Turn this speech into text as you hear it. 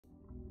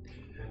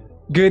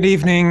Good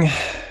evening,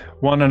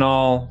 one and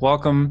all.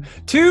 Welcome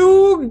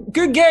to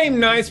Good Game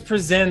Nights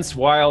presents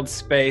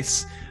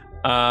Wildspace.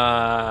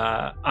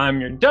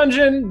 I'm your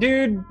dungeon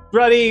dude,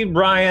 buddy,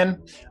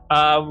 Ryan.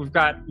 We've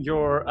got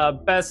your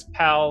best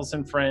pals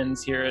and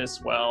friends here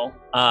as well,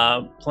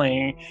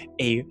 playing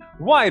a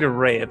wide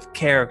array of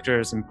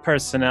characters and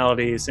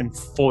personalities and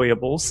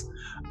foibles.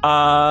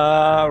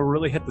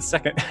 Really hit the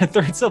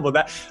third syllable of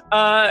that.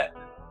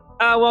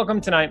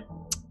 Welcome tonight.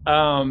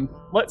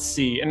 Let's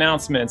see,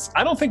 announcements.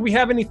 I don't think we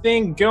have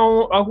anything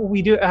going. Oh,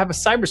 we do have a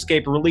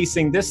Cyberscape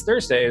releasing this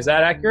Thursday. Is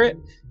that accurate?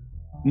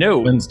 No.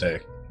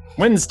 Wednesday,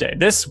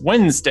 this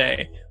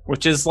Wednesday,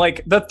 which is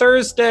like the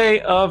Thursday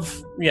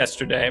of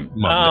yesterday.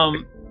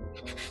 Monday.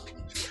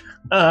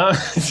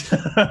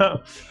 So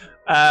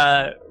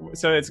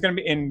it's going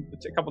to be in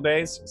a couple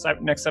days.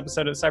 Next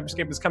episode of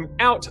Cyberscape is coming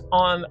out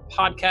on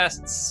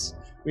podcasts.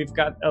 We've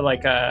got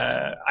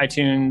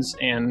iTunes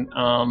and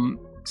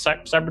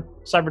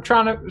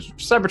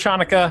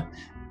Cybertronica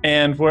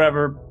and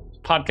wherever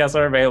podcasts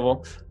are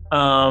available.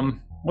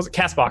 Was it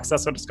Castbox?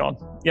 That's what it's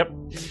called. Yep.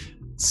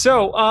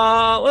 So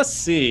let's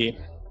see.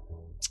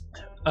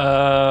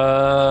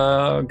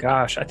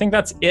 Gosh, I think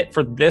that's it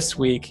for this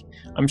week.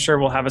 I'm sure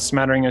we'll have a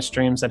smattering of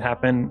streams that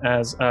happen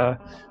as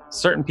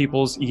certain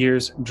people's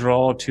years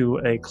draw to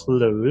a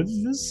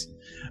close.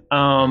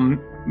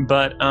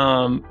 But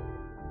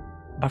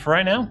for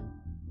right now,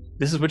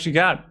 this is what you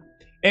got.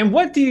 And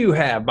what do you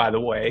have, by the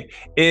way,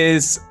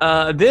 is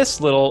this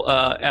little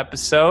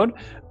episode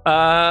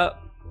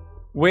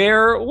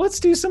where let's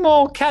do some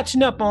old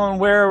catching up on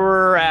where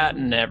we're at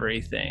and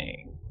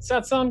everything. Does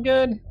that sound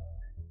good?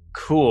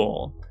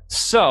 Cool.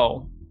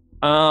 So,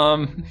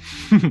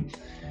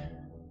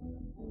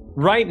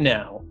 right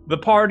now, the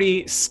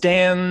party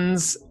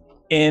stands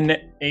in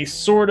a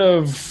sort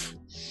of,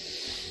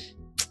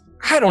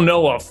 I don't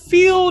know, a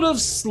field of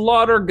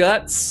slaughter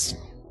guts.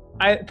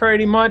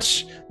 Pretty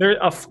much, there's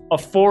a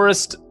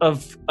forest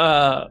of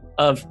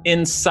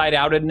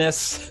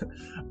inside-outedness.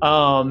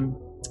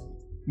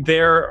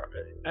 They're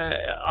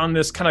on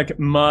this kind of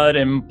mud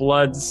and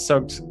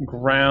blood-soaked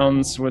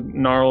grounds with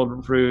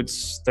gnarled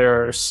roots.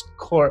 There's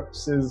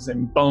corpses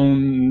and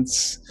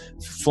bones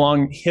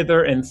flung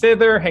hither and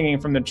thither,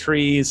 hanging from the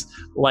trees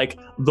like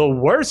the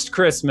worst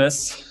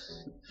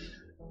Christmas.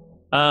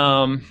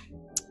 But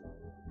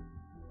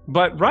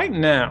right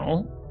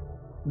now,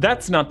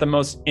 that's not the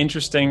most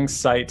interesting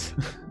sight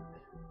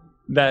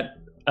that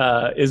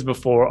is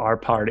before our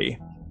party.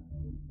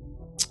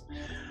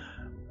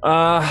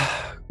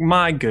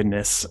 My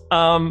goodness.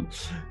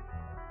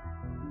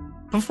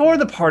 Before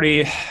the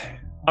party,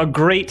 a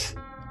great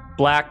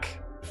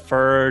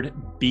black-furred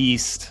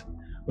beast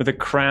with a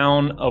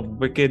crown of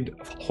wicked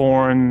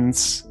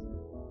horns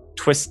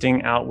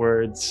twisting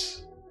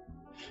outwards.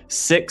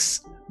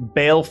 6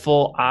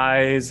 baleful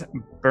eyes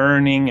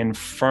burning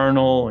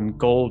infernal and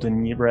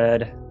golden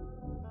red.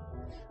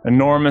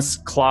 Enormous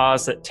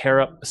claws that tear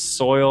up the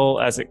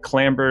soil as it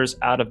clambers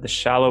out of the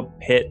shallow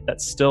pit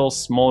that still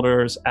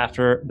smolders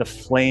after the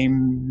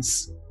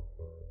flames.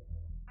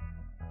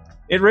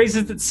 It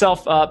raises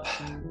itself up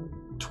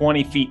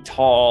 20 feet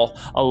tall,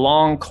 a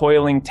long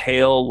coiling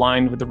tail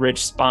lined with a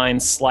rich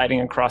spine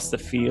sliding across the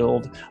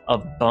field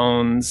of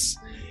bones.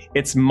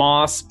 Its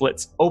maw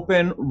splits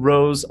open,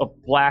 rows of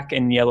black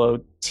and yellow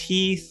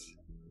teeth,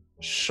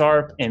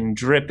 sharp and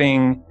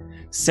dripping,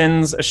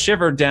 sends a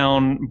shiver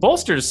down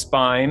Bolster's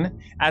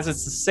spine as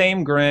it's the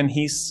same grin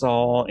he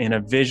saw in a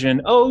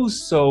vision oh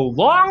so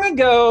long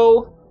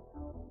ago.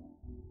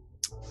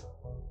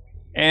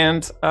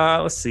 And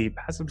let's see,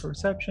 passive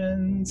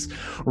perceptions.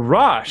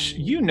 Rosh,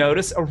 you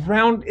notice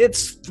around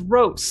its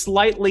throat,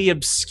 slightly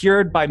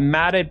obscured by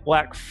matted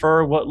black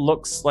fur, what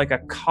looks like a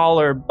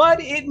collar, but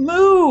it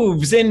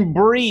moves and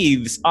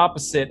breathes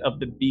opposite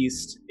of the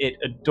beast it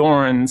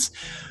adorns.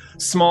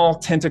 Small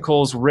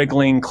tentacles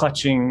wriggling,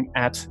 clutching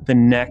at the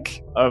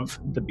neck of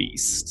the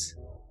beast.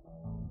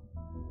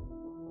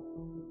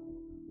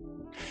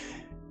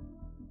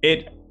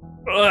 It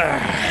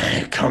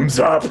comes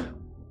up,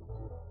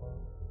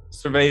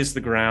 surveys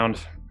the ground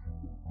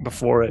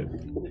before it,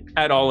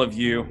 at all of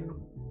you.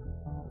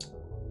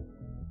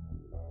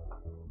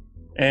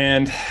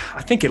 And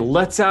I think it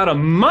lets out a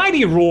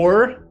mighty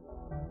roar.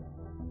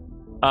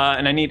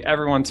 And I need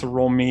everyone to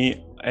roll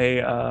me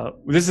a,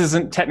 this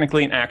isn't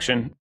technically an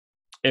action,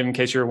 in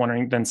case you're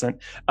wondering,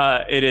 Vincent.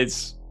 It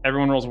is,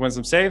 everyone rolls a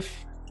wisdom save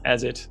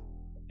as it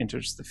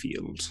enters the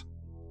field.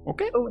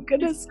 Okay? Oh my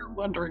goodness. You're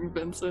wondering,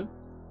 Vincent.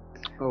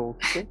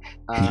 Okay.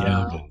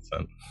 Yeah,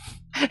 Vincent.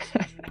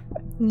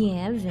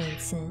 Yeah,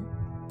 Vincent.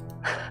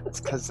 It's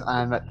because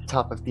I'm at the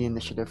top of the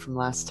initiative from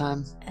last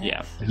time.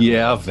 Yeah.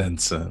 Yeah,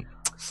 Vincent.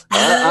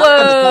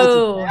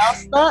 Whoa!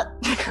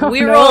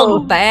 We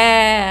rolled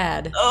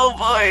bad. Oh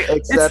boy.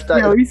 Except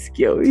it's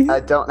scary. I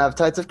don't have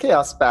Tides of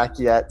Chaos back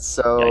yet,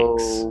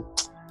 so...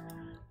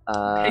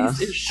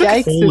 Pace is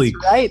shook. Holy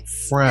right.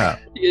 crap.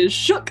 He is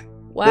shook. This is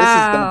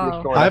gonna be a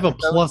Wow. short I have a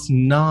episode.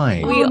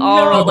 +9. We Oh,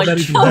 all no. rolled like That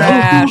is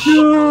trash.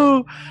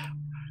 No.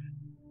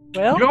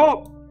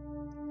 Well,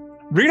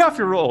 read off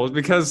your rolls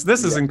because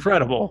this is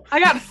incredible. I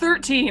got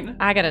 13.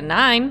 I got a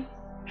 9.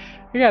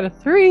 I got a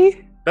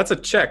 3. That's a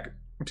check.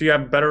 Do you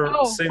have better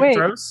saving wait.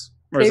 throws?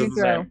 Or is it Saving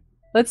the throw. same?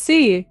 Let's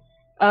see.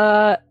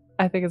 I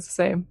think it's the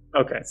same.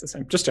 Okay, it's the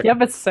same. Just check.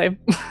 Yep, it's the same.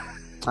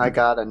 I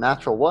got a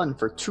natural 1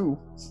 for 2.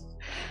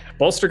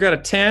 Bolster got a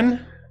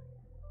 10.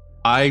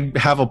 I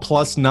have a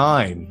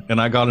 +9,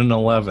 and I got an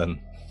 11.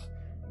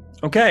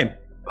 Okay.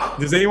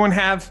 Does anyone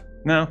have?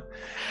 No.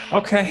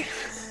 Okay.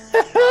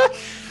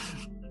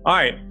 All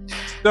right.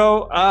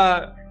 So,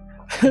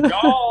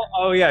 y'all.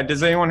 Oh yeah.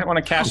 Does anyone want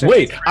to cash in?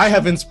 Wait, I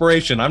have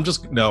inspiration.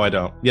 No, I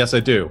don't. Yes, I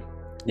do.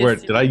 Yes, Where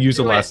you did I use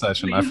it do last it,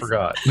 session? I please.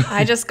 forgot.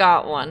 I just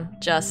got one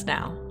just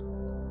now.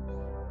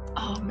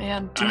 Oh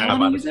man, do I you might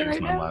want to have use it used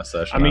right mine now? last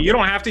session. I mean, you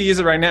don't have to use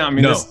it right now. I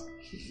mean, No, this-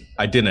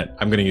 I didn't.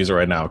 I'm going to use it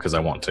right now because I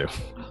want to.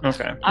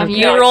 Okay. If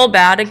you roll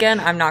bad again,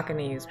 I'm not going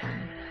to use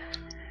mine.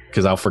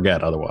 Because I'll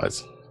forget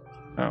otherwise.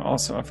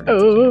 Also, I forgot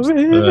to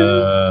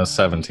change.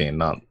 17,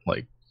 not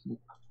like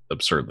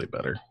absurdly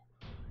better.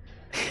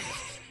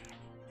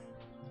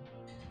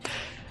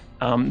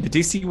 The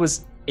DC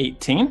was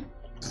 18.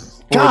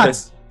 God.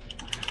 This-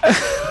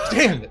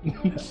 Damn it.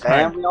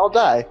 And we all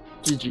die.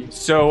 GG.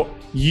 So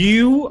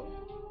you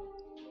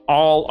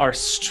all are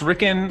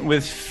stricken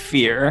with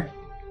fear.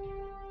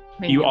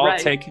 You all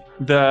take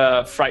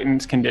the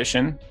frightened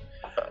condition.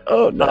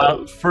 Oh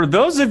no. For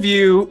those of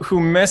you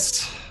who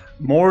missed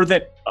more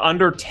than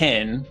under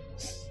 10,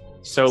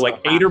 so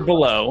like 8 or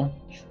below,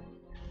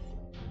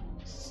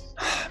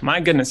 my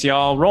goodness,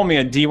 y'all, roll me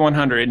a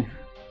D100.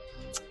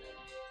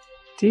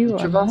 Each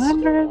of us?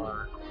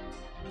 D100.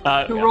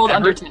 Who rolled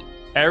under 10?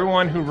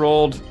 Everyone who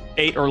rolled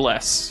 8 or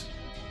less.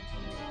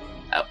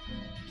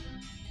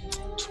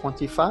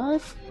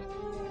 25?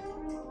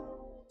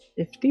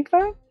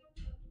 55?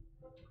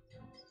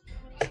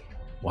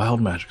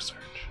 Wild magic search.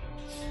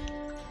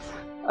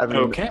 I mean,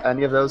 Okay.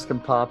 any of those can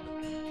pop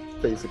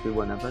basically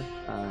whenever.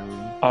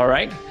 All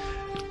right.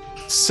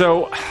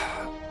 So,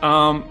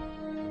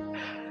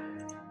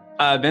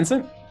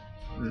 Vincent,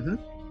 Mhm.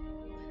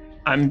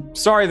 I'm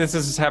sorry this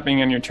is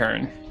happening on your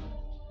turn.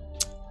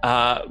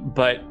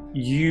 But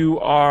you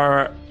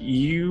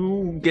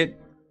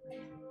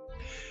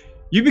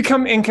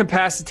become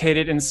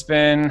incapacitated and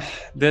spend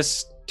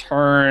this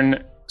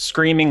turn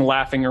screaming,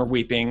 laughing, or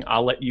weeping.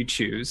 I'll let you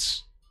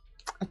choose.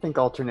 I think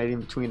alternating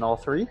between all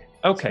three.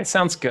 Okay,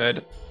 sounds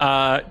good.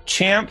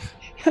 Champ,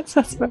 Yes,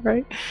 that's about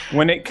right.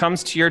 when it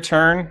comes to your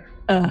turn,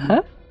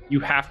 Uh-huh. you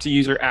have to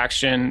use your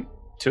action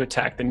to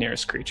attack the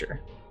nearest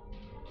creature.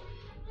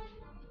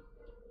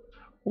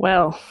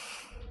 Well,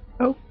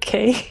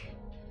 okay.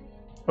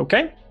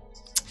 Okay?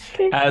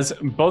 Okay. As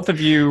both of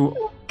you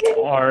Okay.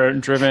 are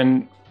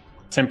driven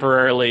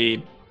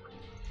temporarily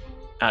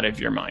out of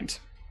your mind.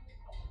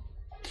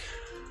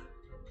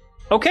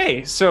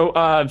 Okay, so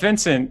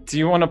Vincent, do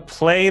you want to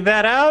play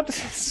that out?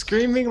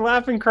 Screaming,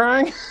 laughing,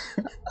 crying?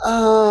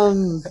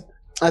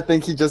 I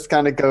think he just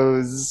kind of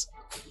goes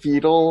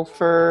fetal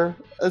for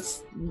a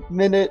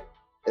minute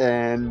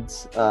and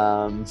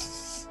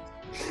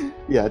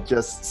yeah,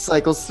 just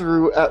cycles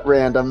through at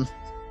random.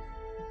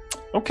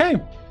 Okay.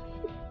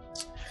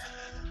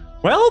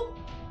 Well,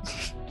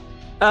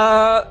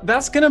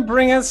 that's gonna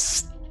bring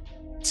us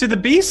to the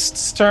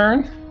beast's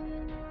turn.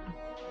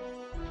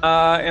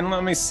 And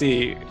let me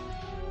see.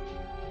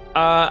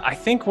 I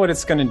think what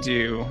it's gonna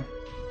do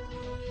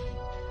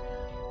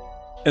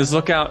is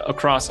look out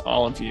across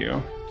all of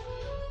you.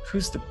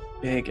 Who's the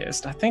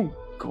biggest? I think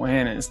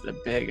Gwen is the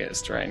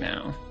biggest right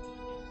now.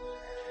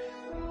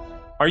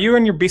 Are you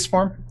in your beast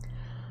form?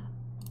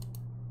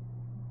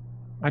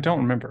 I don't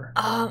remember.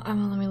 Let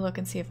me look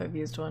and see if I've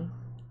used one.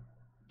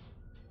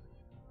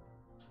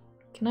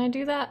 Can I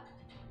do that?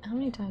 How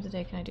many times a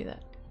day can I do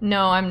that?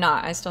 No, I'm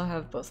not. I still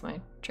have both my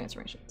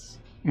transformations.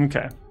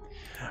 Okay.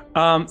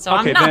 So okay,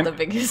 I'm not then, the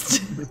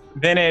biggest.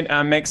 then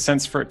it makes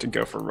sense for it to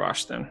go for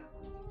Rosh then.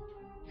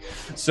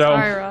 So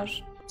Sorry,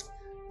 Raj.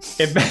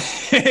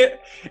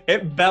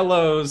 it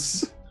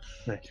bellows.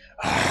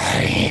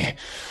 I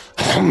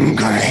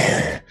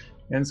hungry.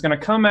 And it's gonna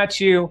come at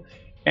you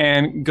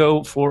and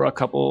go for a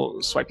couple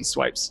swipey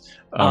swipes.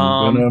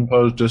 I'm going to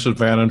impose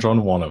disadvantage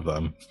on one of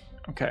them.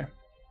 Okay.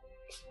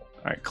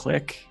 All right,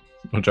 click.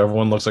 Whichever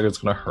one looks like it's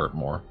going to hurt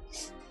more.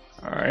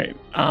 All right.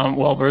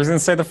 Well, we're gonna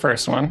say the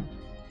first one.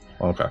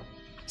 Okay.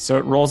 So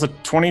it rolls a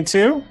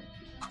 22.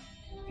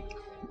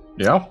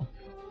 Yeah. All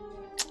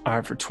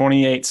right, for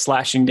 28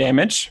 slashing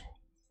damage.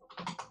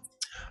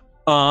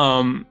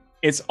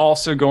 It's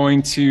also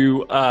going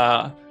to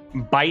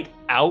bite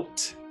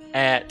out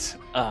at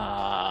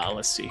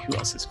let's see who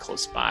else is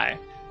close by.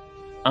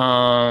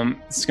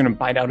 It's gonna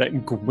bite out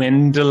at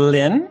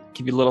Gwendolyn.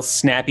 Give you a little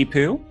snappy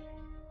poo.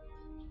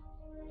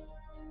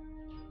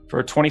 For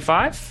a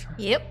 25.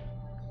 Yep.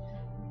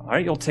 All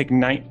right, you'll take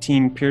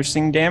 19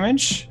 piercing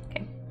damage.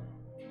 Okay.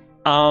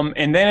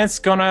 And then it's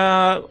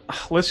gonna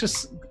let's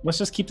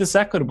just keep this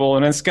equitable,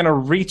 and it's gonna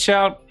reach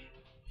out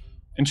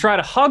and try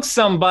to hug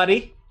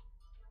somebody.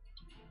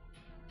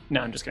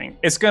 No, I'm just kidding.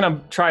 It's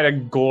gonna try to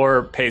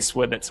gore Pace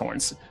with its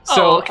horns.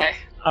 So okay.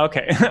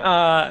 okay.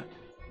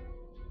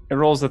 It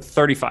rolls a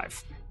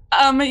 35.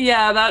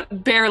 Yeah,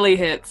 that barely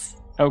hits.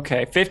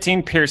 Okay,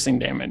 15 piercing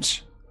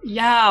damage.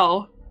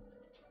 Yow.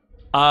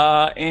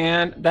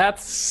 And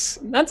that's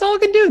all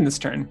it can do in this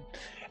turn.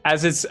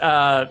 As it's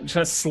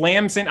just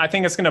slams in, I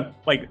think it's gonna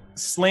like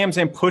slams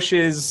in,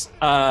 pushes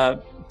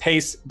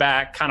Pace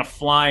back, kind of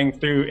flying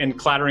through and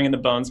clattering in the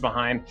bones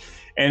behind,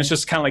 and it's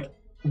just kind of like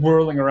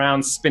whirling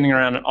around, spinning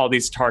around all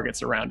these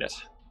targets around it.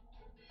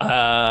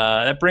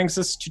 That brings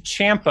us to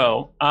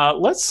Champo.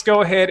 Let's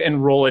go ahead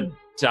and roll a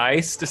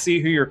dice to see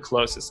who you're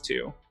closest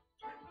to.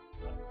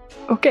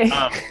 Okay.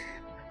 I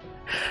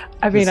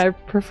mean, this- I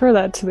prefer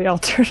that to the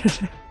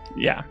alternative.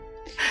 Yeah.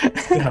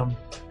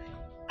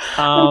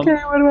 Okay,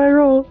 what do I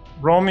roll?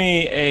 Roll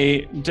me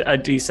a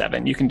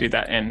d7. You can do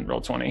that and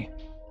roll 20.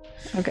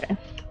 Okay.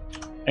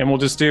 And we'll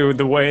just do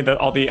the way that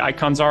all the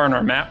icons are on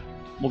our map.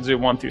 We'll do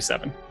 1 through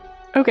 7.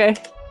 Okay.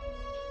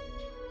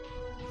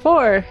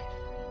 4.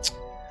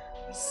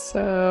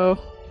 So,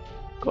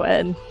 go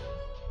ahead.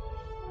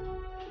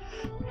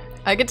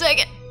 I can take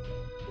it.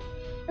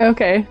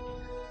 Okay.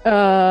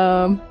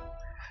 All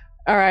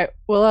right.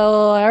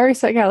 Well, I already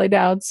set Callie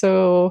down,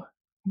 so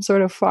I'm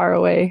sort of far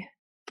away.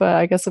 But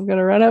I guess I'm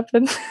gonna run up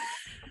and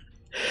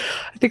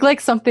I think like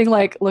something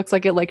like looks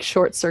like it like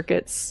short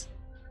circuits.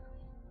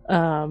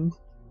 And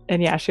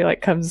yeah, she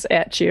like comes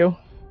at you.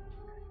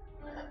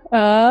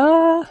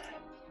 How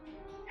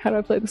do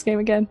I play this game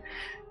again?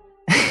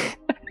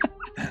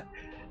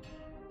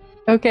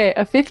 Okay,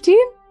 a 15?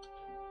 I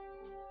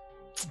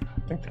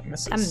think that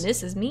misses. That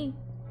misses me.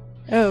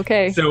 Oh,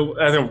 okay. So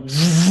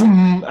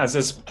as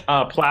this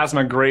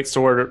plasma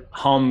greatsword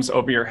hums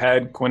over your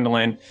head,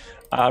 Gwendolyn,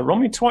 roll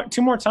me 2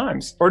 more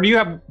times. Or do you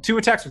have 2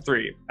 attacks or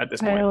 3 at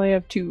this I point? only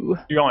have 2.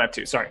 You only have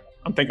 2. Sorry,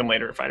 I'm thinking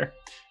later fighter.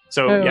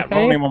 So yeah, Okay.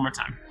 roll me 1 more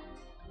time.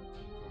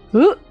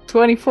 Ooh,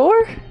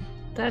 24?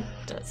 That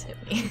does hit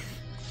me.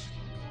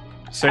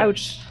 So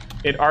Ouch.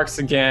 it arcs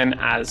again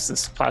as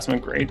this plasma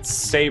great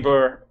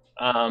saber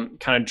kind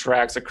of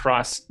drags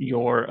across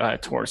your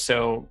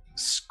torso,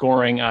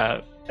 scoring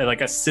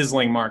like a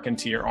sizzling mark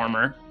into your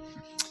armor.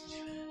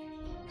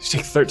 You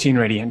take 13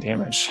 radiant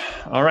damage.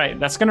 All right,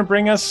 that's going to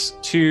bring us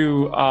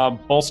to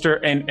Bolster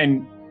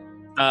and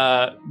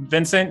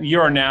Vincent.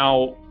 You are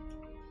now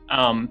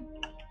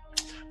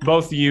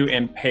both you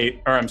and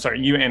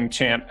you and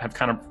Champ have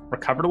kind of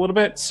recovered a little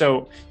bit,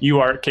 so you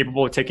are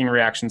capable of taking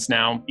reactions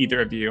now, either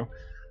of you.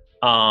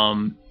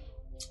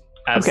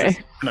 As Okay. this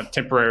kind of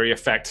temporary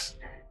effect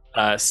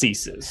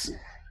ceases.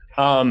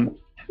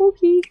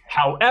 Okay.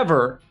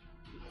 However,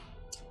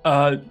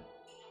 all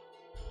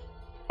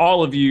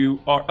of you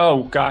are.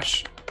 Oh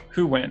gosh,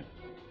 who went?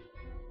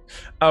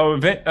 Oh,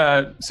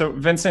 so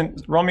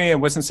Vincent, roll me a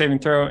wisdom saving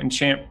throw, and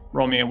Champ,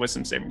 roll me a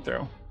wisdom saving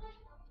throw.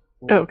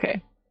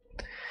 Okay.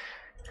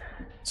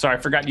 Sorry, I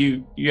forgot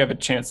you have a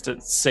chance to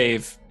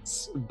save.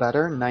 It's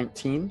better,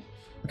 19.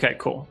 Okay,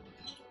 cool.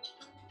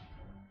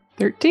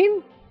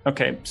 13?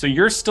 Okay, so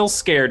you're still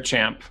scared,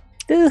 Champ.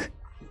 Ugh.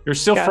 You're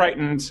still Got it.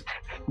 frightened,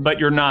 but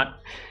you're not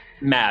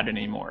mad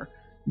anymore.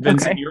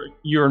 Vincent, Okay.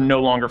 you're no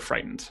longer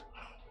frightened.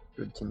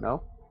 Good to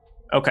know.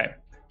 Okay,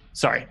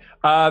 sorry.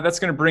 That's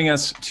going to bring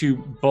us to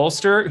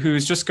Bolster,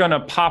 who's just going to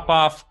pop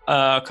off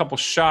a couple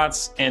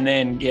shots and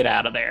then get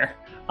out of there.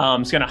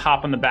 He's going to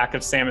hop on the back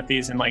of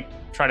Samathes and like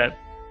try to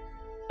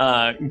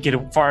get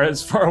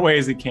as far away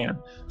as he can.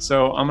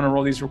 So I'm going to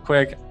roll these real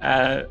quick.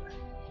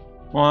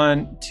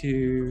 1,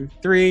 2,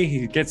 3.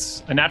 He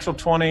gets a natural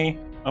 20,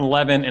 an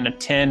 11, and a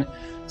 10.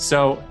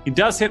 So he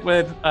does hit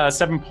with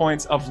 7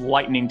 points of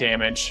lightning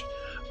damage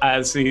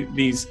as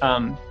these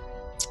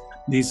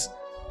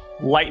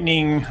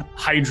lightning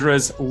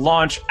hydras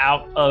launch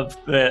out of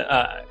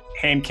the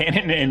hand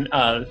cannon and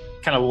kind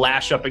of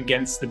lash up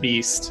against the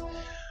beast.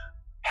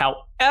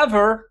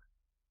 However,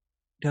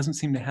 it doesn't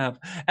seem to have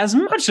as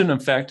much an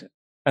effect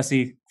as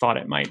he thought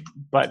it might.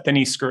 But then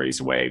he scurries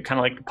away, kind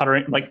of like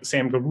puttering, like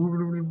Sam go,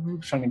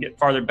 trying to get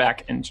farther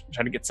back and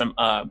try to get some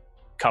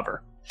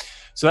cover.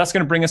 So that's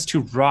going to bring us to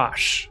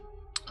Rosh.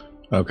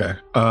 Okay.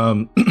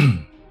 I'm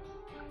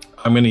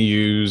going to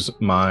use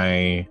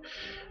my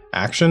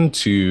action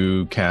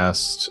to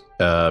cast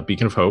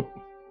Beacon of Hope.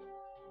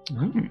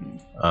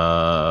 It's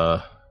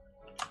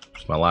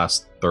my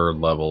last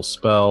 3rd level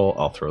spell.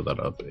 I'll throw that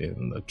up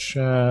in the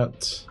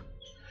chat.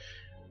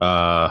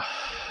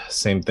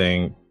 Same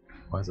thing.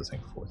 Why is it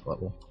saying 4th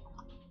level?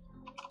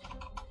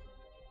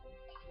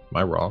 Am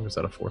I wrong? Is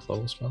that a 4th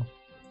level spell?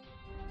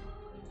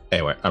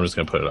 Anyway, I'm just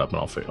going to put it up and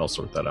I'll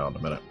sort that out in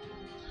a minute.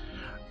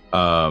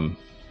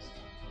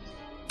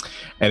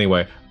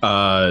 Anyway,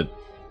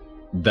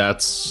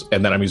 that's,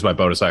 and then I'm using my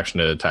bonus action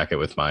to attack it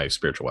with my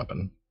spiritual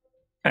weapon.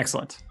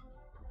 Excellent.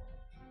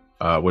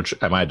 Which,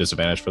 am I at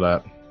disadvantage for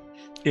that?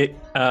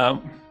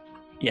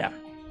 Yeah,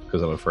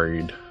 Because I'm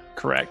afraid.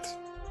 correct.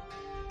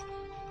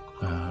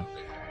 Okay.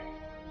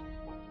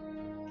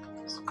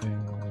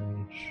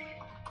 Disadvantage.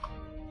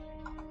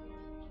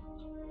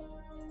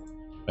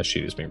 My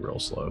sheet is being real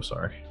slow,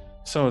 sorry.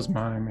 So is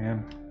mine,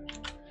 man.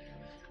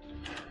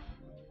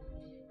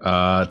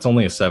 It's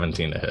only a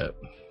 17 to hit.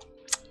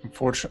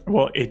 Unfortunately,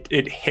 well,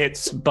 it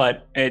hits,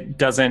 but it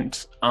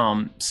doesn't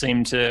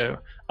seem to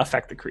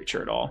affect the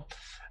creature at all.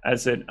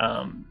 As it,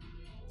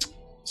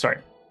 sorry,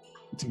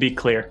 to be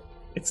clear,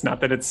 it's not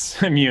that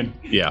it's immune.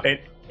 Yeah.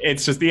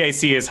 It's just the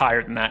AC is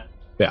higher than that.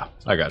 Yeah,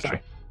 I got you.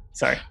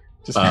 Sorry.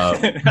 Just,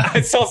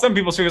 I saw some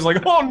people's fingers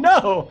like, oh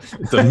no!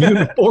 It's immune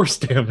to force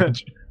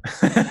damage.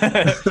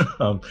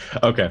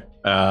 Okay,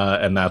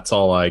 and that's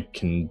all I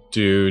can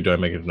do. Do I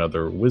make it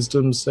another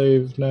wisdom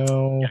save now?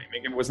 Yeah, you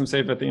make a wisdom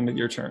save at the end of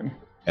your turn.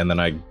 And then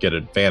I get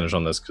advantage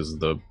on this because of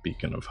the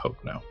Beacon of Hope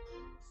now.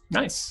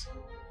 Nice.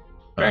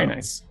 Very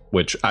nice.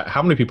 Which,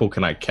 how many people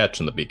can I catch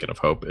in the Beacon of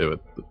Hope with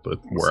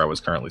where I was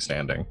currently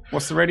standing?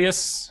 What's the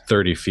radius?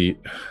 30 feet.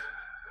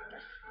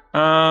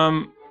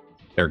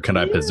 Or can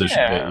I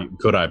position?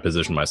 Could I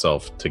position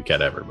myself to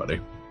get everybody?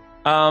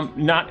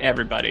 Not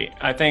everybody.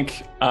 I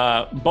think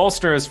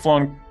Bolster has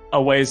flown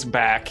a ways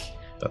back.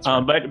 That's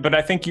right. But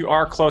I think you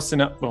are close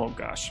enough. Oh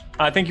gosh,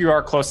 I think you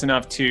are close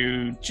enough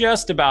to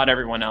just about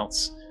everyone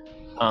else.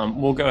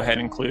 We'll go ahead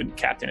and include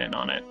Captain in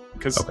on it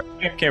because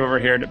he came over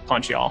here to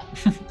punch y'all.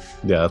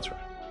 Yeah, that's right.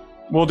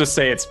 We'll just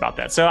say it's about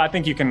that. So I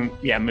think you can,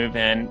 move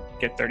in,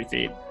 get 30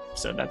 feet.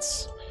 So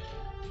that's,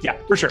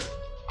 for sure.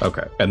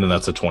 Okay, and then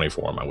that's a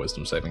 24 on my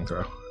wisdom saving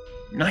throw.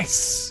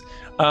 Nice.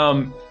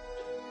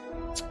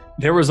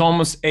 There was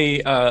almost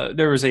a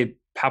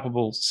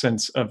palpable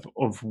sense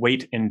of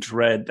weight and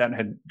dread that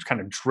had kind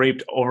of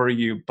draped over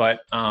you, but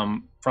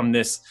from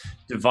this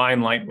divine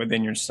light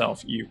within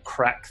yourself, you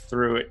crack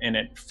through it and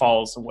it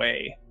falls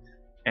away,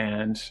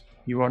 and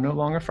you are no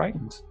longer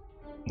frightened.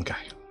 Okay.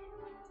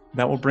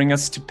 That will bring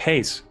us to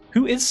Pace,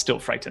 who is still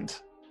frightened.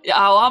 Yeah,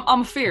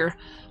 I'm fear.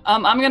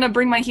 I'm gonna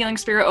bring my healing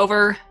spirit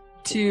over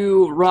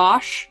to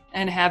Rosh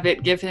and have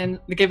it give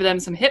them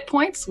some hit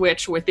points,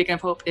 which with Beacon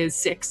of Hope is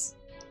 6.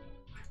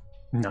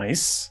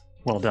 Nice.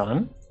 Well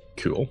done.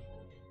 Cool.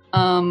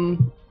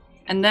 And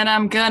then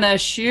I'm gonna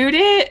shoot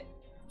it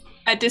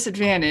at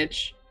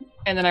disadvantage,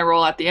 and then I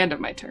roll at the end of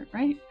my turn,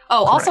 right?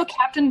 Oh, Correct. Also,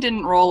 Captain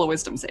didn't roll a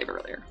wisdom save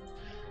earlier.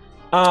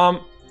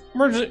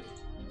 We're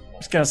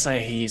just gonna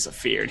say he's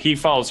afeared. He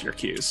follows your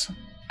cues.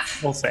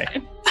 We'll say.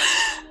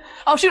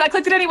 Oh shoot! I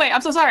clicked it anyway.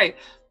 I'm so sorry.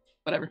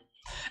 Whatever.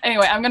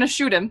 Anyway, I'm gonna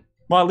shoot him.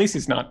 Well, at least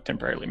he's not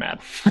temporarily mad.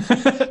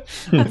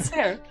 That's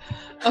fair.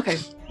 Okay,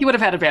 he would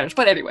have had advantage,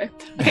 but anyway.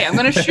 Okay, I'm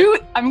gonna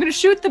shoot. I'm gonna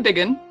shoot the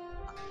biggin.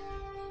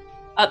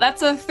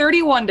 That's a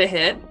 31 to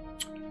hit.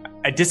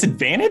 A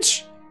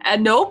disadvantage?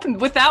 Nope,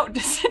 without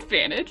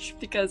disadvantage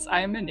because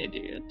I'm an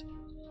idiot.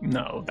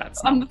 No,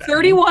 that's not. I'm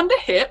 31 to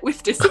hit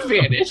with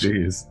disadvantage.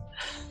 Jeez.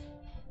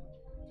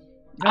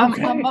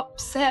 Okay. I'm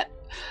upset.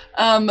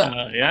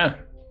 Yeah.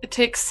 It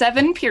takes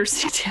 7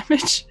 piercing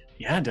damage.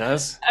 Yeah, it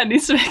does. It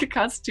needs to make a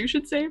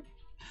Constitution save.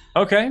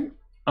 Okay.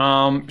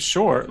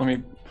 Sure. Let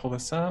me pull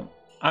this up.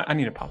 I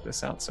need to pop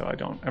this out so I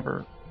don't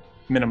ever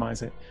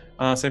minimize it.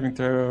 Saving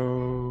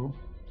throw.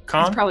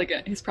 Con?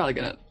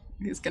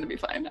 He's gonna be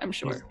fine, I'm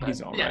sure.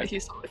 He's all yeah, right.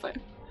 he's totally fine.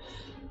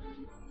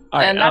 All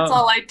right, and that's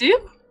all I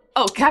do.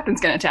 Oh,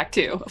 Captain's gonna attack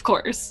too, of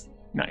course.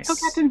 Nice. Go,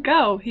 Captain,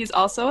 go. He's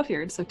also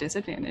afeared, so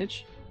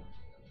disadvantage.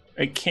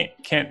 It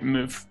can't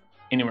move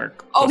anywhere.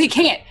 Oh, he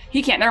closer. can't.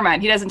 He can't. Never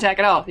mind. He doesn't attack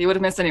at all. He would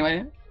have missed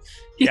anyway.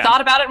 He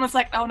thought about it and was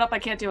like, "Oh nope, I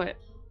can't do it."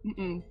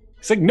 Mm-mm.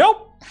 He's like,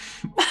 nope.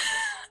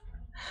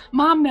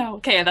 Mom, no.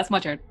 Okay, that's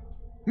my turn.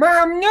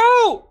 Mom,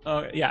 no.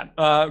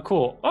 Yeah.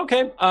 Cool.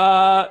 Okay.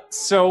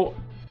 So,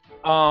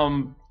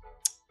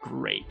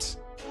 great.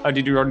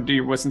 Did you already do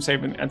your wisdom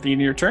save at the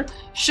end of your turn?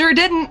 Sure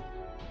didn't.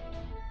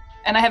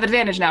 And I have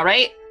advantage now,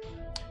 right?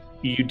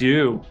 You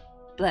do.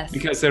 Bless.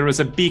 Because there was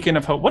a beacon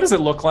of hope. What does it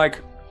look like,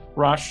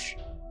 Rush?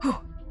 I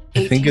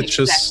think 18 it's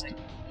just,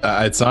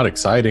 exactly. it's not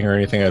exciting or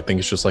anything. I think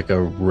it's just like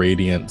a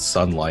radiant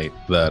sunlight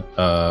that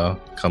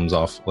comes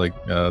off like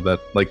the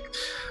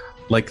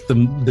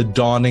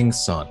dawning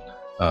sun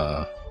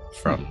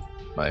from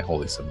my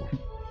holy symbol.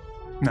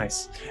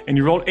 Nice. And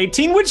you rolled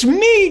 18, which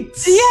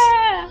meets!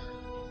 Yeah!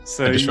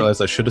 So I just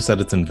realized I should have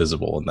said it's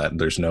invisible and that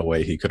there's no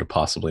way he could have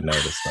possibly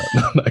noticed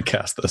that I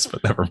cast this,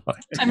 but never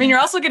mind. I mean, you're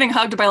also getting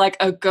hugged by like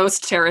a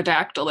ghost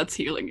pterodactyl that's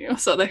healing you,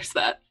 so there's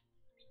that.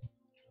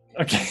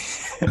 Okay.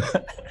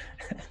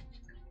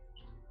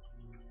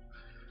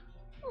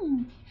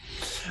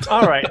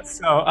 All right,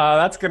 so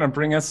that's going to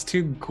bring us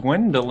to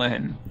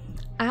Gwendolyn.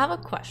 I have a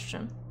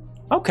question.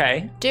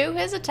 Okay. Do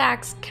his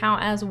attacks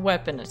count as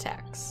weapon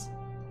attacks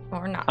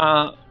or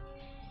not?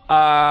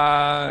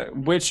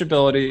 Which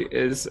ability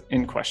is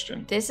in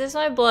question? This is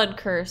my blood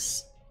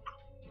curse,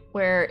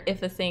 where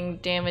if a thing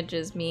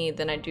damages me,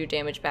 then I do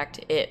damage back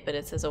to it, but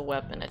it says a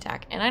weapon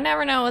attack. And I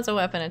never know what's a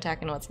weapon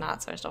attack and what's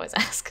not, so I just always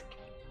ask.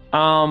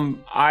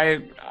 I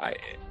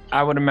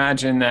would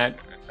imagine that,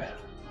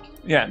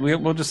 yeah,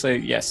 we'll just say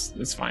yes,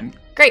 it's fine.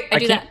 Great, I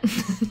do that.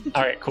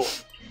 All right, cool.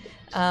 So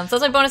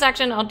that's my bonus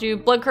action. I'll do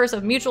Blood Curse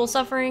of Mutual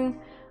Suffering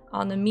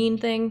on the mean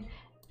thing.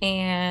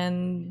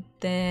 And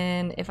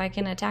then if I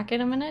can attack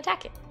it, I'm going to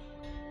attack it.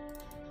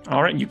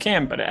 All right, you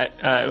can, but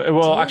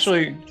well,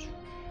 actually,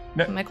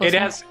 no, Am I close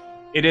enough?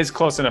 It is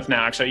close enough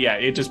now. Actually, yeah,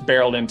 it just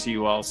barreled into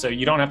you all, so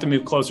you don't have to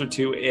move closer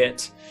to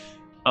it.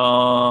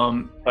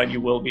 but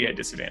you will be at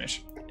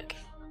disadvantage. Okay.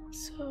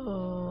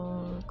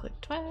 So click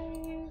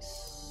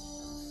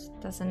twice.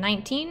 That's a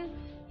 19.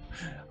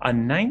 A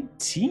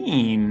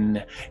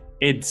 19.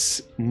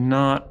 It's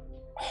not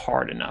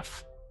hard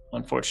enough,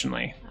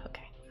 unfortunately.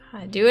 Okay.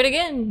 I do it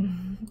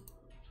again.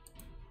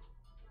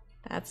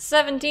 That's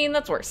 17.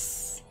 That's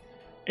worse.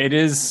 It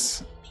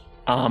is.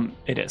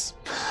 It is.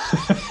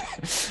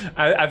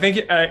 I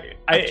think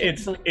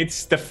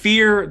it's the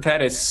fear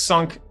that is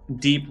sunk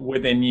deep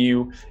within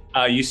you.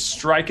 You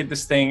strike at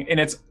this thing, and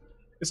it's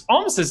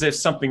almost as if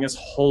something is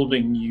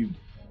holding you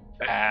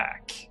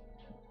back.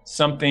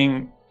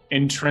 Something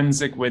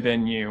intrinsic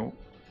within you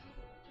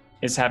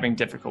is having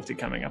difficulty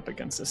coming up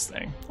against this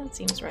thing. That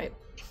seems right.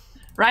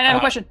 Ryan, I have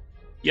a question.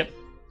 Yep.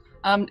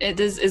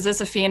 Is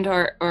this a fiend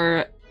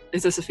or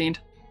is this a fiend?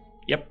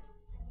 Yep.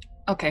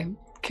 Okay.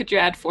 Could you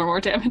add 4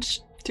 more damage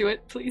to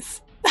it,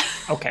 please?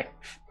 Okay.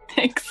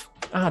 Thanks.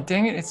 Oh,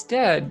 dang it! It's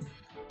dead.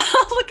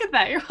 Look at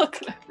that. You're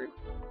welcome.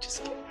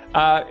 Just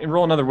kidding.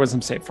 Roll another wisdom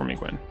save for me,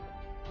 Gwen.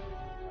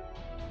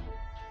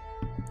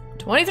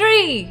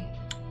 23.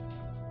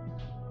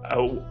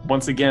 Oh,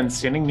 once again,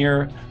 standing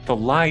near the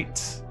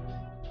light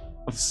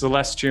of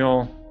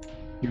Celestial,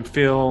 you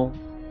feel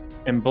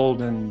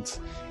emboldened,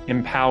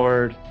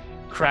 empowered,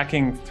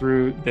 cracking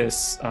through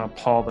this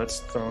pall that's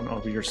thrown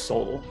over your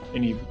soul,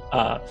 and you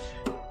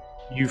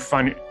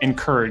find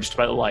encouraged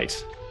by the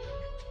light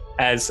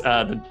as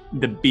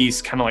the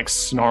beast kind of like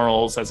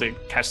snarls as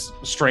it casts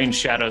strange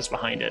shadows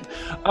behind it.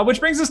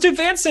 Which brings us to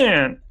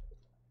Vincent.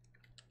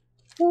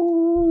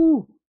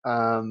 Woo!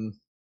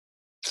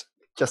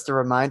 Just a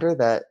reminder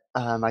that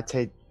my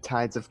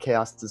Tides of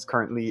Chaos is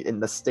currently in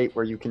the state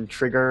where you can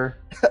trigger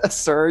a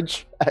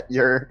surge at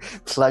your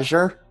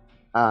pleasure.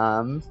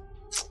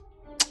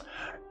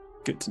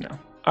 Good to know.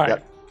 All right.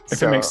 Yep.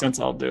 If it makes sense,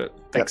 I'll do it.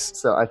 Thanks. Yep.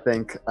 So I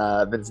think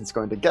Vincent's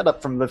going to get up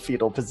from the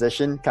fetal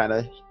position, kind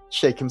of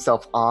shake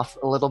himself off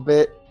a little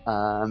bit,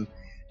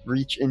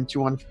 reach into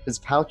one of his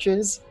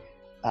pouches,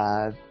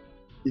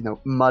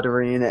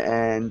 muttering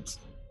and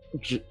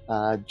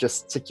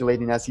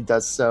gesticulating as he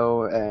does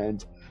so,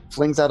 and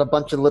flings out a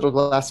bunch of little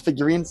glass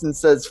figurines and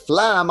says,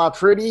 "Fly, my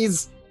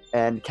pretties!"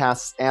 and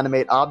casts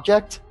Animate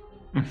Object,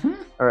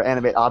 or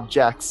Animate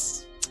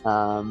Objects.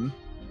 I'm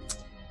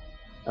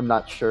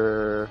not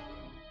sure.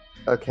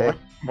 Okay.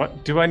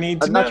 What do I need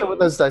to I'm know? not sure what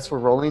those dice were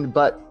rolling,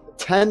 but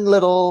 10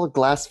 little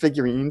glass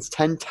figurines,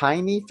 10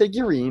 tiny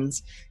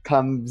figurines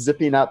come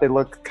zipping out. They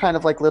look kind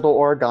of like little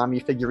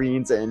origami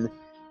figurines, and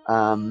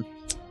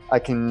I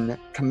can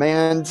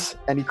command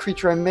any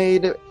creature I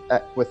made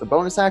with a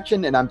bonus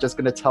action, and I'm just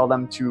going to tell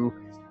them to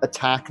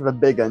attack the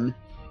big one.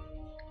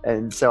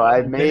 And so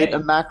I've made a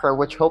macro,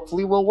 which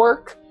hopefully will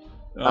work.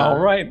 All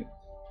right.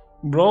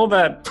 Roll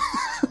that.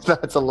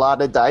 That's a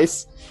lot of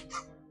dice.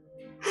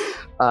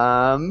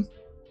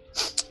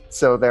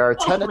 So there are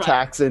 10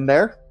 attacks in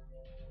there.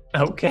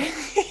 Okay.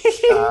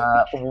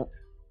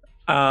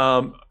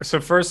 So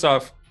first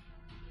off,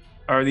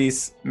 are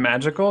these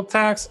magical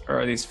attacks or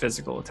are these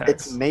physical attacks?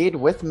 It's made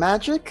with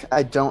magic.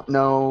 I don't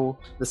know.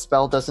 The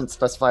spell doesn't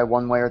specify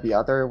one way or the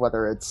other,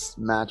 whether it's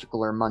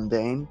magical or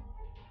mundane.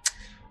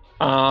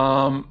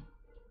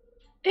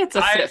 It's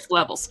a 5th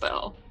level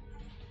spell.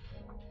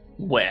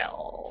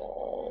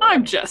 Well,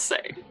 I'm just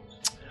saying.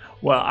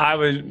 Well, I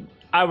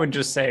would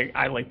just say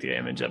I like the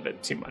image of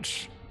it too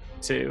much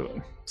to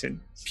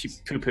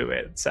poo-poo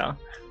it. So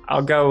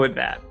I'll go with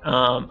that.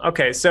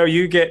 Okay, so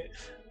you get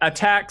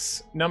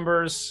attacks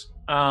numbers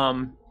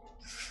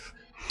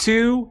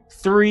 2,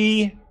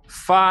 3,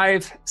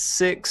 5,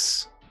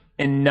 6,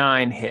 and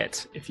 9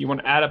 hit. If you want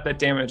to add up that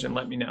damage and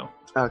let me know.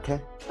 Okay.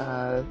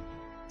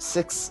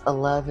 6,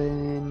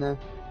 11,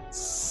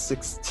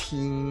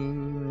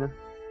 16,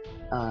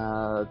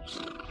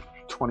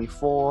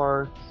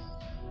 24.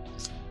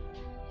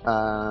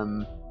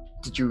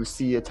 Did you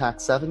see attack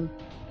 7?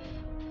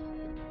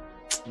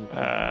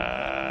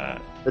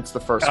 It's the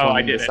first one.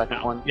 I did the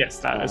second one. Yes,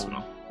 that as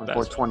well.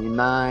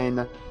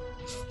 429,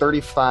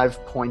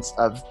 35 points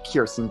of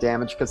piercing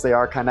damage, because they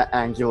are kind of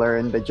angular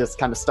and they just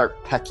kind of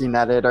start pecking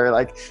at it, or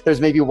like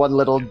there's maybe one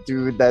little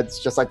dude that's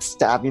just like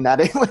stabbing at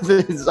it with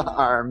his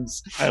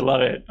arms. I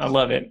love it.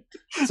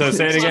 So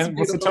say it again.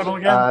 What's the total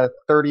again?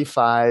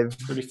 35.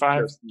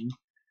 35.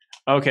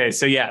 Okay,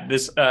 so yeah,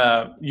 this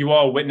you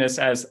all witness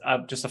as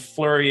just a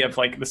flurry of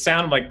like the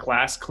sound of like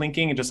glass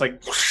clinking, and just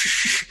like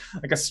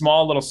like a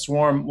small little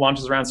swarm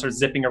launches around, starts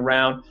zipping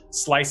around,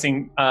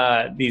 slicing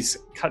these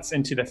cuts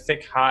into the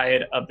thick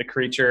hide of the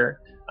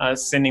creature,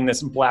 sending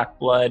this black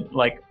blood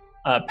like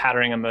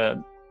pattering on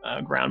the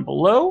ground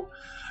below.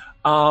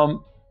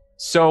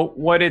 So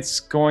what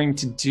it's going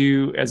to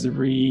do as a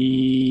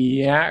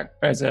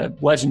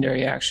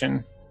legendary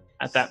action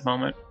at that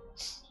moment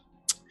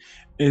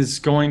is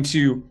going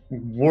to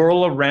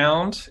whirl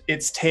around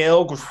its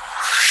tail,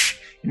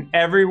 and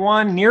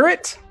everyone near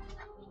it,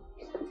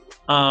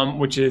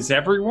 which is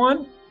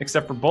everyone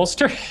except for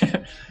Bolster,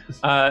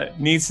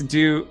 needs to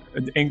do,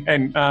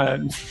 and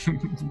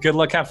good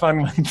luck, have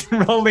fun with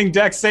rolling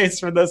dex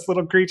saves for those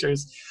little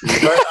creatures.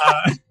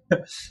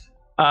 But,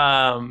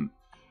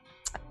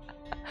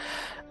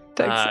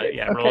 Dex save.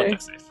 Yeah, roll a Okay.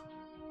 dex save.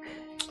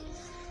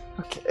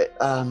 Okay,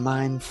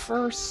 mine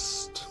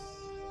first.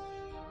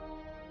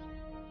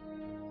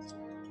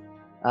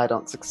 I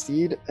don't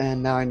succeed,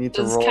 and now I need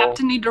to Does roll.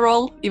 Captain need to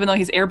roll, even though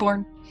he's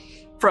airborne?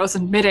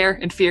 Frozen, midair,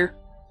 in fear.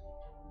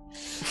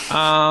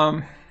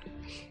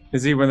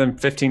 Is he within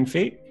 15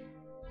 feet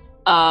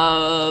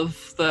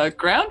Of the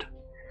ground?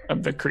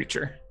 of the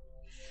creature?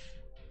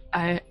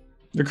 I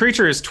The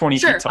creature is 20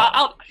 Sure, feet tall.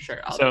 I'll So,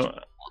 just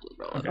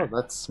roll it. Oh,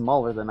 that's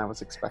smaller than I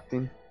was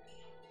expecting.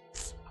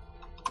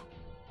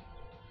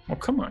 well,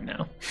 come on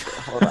now.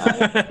 Hold on.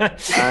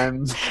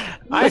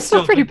 I That's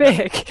still pretty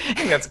big.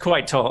 think that's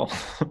quite tall.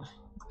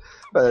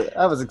 But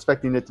I was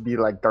expecting it to be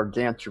like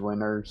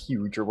gargantuan or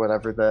huge or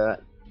whatever the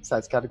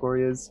size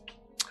category is.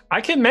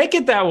 I can make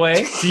it that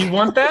way. Do you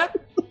want that?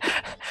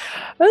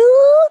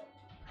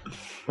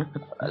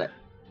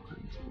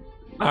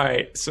 All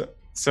right, so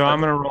I'm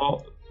gonna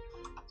roll.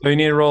 So you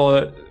need to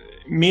roll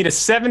meet a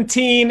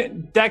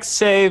 17 dex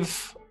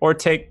save or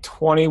take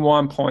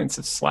 21 points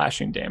of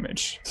slashing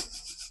damage.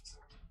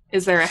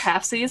 Is there a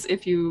half-seas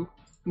if you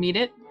meet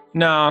it?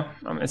 No,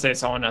 I'm gonna say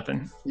it's all or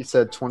nothing. You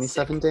said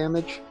 27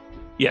 damage?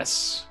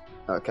 Yes.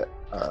 Okay.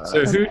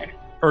 So who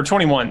or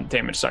 21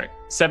 damage? Sorry,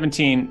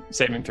 17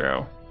 saving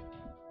throw.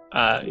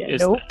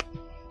 Is nope. the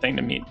thing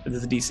to meet. This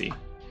is the DC.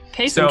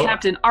 Pace So- and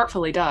Captain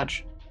artfully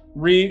dodge.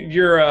 Read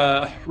your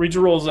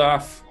rolls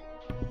off.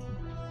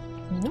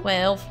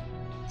 12.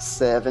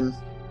 7.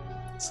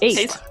 8.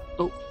 Pace,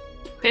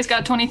 Pace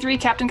got a 23,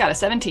 Captain got a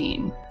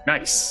 17.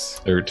 Nice.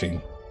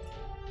 13.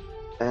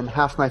 And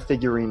half my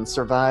figurines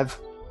survive.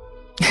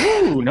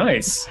 Ooh,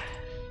 nice.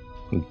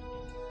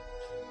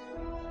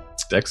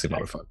 It's Dexy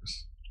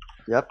motherfuckers.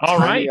 Yep. All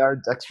tiny right. are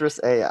dexterous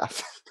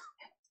AF.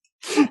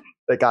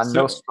 They got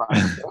no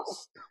strength.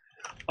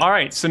 All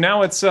right, so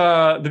now it's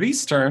the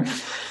beast's turn.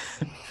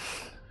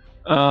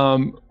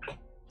 Hold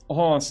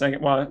on a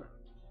second. Well,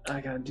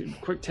 I gotta do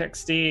quick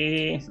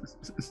texty.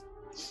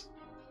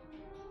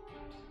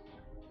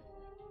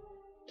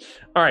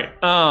 All right.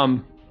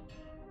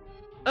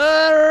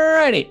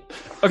 Alrighty.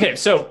 Okay,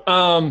 so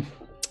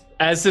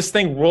as this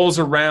thing rolls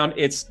around,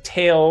 its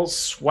tail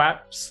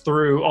swaps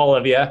through all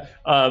of you,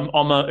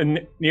 almost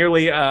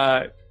nearly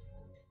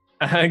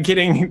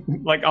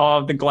getting like all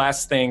of the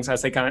glass things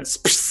as they kind of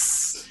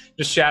just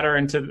shatter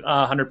into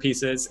 100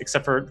 pieces,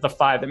 except for the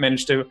 5 that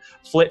managed to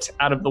flit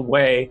out of the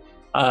way.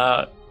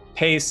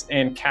 Pace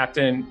and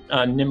Captain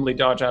nimbly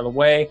dodge out of the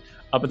way,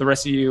 but the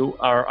rest of you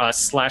are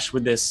slashed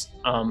with this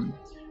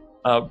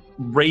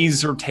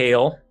razor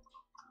tail.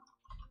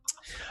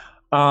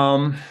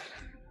 And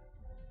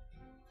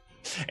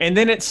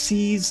then it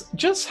sees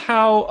just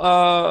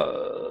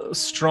how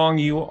strong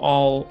you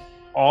all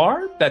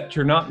are, that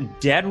you're not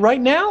dead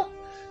right now.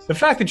 The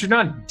fact that you're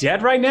not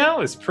dead right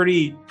now is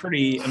pretty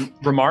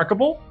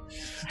remarkable.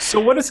 So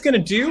what it's going to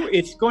do,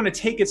 it's going to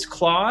take its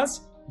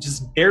claws,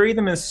 just bury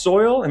them in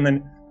soil, and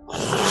then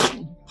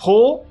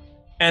pull,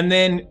 and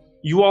then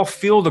you all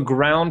feel the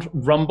ground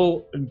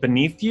rumble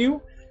beneath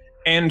you,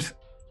 and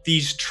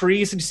these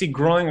trees that you see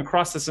growing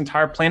across this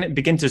entire planet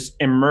begin to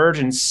emerge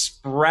and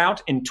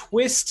sprout and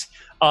twist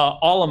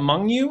all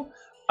among you.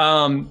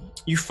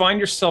 You find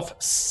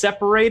yourself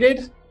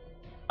separated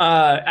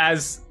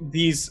as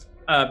these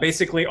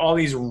basically all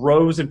these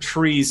rows of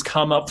trees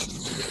come up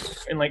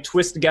and like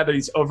twist together,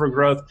 these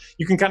overgrowth.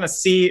 You can kind of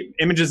see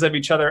images of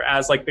each other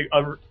as like the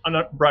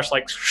brush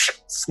like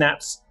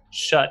snaps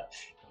shut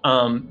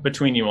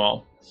between you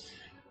all.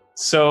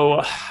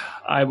 So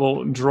I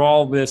will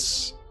draw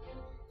this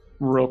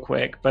real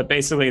quick, but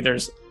basically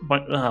there's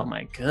oh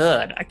my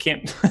god, I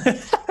can't.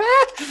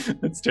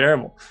 That's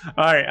terrible.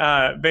 All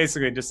right,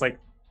 basically just like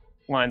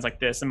lines like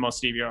this, and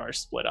most of you are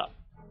split up.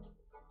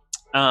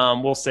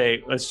 We'll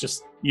say let's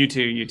just you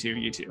two,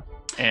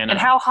 and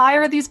how high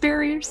are these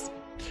barriers?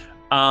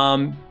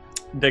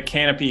 the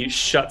canopy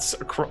shuts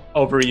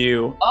over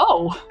you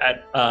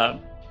at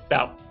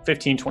about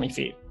 15, 20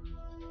 feet.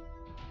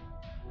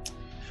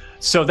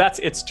 So that's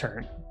its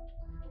turn.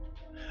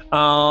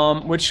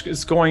 Which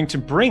is going to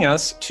bring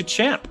us to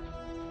Champ.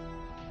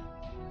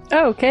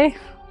 Oh, okay.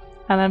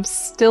 And I'm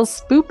still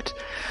spooked.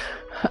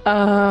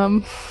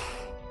 I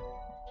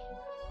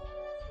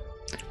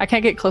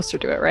can't get closer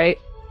to it, right?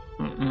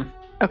 Mm-mm.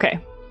 Okay.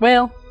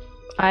 Well,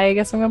 I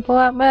guess I'm gonna pull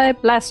out my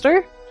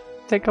blaster,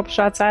 take a couple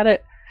shots at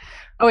it.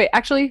 Oh wait,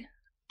 actually,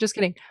 just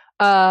kidding.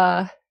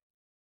 Okay,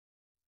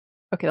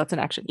 that's an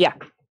action. Yeah,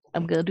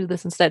 I'm gonna do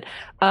this instead.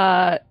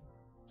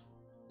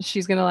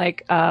 She's gonna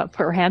like put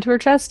her hand to her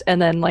chest,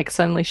 and then like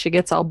suddenly she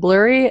gets all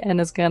blurry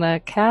and is gonna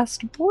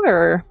cast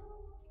Blur.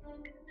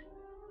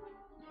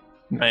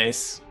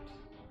 Nice.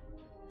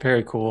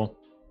 Very cool.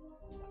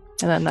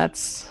 And then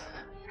that's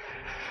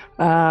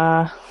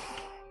Do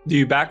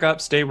you back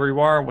up, stay where you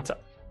are? What's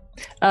up?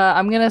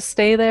 I'm gonna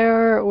stay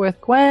there with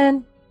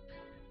Gwen,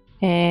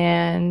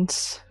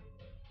 and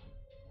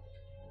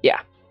yeah,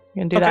 I'm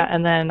gonna do Okay. that,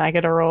 and then I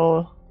get to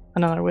roll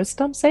another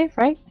Wisdom save,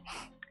 right?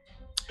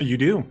 You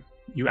do.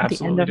 You At the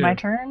absolutely end of do. my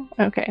turn.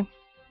 Okay.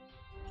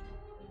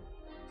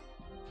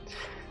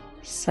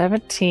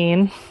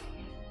 17.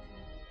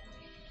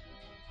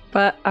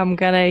 But I'm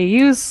gonna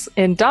use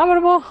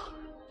Indomitable.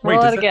 Wait,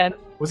 Roll does it that- again.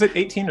 Was it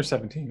 18 or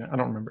 17? I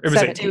don't remember. It was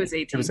 17. 18. It was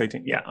 18. It was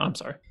 18. Yeah, I'm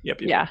sorry.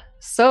 Yep. Yeah,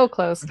 so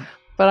close.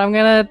 But I'm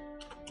gonna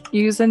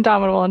use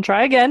Indomitable and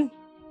try again.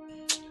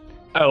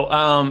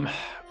 Oh,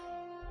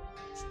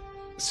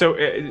 so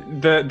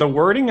the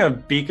wording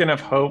of Beacon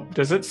of Hope,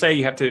 does it say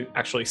you have to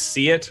actually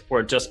see it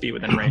or just be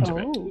within range of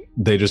it? Oh.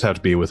 They just have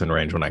to be within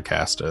range when I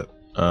cast it.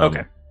 Okay. All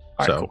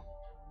right, so cool.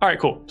 All right,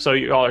 cool. So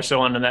you all are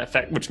still under that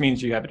effect, which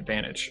means you have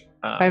advantage.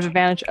 I have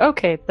advantage.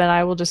 Okay, then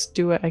I will just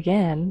do it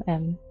again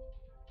and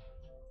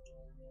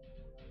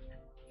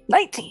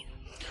 19.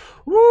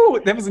 Woo!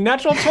 That was a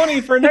natural 20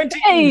 for a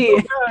 19. Hey!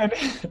 So good.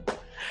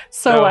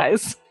 So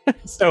wise.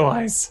 So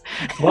wise.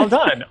 Well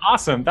done.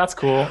 Awesome. That's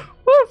cool.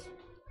 Woo!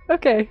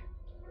 Okay.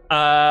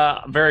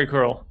 Very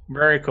cool.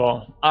 Very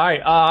cool. All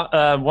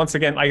right. Once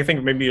again, I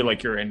think maybe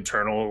like your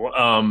internal.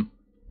 I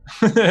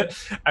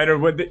don't know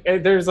what.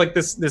 There's like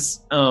this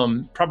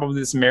probably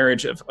this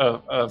marriage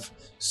of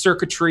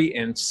circuitry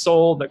and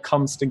soul that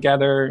comes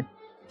together,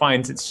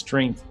 finds its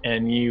strength,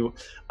 and you.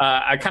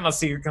 I kind of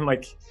see you kind of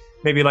like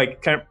maybe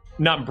like kind of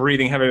not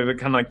breathing heavily, but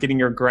kind of like getting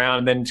your ground,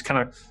 and then just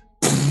kind of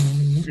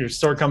your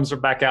sword comes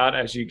back out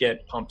as you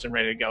get pumped and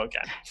ready to go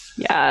again.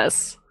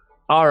 Yes.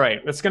 All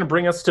right, that's going to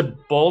bring us to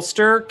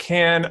Bolster.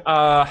 Can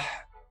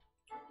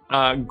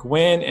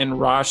Gwen and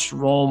Rosh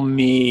roll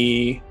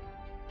me?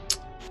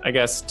 I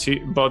guess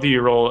both of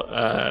you roll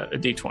a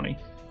d20.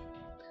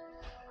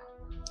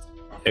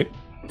 Okay.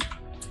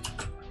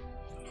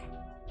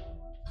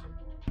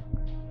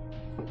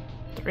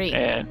 3.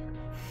 And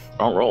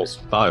all rolls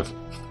 5.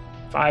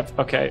 5.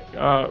 Okay.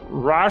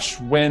 Rosh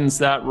wins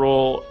that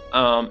roll,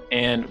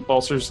 and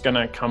Bolster's going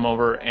to come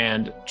over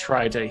and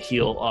try to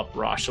heal up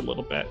Rosh a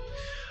little bit.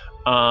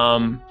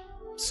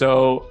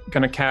 So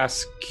going to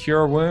cast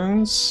Cure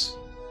Wounds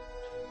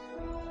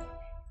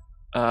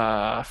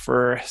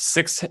for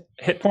 6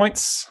 hit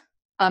points.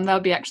 That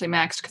would be actually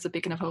maxed because of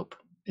Beacon of Hope,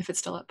 if it's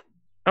still up.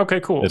 Okay,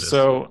 cool. It is.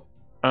 So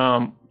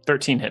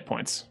 13 hit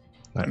points.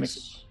 That makes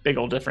Nice. a big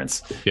old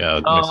difference. Yeah,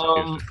 it makes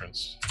a huge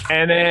difference.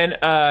 And then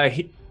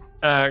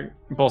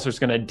Bolster's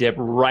going to dip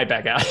right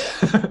back out.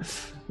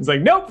 He's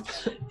like, nope.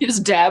 He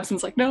just dabs and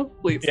it's like, no,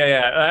 please.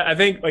 Yeah. I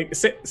think like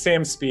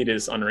Sam's speed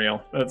is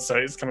unreal.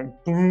 So he's coming.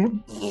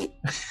 Land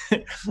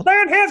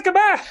hands, come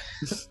back.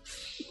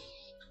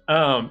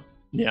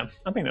 Yeah,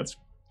 I think that's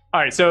all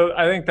right. So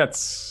I think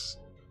that's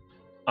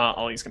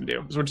all he's going to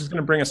do. So we're just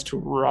going to bring us to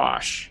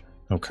Rosh.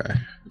 Okay.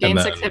 Gain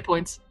And 6 then- hit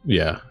points.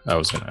 Yeah, I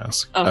was going to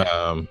ask.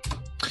 Okay.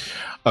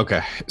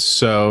 Okay,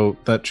 so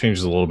that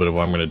changes a little bit of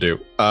what I'm going to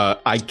do.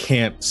 I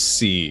can't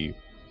see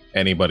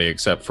anybody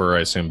except for,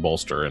 I assume,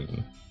 Bolster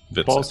and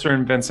Vincent. Bolster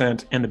and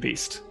Vincent and the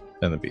Beast.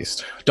 And the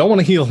Beast. Don't want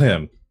to heal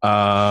him.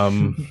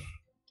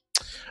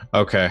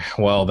 Okay,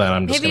 well then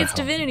I'm just Maybe gonna it's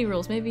divinity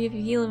rules. Maybe if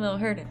you heal him, it'll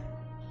hurt him.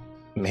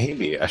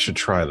 Maybe I should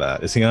try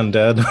that. Is he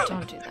undead?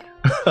 Don't do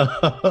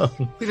that.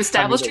 We've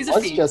established he's a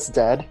was thief. just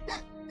dead.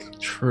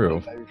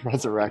 True. I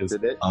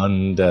resurrected it.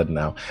 Undead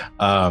now.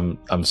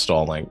 I'm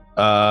stalling.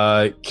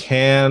 I'm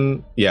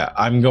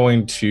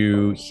going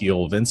to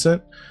heal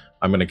Vincent.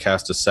 I'm going to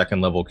cast a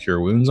 2nd level Cure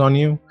Wounds on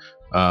you,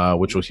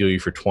 which will heal you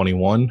for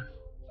 21.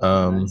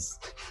 Nice.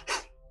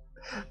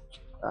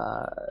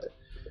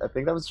 I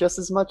think that was just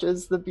as much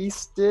as the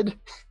beast did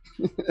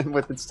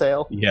with its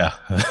tail. Yeah,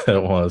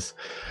 it was.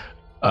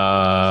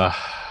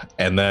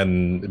 And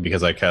then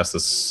because I cast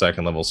this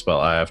 2nd level spell,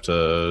 I have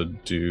to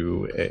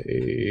do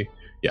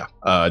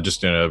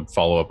just gonna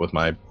follow up with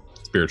my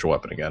spiritual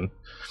weapon again.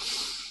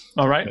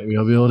 All right. Maybe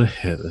I'll be able to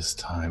hit this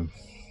time.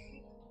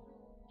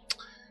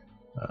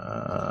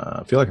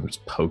 I feel like I'm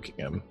just poking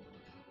him.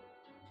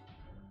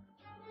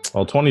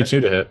 Well,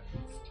 22 to hit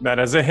That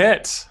is a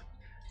hit.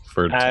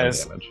 for 10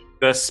 As- damage.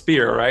 The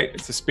spear, right?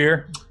 It's a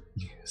spear.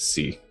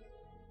 C.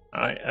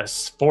 All right, a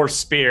force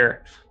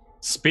spear.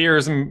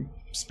 Spears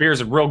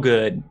are real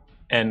good,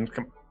 and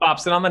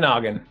pops it on the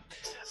noggin.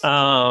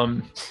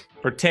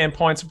 For 10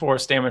 points of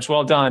force damage.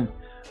 Well done.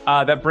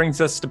 That brings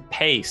us to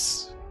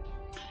Pace.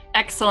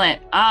 Excellent.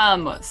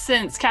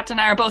 Since Captain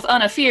and I are both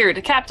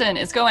unafeared, Captain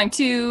is going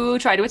to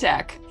try to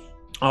attack.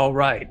 All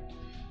right.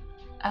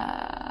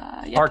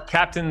 Yep. Our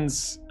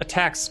captain's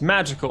attacks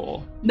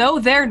magical. No,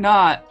 they're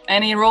not.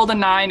 And he rolled a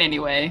 9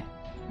 anyway.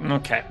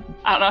 Okay.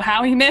 I don't know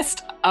how he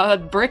missed a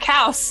brick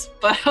house,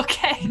 but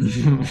okay.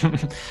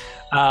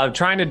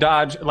 Trying to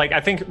dodge.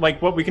 I think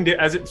what we can do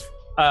as it's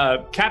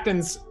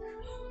captain's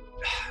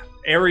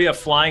area of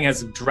flying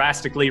has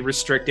drastically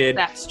restricted.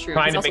 That's true.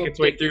 Trying He's to make also its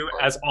way big. through,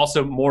 as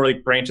also more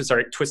branches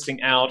are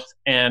twisting out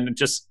and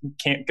just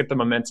can't get the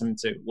momentum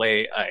to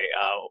lay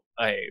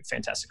a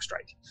fantastic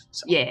strike.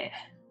 So. Yeah.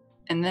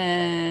 And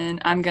then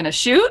I'm going to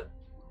shoot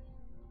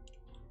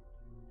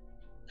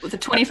with a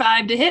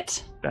 25 to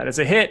hit. That is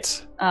a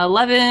hit.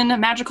 11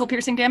 magical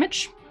piercing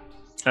damage.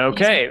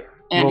 Okay.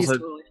 And Rolls he's a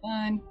totally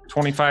fine.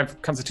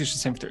 25 Constitution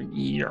save for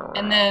year.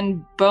 And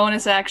then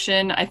bonus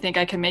action, I think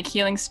I can make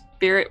Healing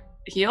Spirit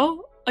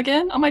heal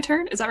again on my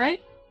turn. Is that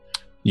right?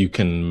 You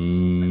can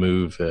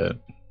move it.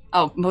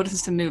 Oh, bonus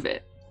is to move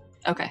it.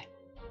 Okay.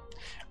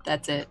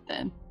 That's it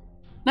then.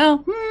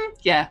 No?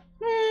 Yeah.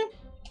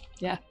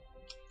 Yeah.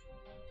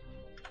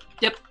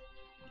 Yep.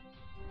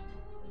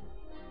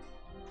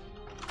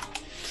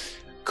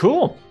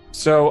 Cool.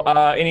 So,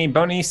 any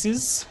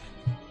bonuses?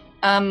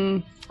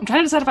 I'm trying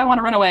to decide if I want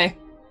to run away.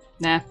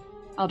 Nah,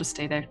 I'll just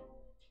stay there.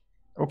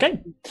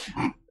 Okay.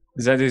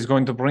 That is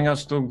going to bring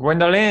us to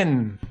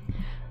Gwendolyn.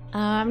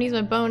 I'm gonna use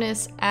my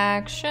bonus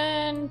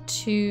action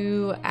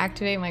to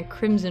activate my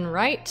Crimson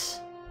Right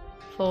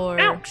for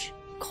Ouch.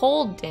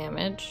 cold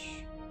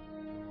damage.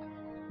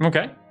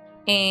 Okay.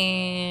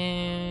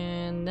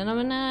 And then I'm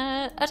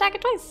gonna attack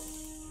it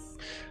twice.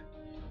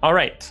 All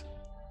right.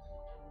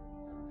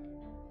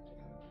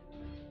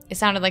 It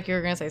sounded like you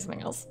were gonna say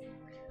something else.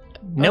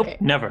 Nope, Okay.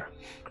 never.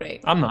 Great.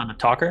 I'm not a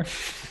talker.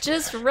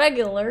 Just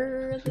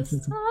regular this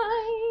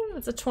time.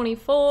 It's a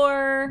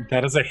 24.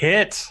 That is a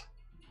hit.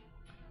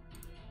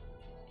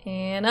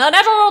 And a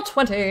natural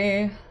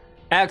 20.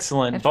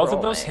 Excellent. After Both of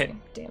all those my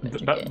hit.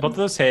 damage Both again. of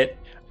those hit.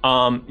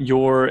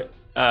 Your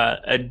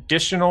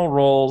additional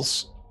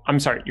rolls. I'm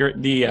sorry.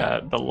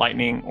 The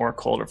lightning or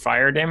cold or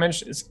fire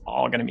damage is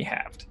all going to be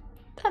halved.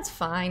 That's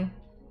fine.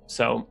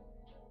 So,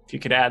 if you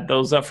could add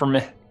those up for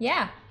me.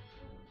 Yeah.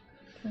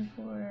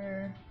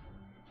 24,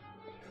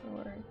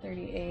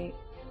 38,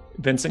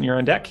 Vincent, you're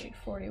on deck.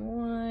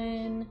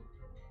 41,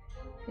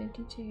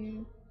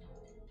 52,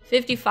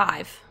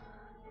 55.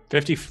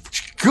 50.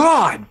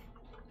 God!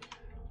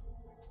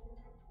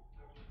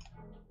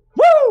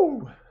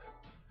 Woo!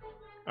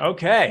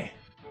 Okay.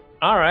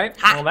 All right.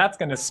 Ha! Well, that's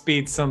going to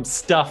speed some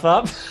stuff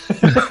up.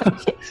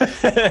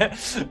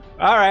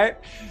 All right.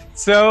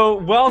 So,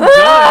 well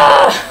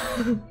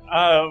done.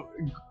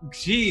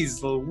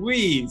 Geez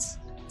Louise.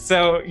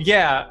 So,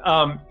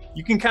 yeah,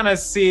 you can kind of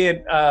see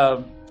it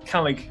kind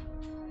of like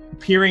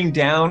peering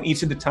down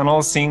each of the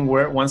tunnels, seeing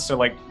where it wants to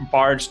like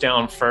barge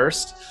down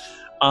first.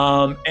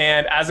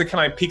 And as it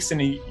kind of peeks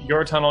into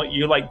your tunnel,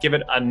 you like give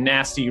it a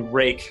nasty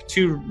rake,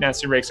 2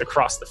 nasty rakes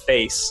across the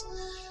face,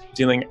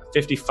 dealing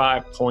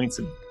 55 points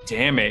of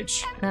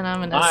damage. Then I'm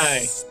gonna Bye.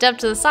 step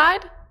to the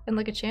side and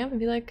look at Champ and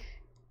be like,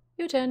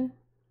 your turn.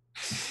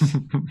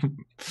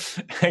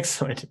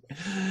 Excellent.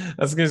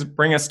 That's going to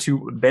bring us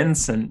to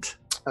Vincent.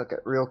 Okay,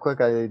 real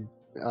quick, I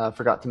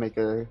forgot to make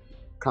a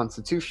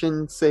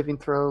Constitution saving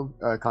throw,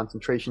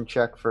 concentration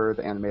check for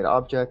the animated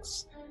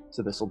objects.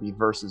 So this will be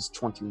versus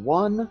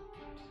 21.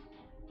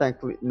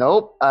 Thankfully,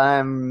 nope.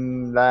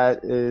 That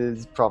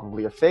is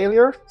probably a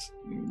failure.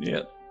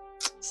 Yeah.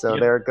 So Yep.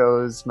 there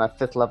goes my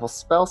 5th level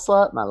spell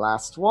slot, my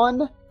last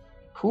one.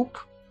 Poop.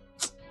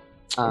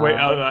 Wait,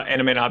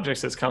 animate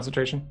objects is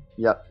concentration.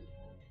 Yep.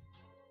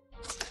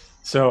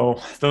 So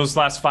those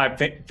last 5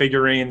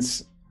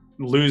 figurines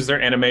lose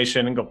their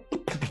animation and go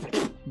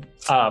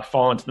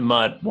fall into the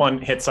mud. One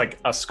hits like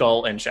a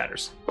skull and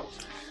shatters.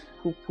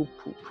 Poop, poop,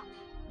 poop.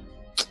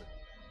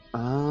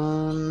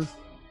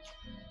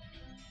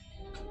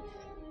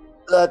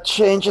 That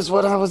changes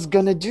what I was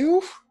gonna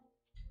do.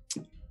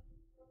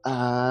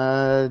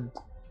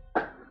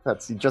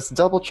 Let's see, just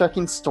double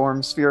checking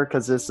Storm Sphere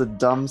because it's a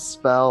dumb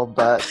spell,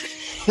 but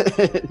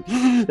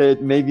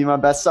it may be my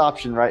best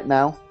option right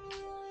now.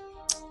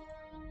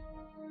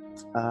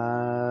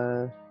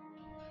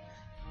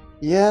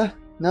 Yeah,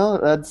 no,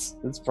 that's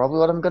probably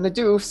what I'm gonna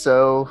do.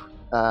 So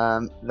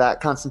that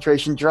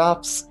concentration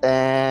drops,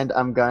 and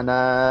I'm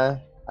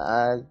gonna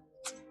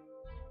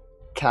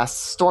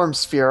cast Storm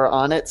Sphere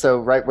on it. So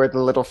right where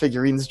the little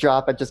figurines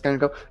drop, I'm just gonna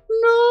go,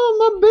 no,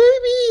 my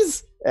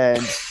babies,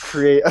 and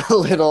create a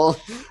little.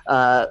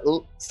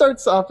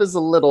 Starts off as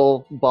a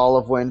little ball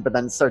of wind, but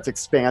then starts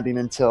expanding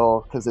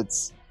until, because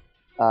it's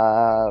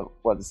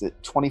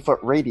 20-foot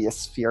radius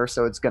sphere,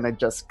 so it's gonna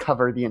just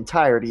cover the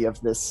entirety of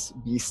this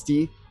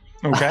beastie.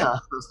 Okay.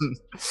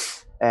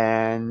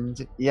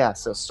 And yeah,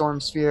 so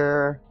Storm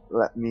Sphere,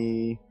 let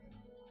me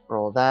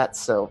roll that.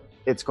 So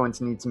it's going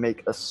to need to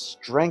make a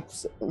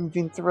strength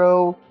saving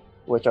throw,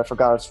 which I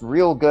forgot it's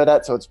real good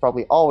at, so it's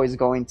probably always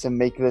going to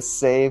make this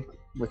save,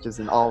 which is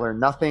an all or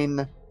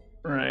nothing.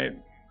 Right.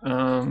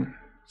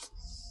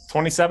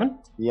 27?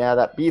 Yeah,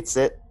 that beats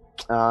it.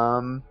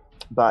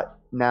 But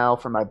now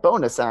for my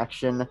bonus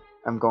action,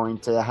 I'm going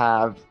to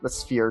have the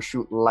sphere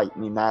shoot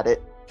lightning at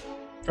it.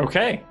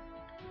 Okay.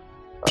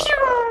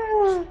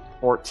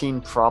 14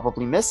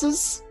 probably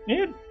misses.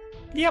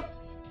 Yep.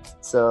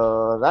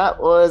 So that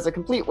was a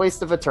complete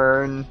waste of a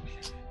turn.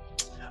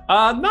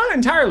 Not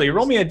entirely.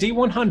 Roll me a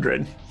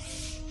D100.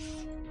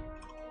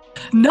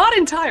 Not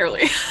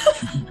entirely.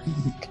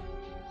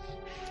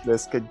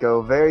 This could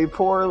go very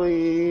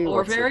poorly. Or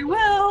What's very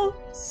well.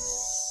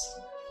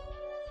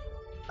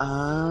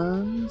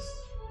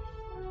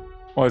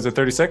 What is it,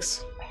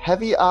 36?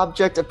 Heavy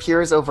object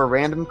appears over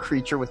random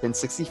creature within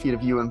 60 feet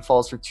of you and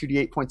falls for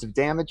 2d8 points of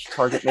damage.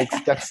 Target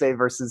makes dex save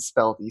versus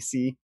spell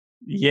DC.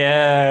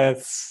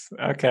 Yes.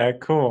 Okay,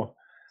 cool.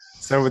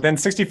 So within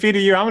 60 feet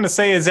of you, I'm going to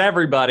say is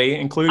everybody,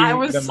 including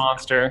the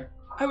monster.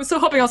 I was so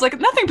hoping. I was like,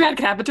 nothing bad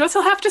can happen to us.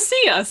 He'll have to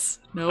see us.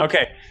 Nope.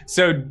 Okay,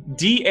 so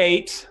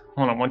D8.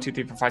 Hold on, 1, 2,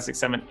 3, 4, 5, 6,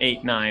 7,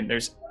 8, 9.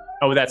 There's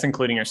Oh, that's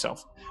including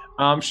yourself.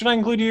 Should I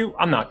include you?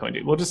 I'm not going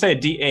to. We'll just say a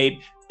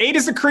D8. 8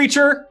 is a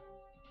creature,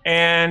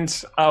 and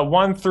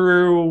 1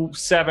 through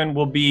 7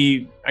 will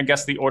be, I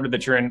guess, the order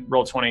that you're in.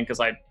 Roll 20 because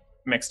I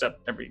mixed up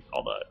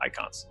all the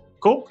icons.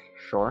 Cool.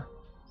 Sure.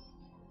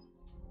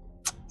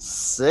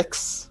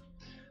 6.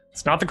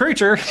 It's not the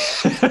creature.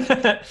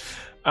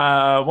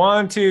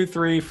 1, 2,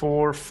 3,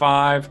 4,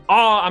 5.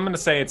 Oh, I'm gonna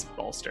say it's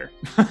bolster.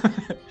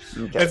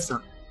 Okay.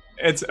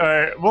 It's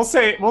we'll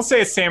say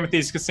it's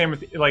Samothrace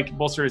because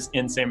bolster is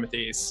in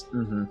Samothrace.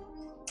 Mm-hmm.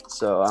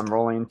 So I'm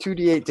rolling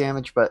 2d8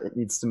 damage, but it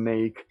needs to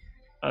make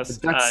a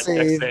dex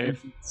save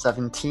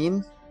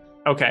 17.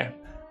 Okay.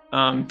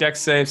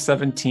 Dex save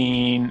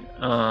 17.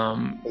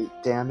 8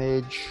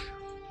 damage.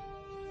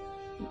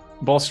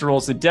 Bolster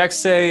rolls the dex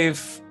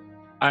save.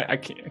 I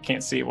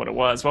can't see what it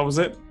was. What was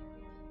it?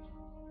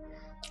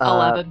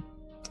 11.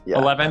 Yeah.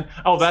 11.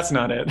 Oh, that's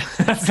not it.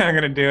 That's not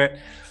gonna do it.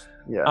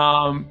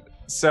 Yeah.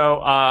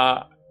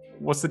 So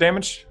what's the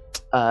damage?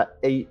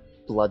 8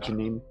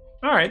 bludgeoning.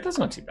 All right, that's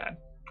not too bad.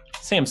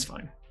 Sam's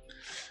fine.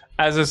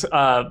 As this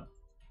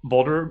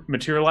boulder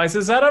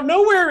materializes out of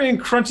nowhere and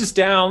crunches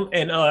down,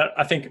 and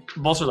I think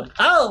Bolster's like,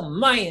 oh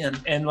man,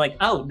 and like,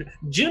 oh,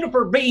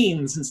 juniper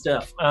beans and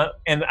stuff.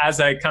 And as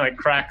I kind of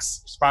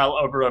spiral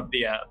over of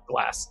the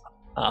glass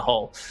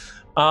hole.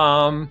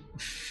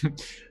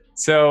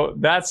 So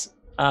that's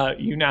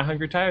you now have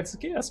your tides to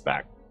get us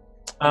back.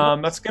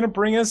 That's gonna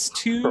bring us For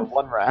to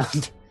 1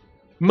 round.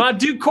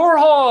 Madu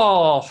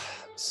Korhal.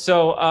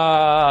 So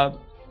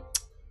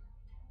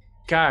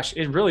gosh,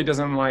 it really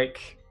doesn't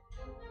like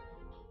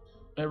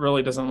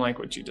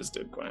what you just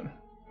did, Gwen.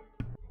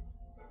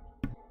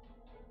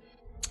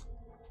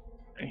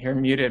 I hear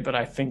muted, but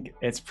I think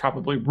it's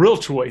probably real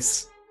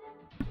choice.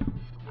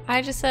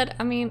 I just said,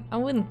 I mean, I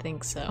wouldn't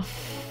think so.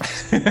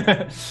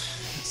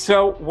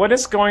 So what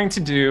it's going to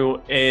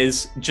do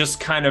is just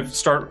kind of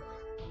start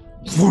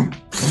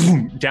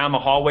down the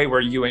hallway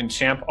where you and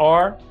Champ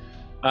are.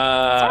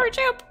 Sorry,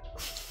 Champ.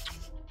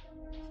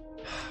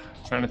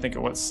 Trying to think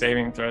of what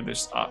saving throw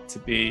this ought to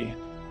be.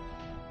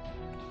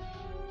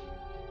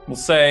 We'll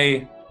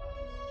say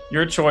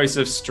your choice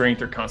of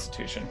strength or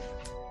constitution.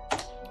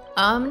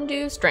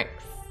 Do strength.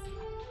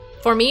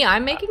 For me,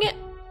 I'm making it.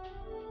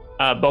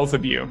 Both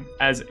of you,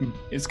 as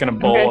it's going to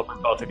bowl over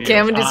both of you.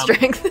 Damn, do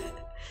strength.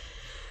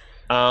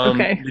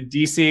 Okay. The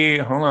DC,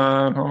 hold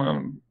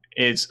on,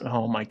 is,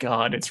 oh my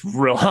god, it's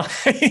real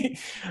high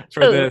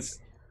for this.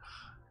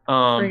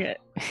 Bring it.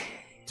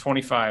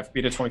 25,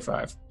 beat a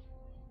 25.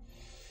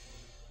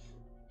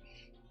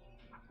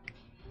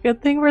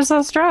 Good thing we're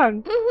so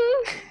strong.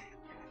 Mm-hmm.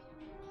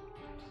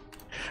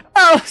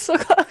 Oh, so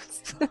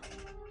close.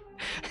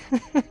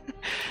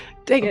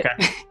 Dang it.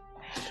 Okay.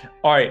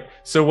 All right,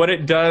 so what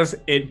it does,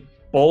 it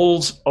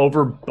bowls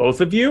over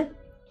both of you,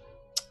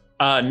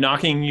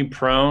 knocking you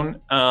prone.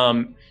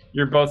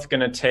 You're both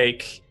going to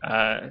take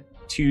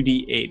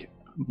 2d8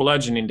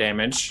 bludgeoning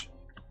damage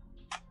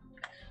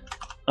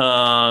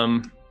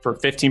for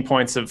 15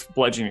 points of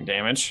bludgeoning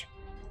damage.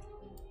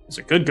 Those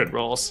are good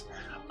rolls.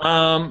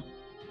 And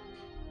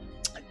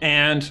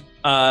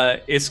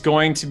it's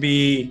going to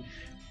be,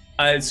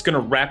 it's going to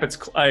wrap its...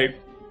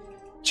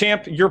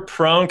 Champ, you're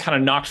prone, kind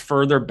of knocked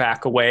further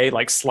back away,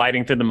 like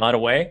sliding through the mud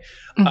away.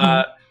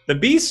 Mhm. The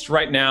beast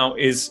right now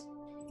is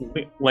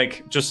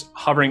like just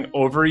hovering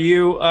over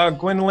you,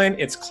 Gwendolyn.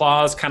 Its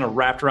claws kind of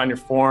wrapped around your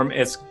form.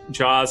 Its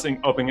jaws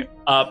opening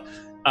up.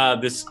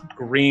 This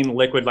green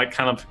liquid, like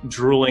kind of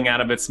drooling out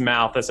of its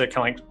mouth as it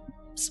kind of like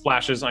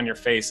splashes on your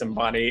face and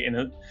body,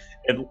 and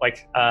it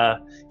like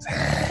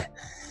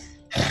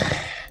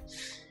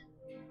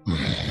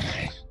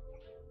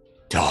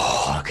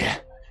dog.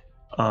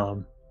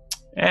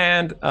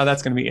 And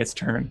that's going to be its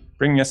turn,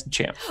 bringing us to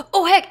Champ.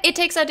 Oh, heck, it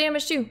takes that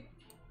damage too.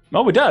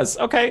 Oh, it does.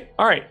 Okay.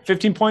 All right.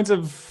 15 points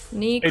of...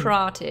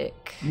 Necrotic.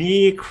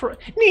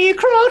 Necrotic.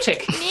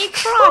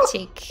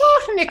 Necrotic.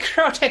 Oh,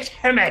 necrotic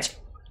hermit.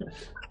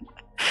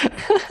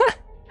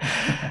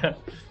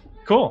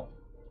 Cool.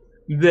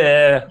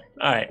 All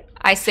right.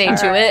 I say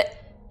to it.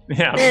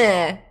 Yeah.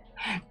 Eh.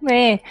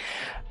 Meh.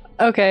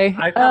 Okay.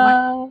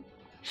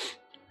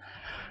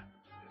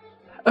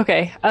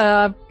 Okay.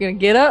 I'm gonna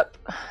get up.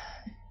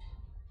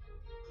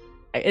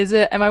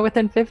 Am I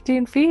within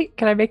 15 feet?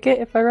 Can I make it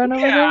if I run over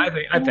there? Yeah,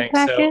 I think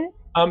so.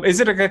 Is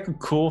it like a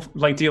cool,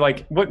 like, do you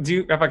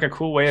have like a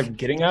cool way of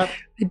getting up?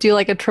 I do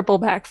like a triple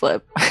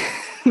backflip.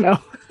 No.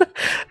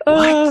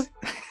 What?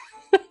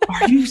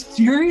 Are you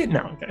serious?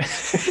 No.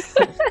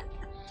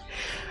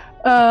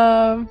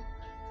 Okay.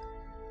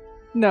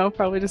 No,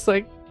 probably just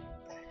like.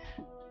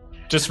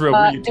 Just real.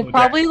 It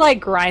probably like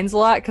grinds a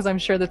lot because I'm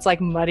sure that's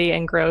like muddy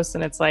and gross,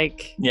 and it's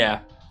like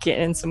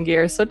getting in some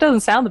gear, so it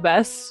doesn't sound the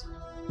best.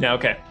 Yeah.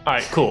 Okay. All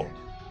right. Cool.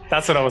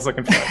 That's what I was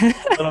looking for. A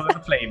little bit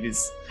of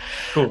flavors.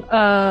 Cool.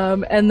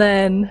 And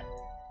then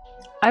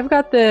I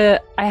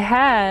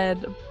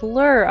had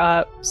blur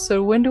up.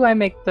 So when do I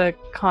make the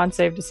con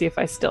save to see if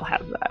I still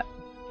have that?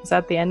 Is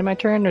that the end of my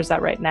turn, or is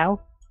that right now?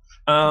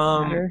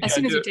 As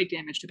soon as you take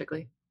damage,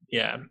 typically.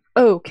 Yeah.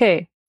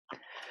 Okay.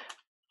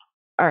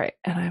 All right,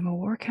 and I'm a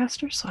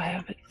warcaster, so I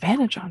have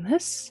advantage on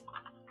this.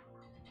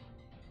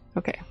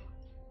 Okay.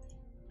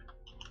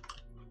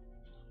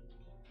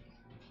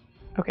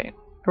 Okay,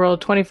 I rolled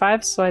a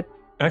 25, so I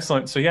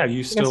Excellent. So yeah,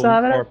 you still still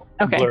have it? are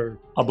Okay.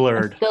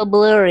 blurred. still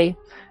blurry.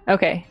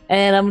 Okay,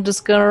 and I'm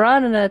just gonna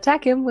run and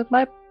attack him with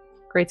my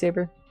great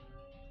saber.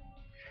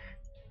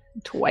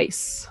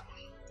 Twice.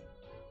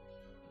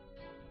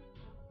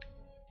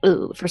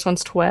 Ooh, the first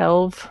one's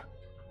 12.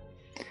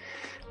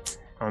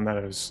 And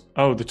that is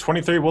the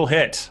 23 will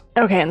hit.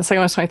 Okay, and the second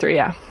one's 23,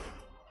 yeah.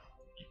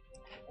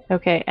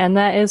 Okay, and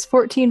that is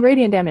 14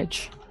 radiant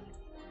damage.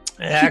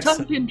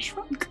 Excellent. He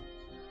shrunk.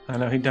 I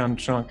know he down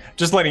shrunk.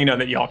 Just letting you know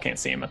that y'all can't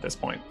see him at this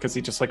point because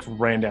he just like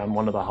ran down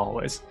one of the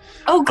hallways.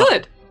 Oh,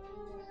 good.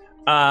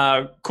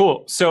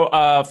 Cool.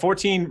 So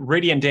 14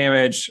 radiant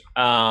damage.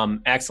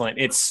 Excellent.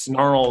 It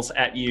snarls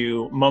at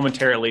you,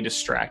 momentarily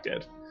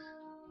distracted.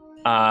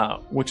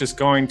 Which is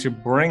going to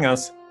bring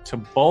us to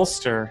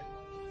Bolster.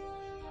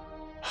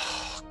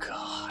 Oh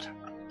God,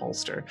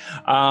 Bolster.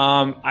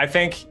 I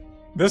think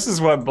this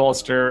is what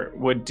Bolster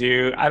would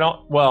do.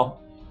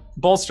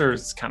 Bolster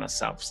is kind of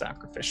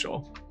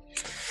self-sacrificial.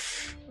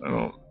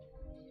 Oh,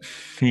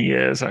 he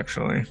is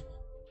actually.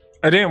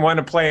 I didn't want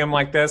to play him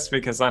like this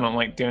because I don't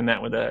like doing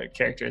that with a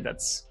character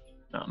that's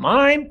not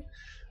mine.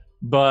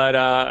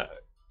 But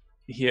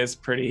he is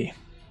pretty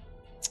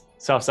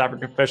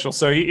self-sacrificial.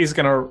 So he's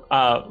going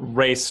to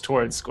race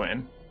towards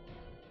Gwen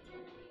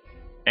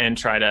and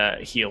try to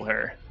heal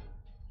her.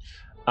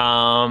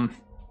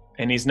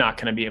 And he's not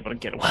going to be able to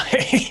get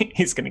away.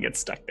 He's going to get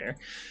stuck there.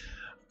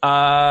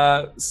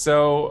 And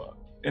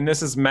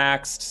this is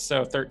maxed,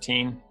 so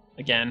 13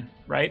 again,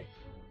 right?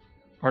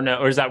 Or no,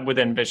 or is that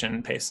within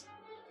vision pace?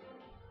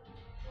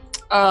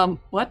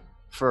 What?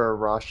 For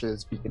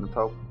Rosh's Beacon of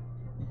Hope.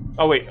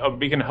 Oh wait,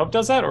 Beacon of Hope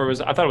does that, or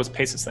I thought it was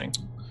Pace's thing.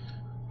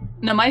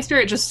 No, my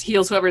spirit just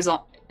heals whoever's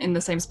in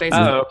the same space.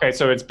 Oh, okay,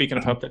 so it's Beacon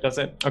of Hope that does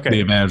it. Okay. The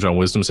advantage on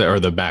Wisdom or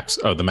the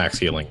max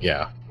healing,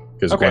 yeah,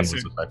 because Okay, Gwen so-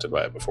 was affected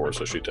by it before,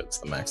 so she gets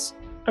the max.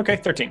 Okay,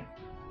 13.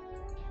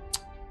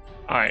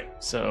 All right,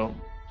 so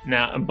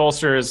now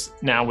Bolster is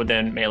now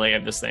within melee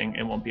of this thing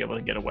and won't be able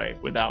to get away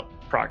without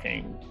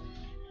proccing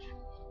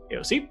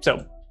AOC,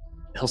 so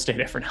he'll stay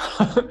there for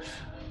now.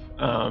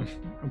 I'll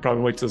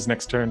probably wait till his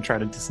next turn and try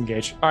to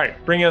disengage. All right,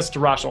 bring us to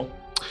Roshel.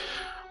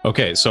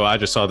 Okay, so I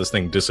just saw this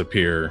thing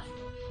disappear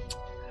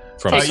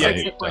from Takes sight.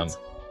 6 hit points.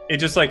 It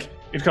just like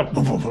it comes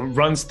boom, boom, boom,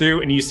 runs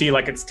through, and you see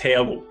like its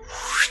tail will,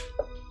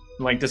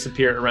 like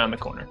disappear around the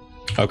corner.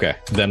 Okay,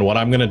 then what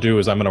I'm going to do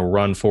is I'm going to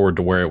run forward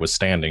to where it was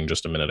standing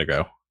just a minute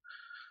ago,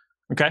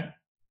 Okay.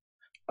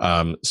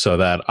 so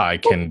that I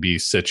can be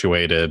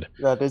situated.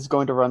 That is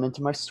going to run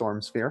into my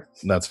storm sphere.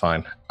 That's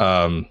fine.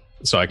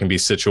 So I can be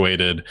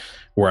situated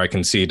where I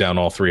can see down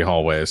all 3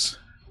 hallways.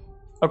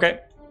 Okay.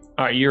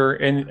 All right, you're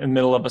in the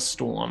middle of a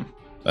storm.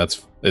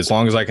 That's as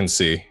long as I can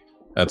see.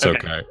 That's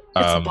okay.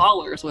 It's a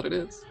baller is what it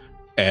is.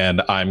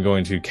 And I'm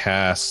going to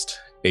cast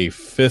a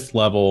 5th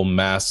level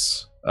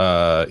mass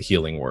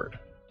healing word.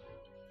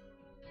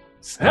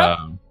 Yep.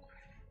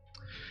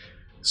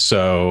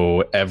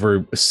 So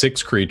every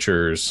 6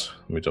 creatures,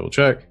 let me double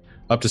check,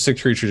 up to 6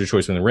 creatures of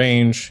choice within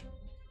range,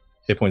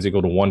 hit points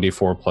equal to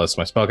 1d4 plus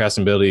my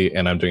spellcasting ability,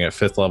 and I'm doing it at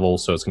 5th level,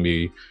 so it's going to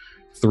be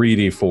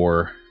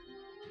 3d4,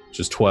 which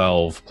is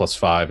 12, plus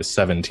 5 is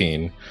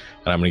 17. And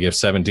I'm going to give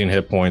 17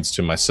 hit points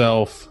to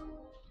myself,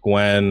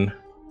 Gwen.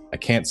 I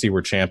can't see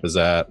where Champ is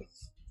at.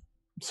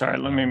 Sorry,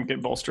 let me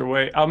get Bolster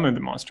away. I'll move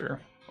the monster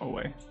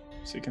away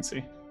so you can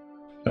see.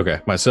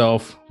 Okay,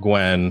 myself,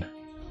 Gwen,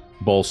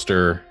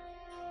 Bolster,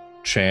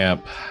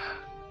 Champ,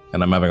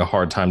 and I'm having a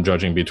hard time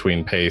judging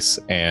between Pace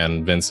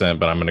and Vincent,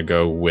 but I'm going to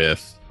go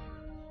with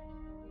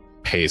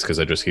Pace because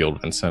I just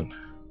healed Vincent.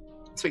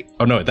 Sweet.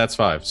 Oh no, that's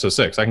 5, so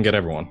 6. I can get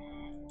everyone.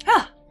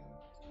 Ah.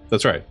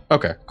 That's right.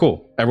 Okay,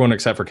 cool. Everyone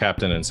except for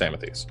Captain and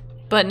Samathes.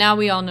 But now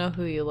we all know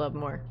who you love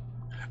more.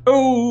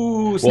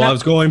 Oh, Well, I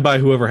was going by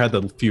whoever had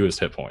the fewest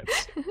hit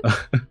points,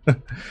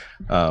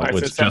 so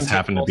which it sounds just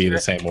happened to be the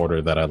Bolster. same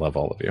order that I love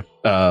all of you.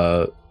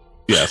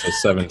 Yeah, so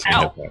 17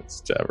 Ow. hit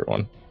points to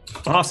everyone.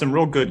 Awesome,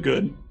 real good.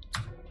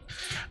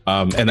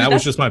 And that was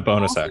that's just my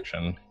bonus awesome.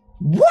 action.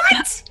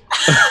 What?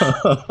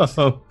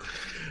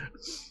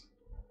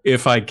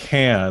 If I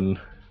can,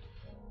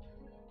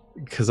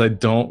 because I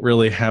don't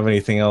really have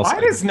anything else.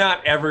 Why does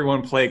not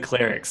everyone play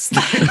clerics?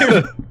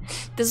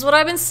 This is what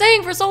I've been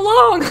saying for so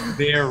long.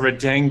 They're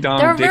redang-dong.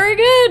 They're very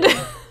good.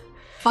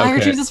 Fire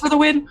Okay. Jesus for the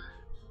win.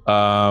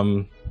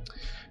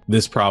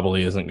 This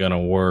probably isn't going to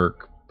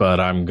work, but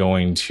I'm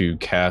going to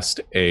cast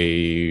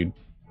a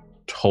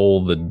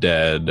Toll the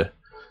Dead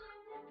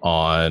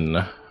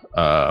on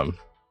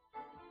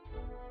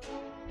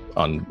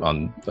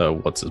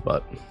what's his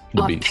butt?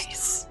 The On beast.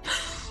 pace.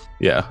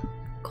 Yeah,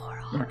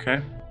 Coral.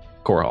 Okay.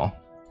 Coral.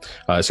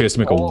 So he has to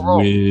make a Coral.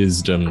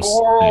 wisdom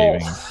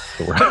saving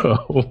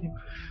throw.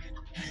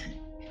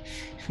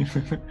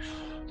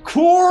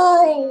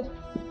 Coral.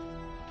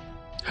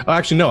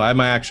 Actually, no, I have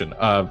my action.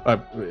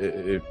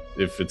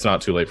 If it's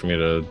not too late for me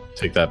to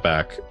take that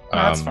back,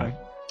 That's fine.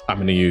 I'm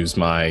going to use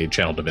my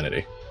Channel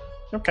Divinity.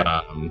 Okay.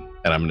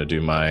 And I'm going to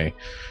do my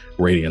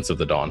Radiance of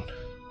the Dawn.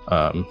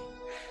 All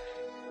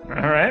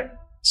right.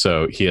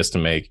 So he has to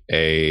make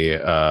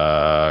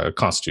a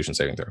Constitution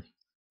saving throw.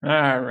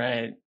 All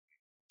right.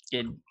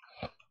 Good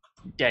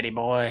daddy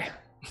boy.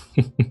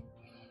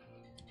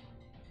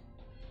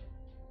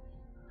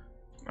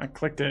 I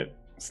clicked it.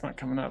 It's not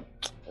coming up.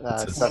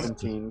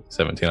 17.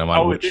 17 on mine.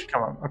 Oh, it which, did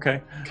come up.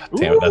 Okay. God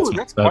damn it, Ooh,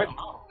 that's quite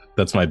low.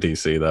 that's my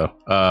DC though.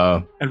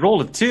 I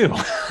rolled a 2.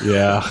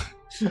 Yeah.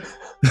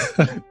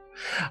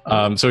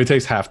 So he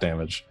takes half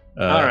damage.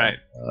 All right.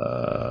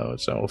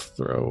 Which I will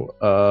throw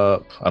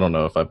up. I don't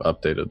know if I've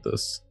updated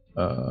this.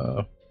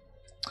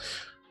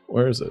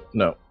 Where is it?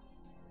 No.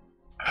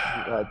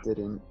 I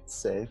didn't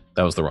say.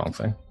 That was the wrong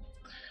thing.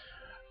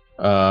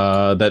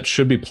 That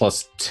should be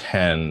plus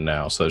 10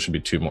 now, so that should be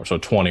 2 more. So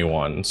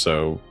 21.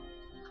 So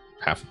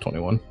half of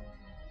 21.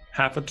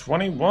 Half of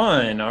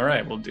 21. All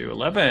right, we'll do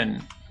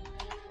 11.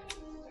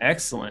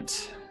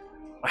 Excellent.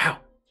 Wow.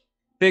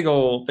 Big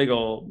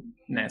old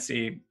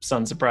nasty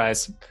sun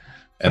surprise.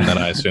 And then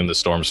I assume the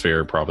storm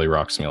sphere probably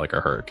rocks me like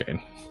a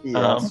hurricane.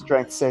 Yeah,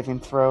 strength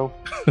saving throw.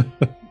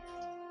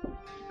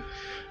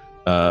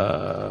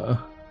 I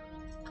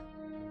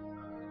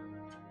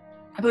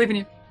believe in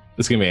you.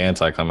 It's gonna be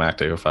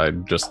anticlimactic if I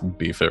just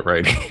beef it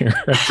right here.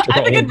 I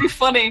think it'd be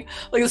funny,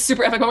 like a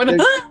super epic moment.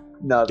 Like,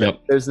 No,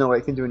 Yep. there's no way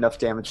it can do enough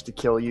damage to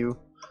kill you.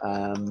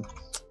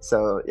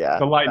 So yeah,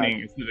 The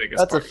lightning is the biggest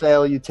that's part. a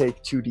fail. You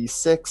take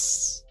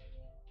 2d6.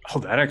 Oh,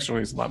 that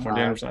actually is a lot more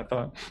damage than I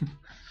thought.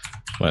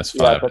 Minus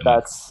Yeah, 5. but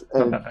that's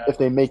Not that bad. if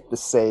they make the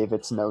save,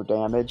 it's no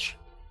damage.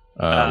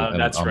 And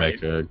that's I'll right.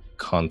 make a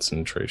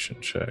concentration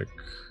check,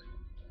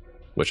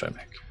 which I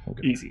make.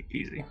 Okay.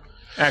 Easy.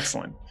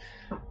 Excellent.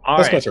 All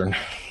That's right. my turn.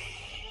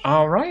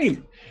 All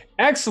right.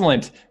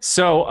 Excellent.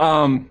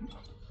 So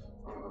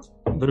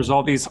there's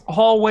all these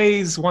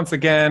hallways once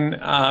again.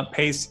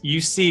 Pace, you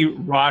see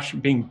Rosh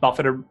being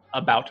buffeted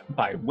about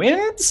by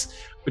winds,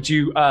 but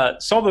you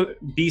saw the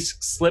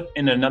beast slip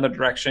in another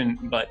direction,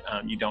 but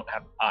you don't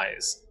have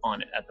eyes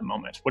on it at the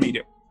moment. What do you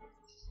do?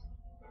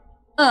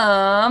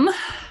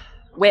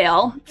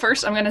 well,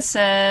 first I'm gonna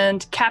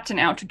send Captain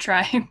out to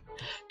try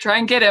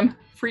and get him.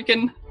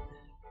 Freaking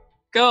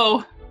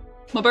go,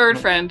 my bird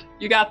friend.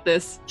 You got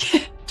this.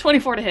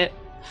 24 to hit.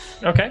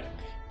 Okay.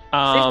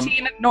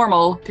 15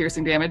 normal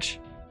piercing damage.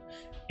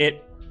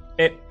 It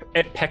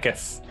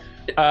pecketh.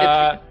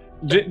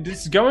 It-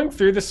 Just going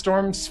through the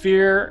storm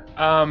sphere.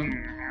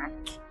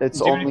 It's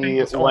Do you only think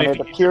it's when only it if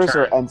you appears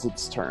or turn? ends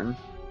its turn.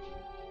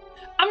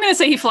 I'm gonna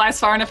say he flies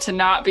far enough to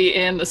not be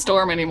in the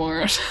storm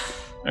anymore.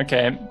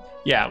 Okay.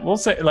 Yeah, we'll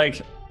say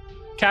like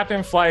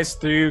Captain flies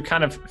through,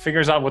 kind of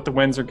figures out what the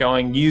winds are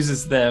going,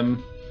 uses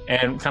them,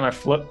 and kind of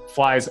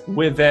flies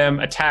with them,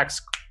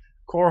 attacks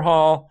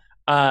Korhal,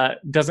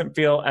 doesn't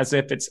feel as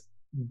if its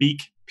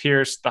beak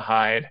pierced the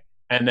hide,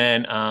 and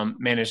then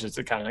manages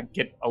to kind of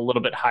get a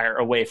little bit higher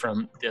away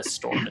from this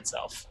storm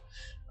itself.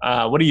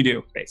 What do you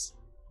do, Base?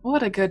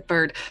 What a good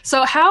bird.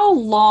 So how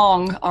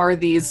long are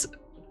these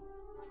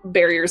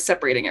barriers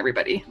separating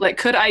everybody? Like,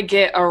 could I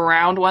get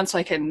around one so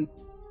I can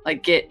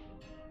like get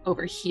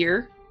over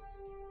here?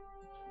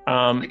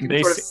 I can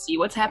They sort of see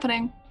what's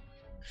happening.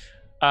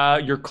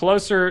 You're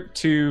closer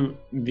to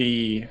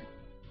the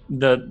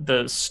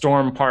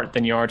storm part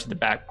than you are to the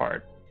back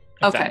part.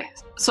 if that Okay,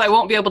 so I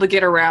won't be able to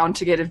get around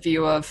to get a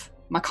view of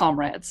my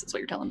comrades, is what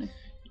you're telling me.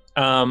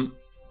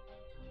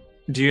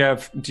 Do you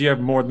have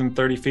more than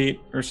 30 feet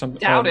or something?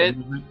 Doubt it.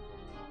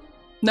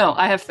 No,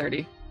 I have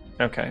 30.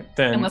 Okay,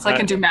 then Unless I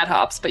can do mad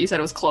hops, but you said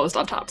it was closed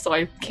on top, so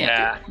I can't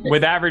Yeah, do it.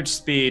 with average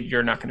speed,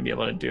 you're not going to be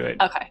able to do it.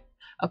 Okay.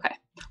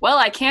 Well,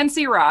 I can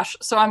see Rosh,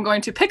 so I'm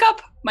going to pick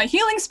up my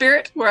healing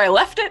spirit where I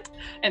left it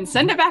and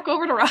send it back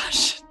over to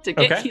Rosh to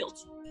get Okay. healed.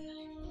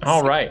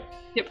 All right.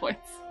 Hit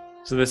points.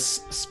 So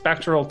this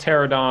spectral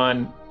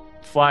pterodon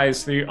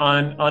flies through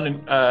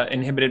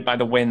uninhibited by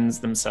the winds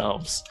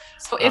themselves.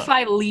 So if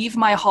I leave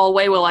my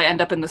hallway, will I end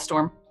up in the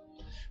storm?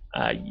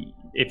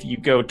 If you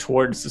go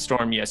towards the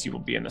storm, yes, you will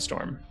be in the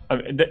storm.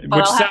 I'll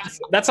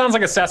That sounds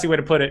like a sassy way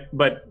to put it,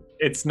 but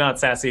it's not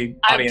sassy.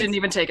 I Audience. didn't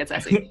even take it,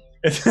 Sassy.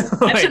 It's I like-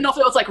 just didn't know if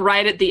it was like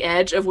right at the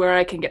edge of where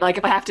I can get, like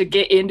if I have to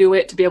get into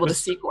it to be able to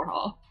see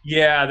Korhal.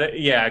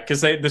 Yeah, because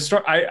the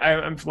storm.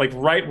 I'm like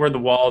right where the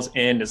walls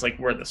end is like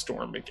where the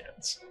storm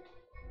begins.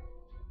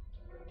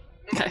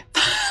 Okay.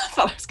 I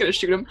thought I was going to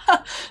shoot him.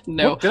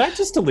 No. What, did I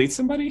just delete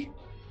somebody?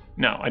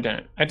 No, I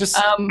didn't. I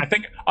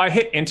think I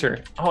hit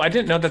enter. Oh, I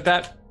didn't know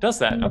that does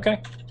that.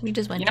 Okay. We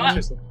just went You know to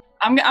what?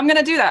 I'm going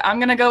to do that. I'm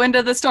going to go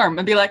into the storm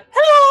and be like,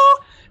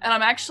 hello! And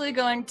I'm actually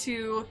going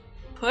to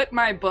put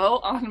my bow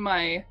on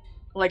my,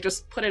 like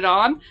just put it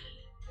on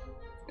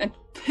and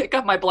pick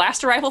up my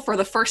blaster rifle for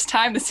the first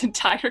time this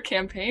entire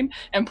campaign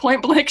and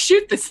point blank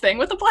shoot this thing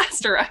with a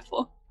blaster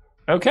rifle.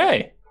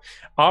 Okay.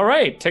 All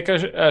right. Take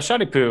a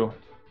shoddy poo.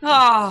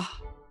 Ah.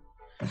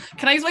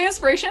 Can I use my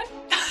inspiration?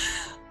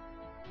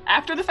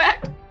 After the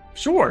fact?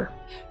 Sure.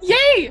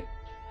 Yay!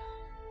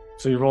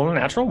 So you roll a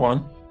natural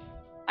 1,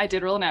 I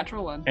did roll a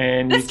natural one.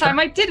 and This time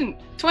I didn't.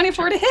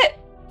 24 to hit.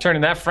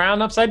 turning that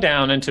frown upside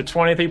down into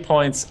 23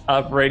 points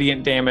of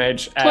radiant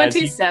damage.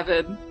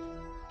 27.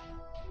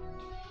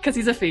 Because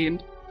he's a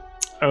fiend.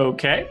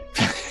 Okay.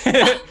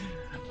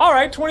 All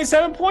right,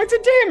 27 points of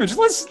damage.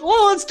 Let's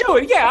do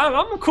it. Yeah,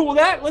 I'm cool with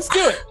that. Let's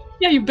do it.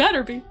 Yeah, you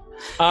better be.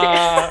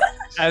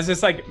 As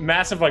this like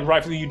massive like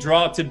rifle you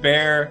draw it to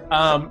bear,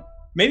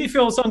 maybe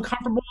feels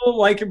uncomfortable,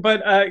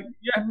 but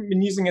you haven't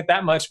been using it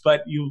that much.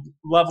 But you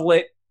level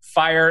it,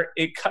 fire,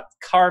 it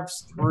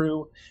carves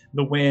through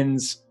the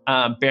winds,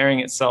 bearing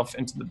itself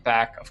into the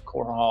back of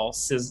Korhal,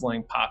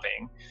 sizzling,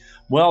 popping.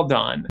 Well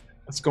done.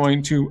 It's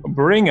going to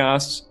bring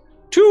us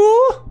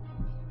to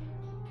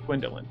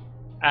Gwendolyn.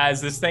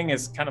 As this thing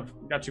has kind of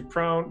got you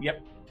prone.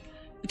 Yep.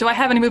 Do I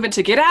have any movement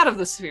to get out of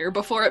the sphere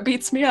before it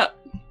beats me up?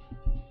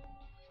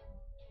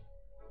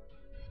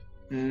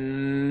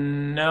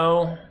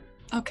 No.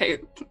 Okay.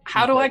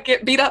 How do I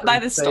get beat up by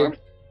this storm?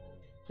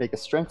 Make a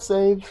strength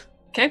save.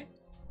 Okay.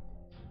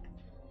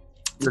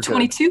 You're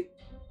 22.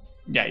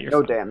 Yeah, you're no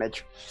fine.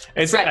 damage.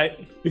 It's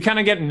you kind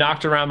of get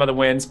knocked around by the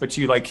winds, but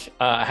you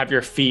have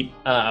your feet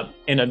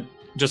in a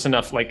just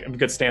enough a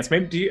good stance.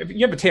 Maybe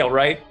you have a tail,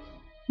 right?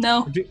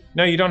 No.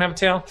 No, you don't have a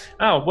tail?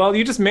 Oh, well,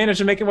 you just managed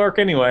to make it work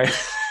anyway.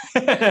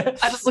 I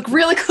just look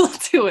really cool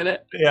doing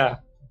it. Yeah.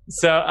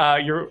 So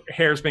your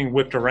hair's being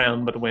whipped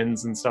around by the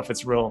winds and stuff.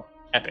 It's real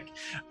epic.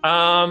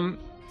 All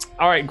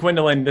right,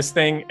 Gwendolyn, this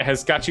thing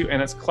has got you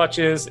in its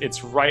clutches.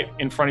 It's right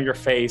in front of your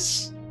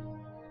face.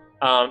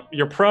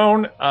 You're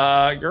prone.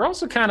 You're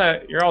also kind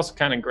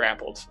of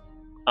grappled.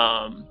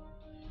 That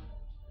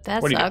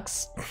what do you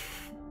sucks.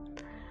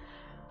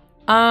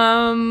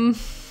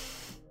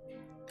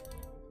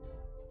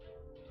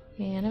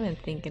 Man, I've been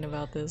thinking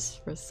about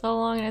this for so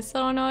long and I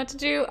still don't know what to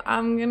do.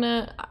 I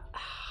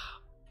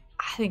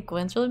think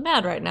Gwen's really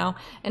mad right now.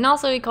 And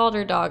also he called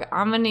her dog.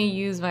 I'm gonna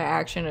use my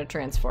action to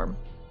transform.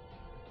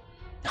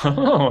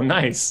 Oh,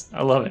 nice.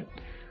 I love it.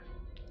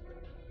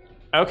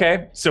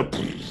 Okay, so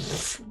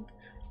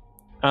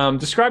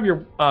describe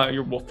your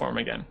wolf form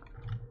again.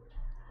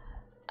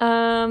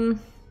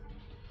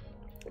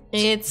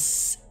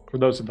 It's for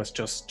those of us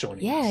just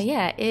joining.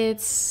 Yeah,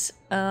 it's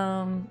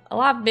a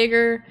lot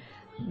bigger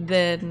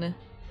than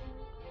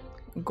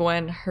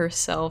Gwen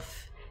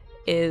herself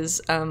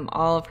is.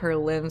 All of her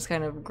limbs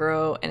kind of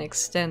grow and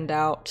extend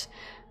out,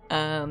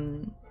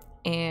 and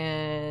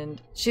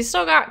she's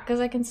still got, because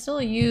I can still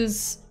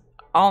use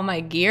all my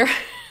gear.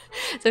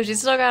 So she's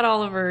still got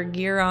all of her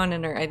gear on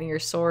and I think her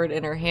sword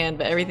in her hand,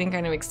 but everything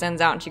kind of extends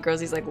out and she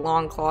grows these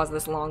long claws,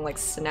 this long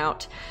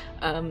snout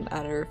out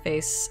of her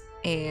face,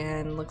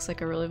 and looks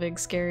like a really big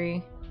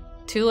scary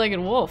two-legged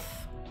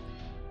wolf.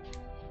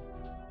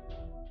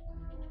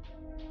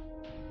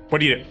 What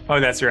do you do?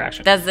 Oh, that's your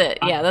action. That's it.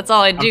 Yeah, that's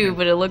all I do, Okay.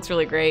 but it looks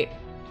really great.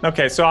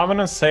 Okay, so I'm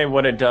gonna say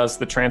what it does.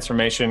 The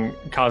transformation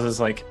causes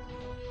kind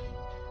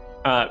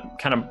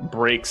of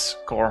breaks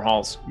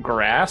Korhal's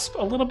grasp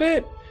a little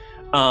bit,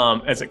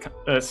 as it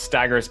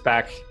staggers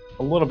back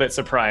a little bit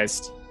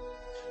surprised.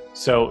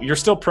 So you're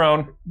still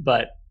prone,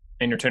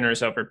 and your turn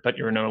is over, but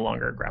you're no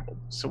longer grappled.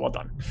 So well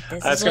done.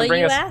 This That's is gonna what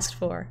bring you us- asked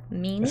for.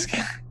 Mimi.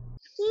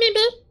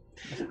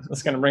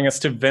 That's gonna bring us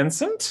to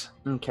Vincent.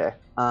 Okay.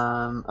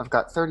 I've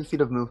got 30 feet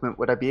of movement.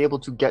 Would I be able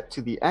to get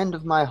to the end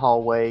of my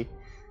hallway,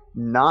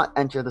 not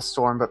enter the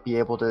storm, but be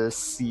able to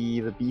see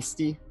the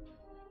beastie?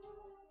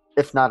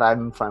 If not,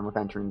 I'm fine with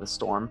entering the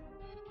storm.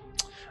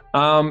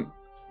 I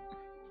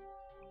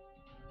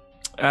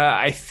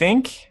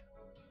think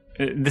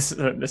this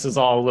is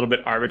all a little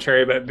bit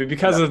arbitrary, but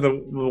because of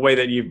the way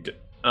that you've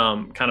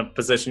kind of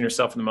positioned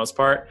yourself for the most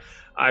part,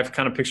 I've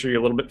kind of pictured you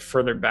a little bit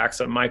further back,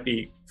 so it might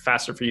be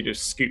faster for you to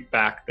scoot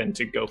back than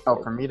to go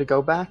forward. Oh, for me to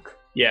go back?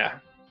 Yeah.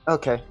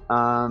 Okay.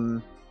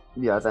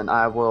 Yeah, then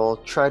I will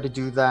try to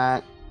do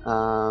that.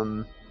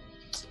 How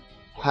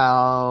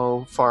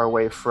far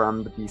away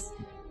from the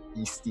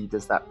beastie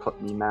does that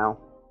put me now?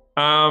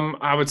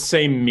 I would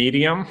say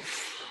medium.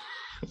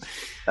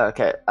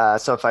 Okay,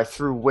 so if I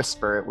threw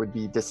Whisper, it would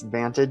be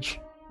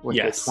disadvantage with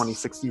the Yes.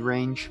 20-60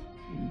 range.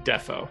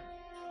 Defo.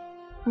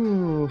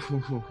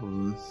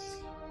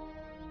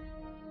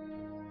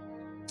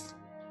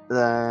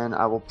 Then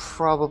I will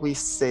probably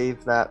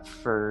save that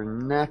for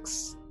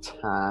next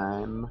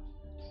time.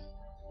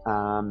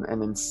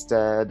 And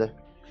instead,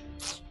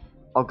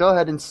 I'll go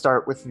ahead and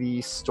start with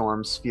the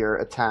Storm Sphere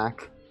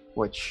attack,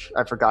 which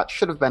I forgot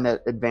should have been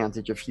at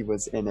advantage if he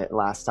was in it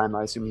last time.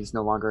 I assume he's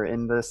no longer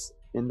in the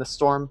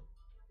storm.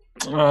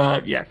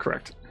 Yeah,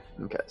 correct.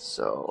 Okay,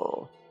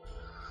 so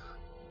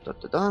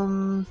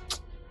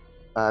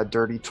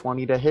dirty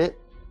 20 to hit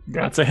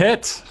That's a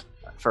hit.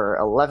 for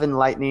 11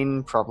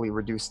 lightning, probably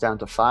reduced down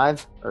to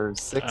 5 or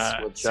 6,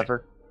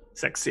 whichever.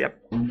 6, yep.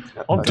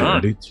 Yep, Well okay.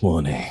 done. Dirty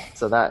 20.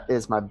 So that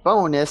is my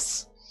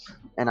bonus,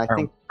 and I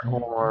think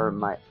for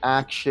my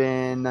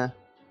action, heck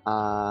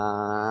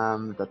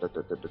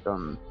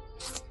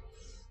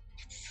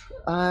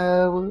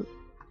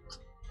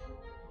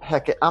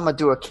it, I'm gonna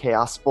do a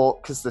chaos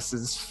bolt because this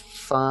is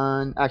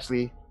fun.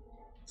 Actually,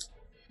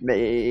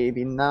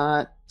 maybe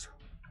not.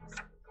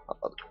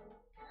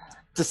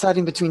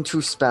 Deciding between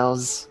two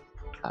spells.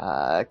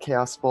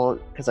 Chaos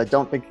Bolt, because I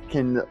don't think it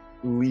can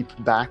leap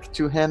back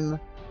to him.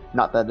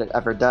 Not that it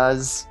ever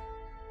does.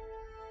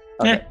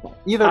 Okay.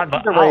 Either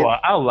way.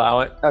 I'll allow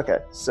it. Okay,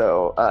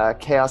 so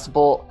Chaos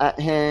Bolt at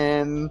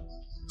him.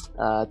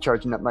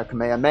 Charging up my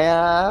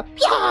Kamehameha.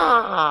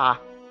 Pya!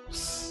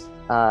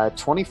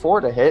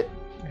 24 to hit.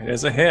 It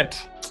is a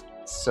hit.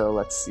 So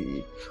let's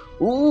see.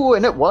 Ooh,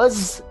 and it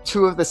was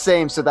 2 of the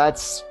same, so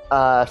that's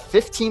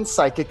 15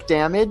 psychic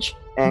damage.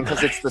 And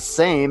because it's the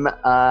same,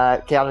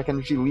 chaotic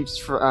energy leaps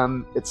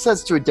from. It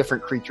says to a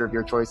different creature of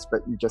your choice,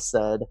 but you just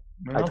said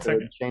I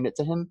could chain it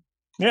to him.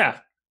 Yeah.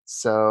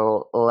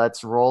 So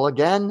let's roll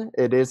again.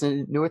 It is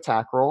a new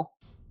attack roll.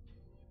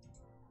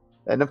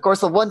 And of course,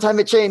 the one time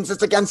it chains,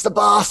 it's against the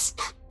boss.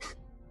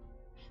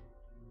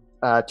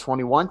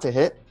 21 to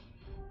hit.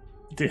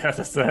 Yeah,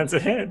 that's a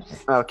hit.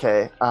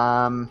 Okay.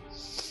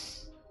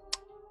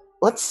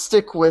 Let's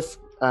stick with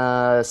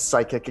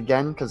psychic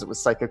again, because it was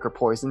psychic or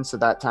poison, so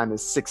that time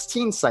is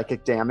 16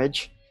 psychic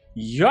damage.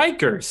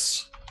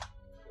 Yikers!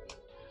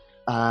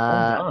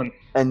 And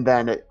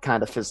then it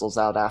kind of fizzles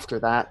out after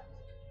that.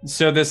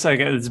 So this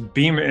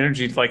beam of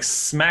energy like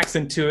smacks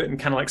into it and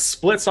kind of like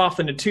splits off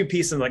into 2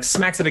 pieces and like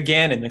smacks it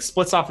again and like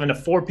splits off into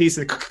 4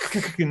 pieces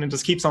and it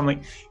just keeps on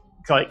like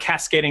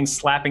cascading,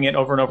 slapping it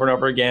over and over and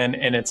over again,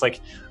 and it's like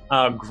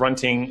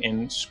grunting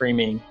and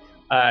screaming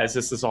as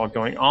this is all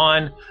going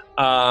on.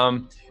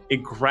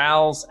 It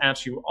growls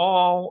at you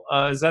all.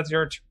 That's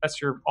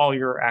all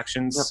your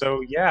actions. Yep.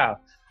 So yeah,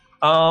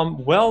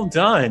 well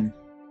done.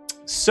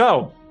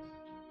 So,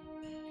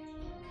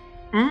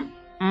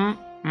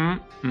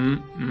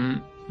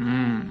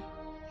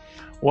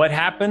 what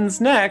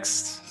happens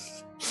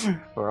next?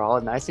 We're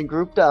all nice and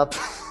grouped up.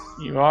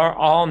 You are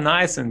all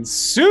nice and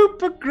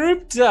super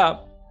grouped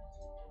up.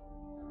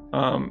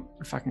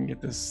 If I can get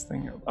this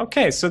thing.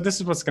 Okay, so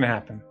this is what's going to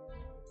happen.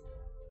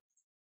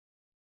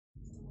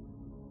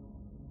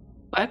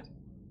 What?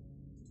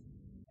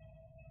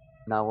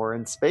 Now we're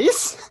in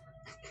space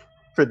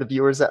for the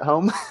viewers at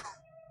home.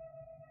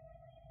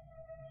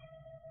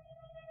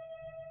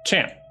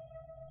 Champ.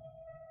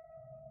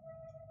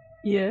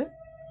 Yeah.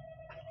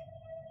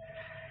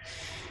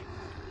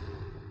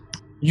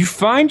 You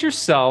find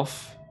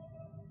yourself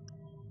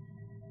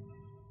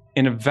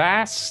in a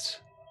vast,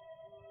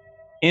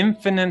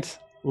 infinite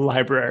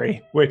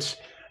library, which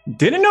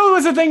didn't know it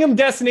was a thing in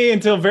Destiny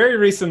until very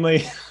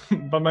recently,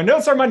 but my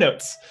notes are my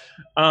notes.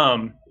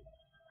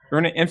 You're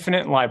in an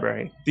infinite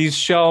library. These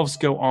shelves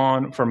go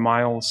on for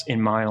miles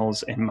and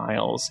miles and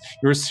miles.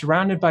 You're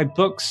surrounded by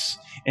books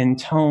and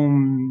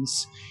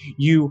tomes.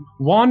 You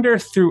wander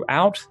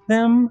throughout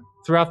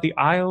the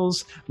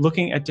aisles,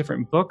 looking at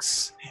different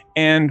books.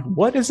 And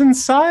what is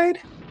inside?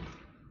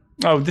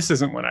 Oh, this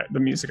isn't the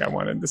music I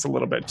wanted. This is a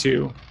little bit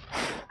too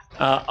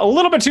on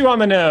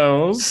the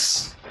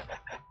nose.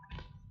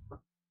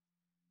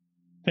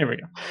 Here we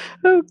go.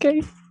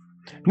 Okay.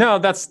 No,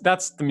 that's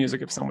the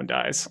music if someone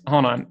dies.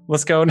 Hold on.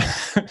 Let's go.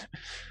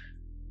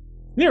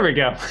 There we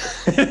go.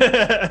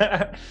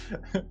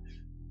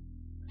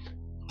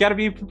 Got to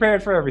be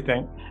prepared for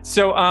everything.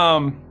 So,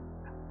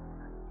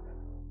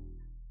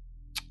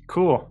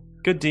 cool.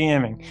 Good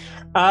DMing.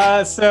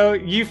 So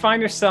you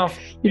find yourself.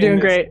 You're doing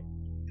great.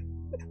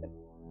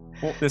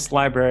 This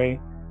library.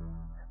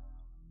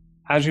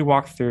 As you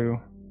walk through,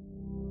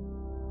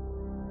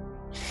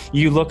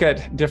 you look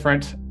at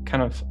different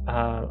kind of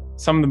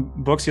some of the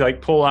books you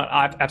like pull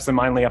out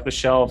absentmindedly off the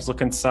shelves, look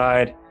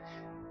inside,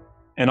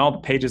 and all the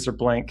pages are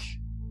blank.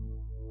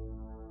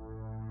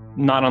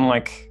 Not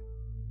unlike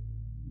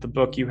the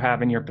book you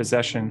have in your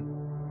possession.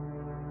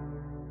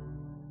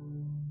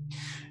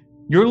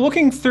 You're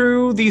looking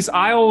through these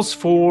aisles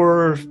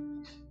for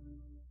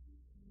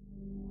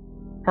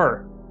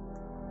her,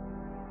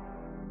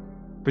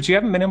 but you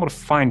haven't been able to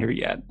find her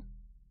yet.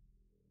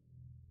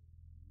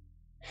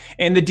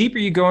 And the deeper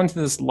you go into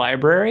this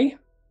library,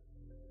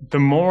 the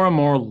more and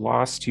more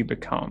lost you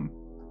become.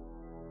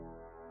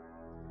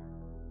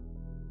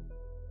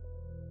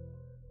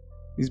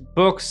 These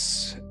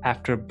books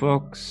after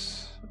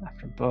books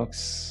after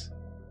books,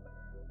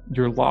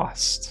 you're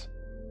lost.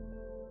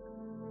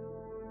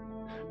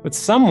 But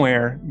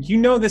somewhere, you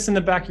know this in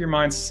the back of your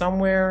mind,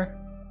 somewhere,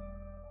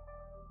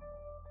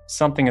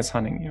 something is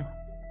hunting you.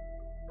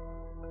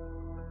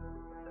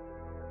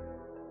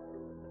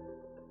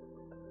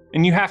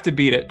 And you have to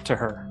beat it to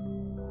her.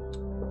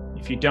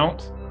 If you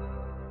don't,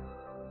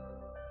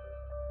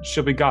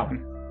 she'll be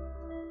gone.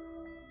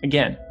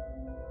 Again.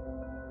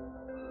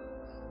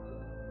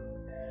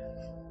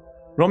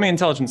 Roll me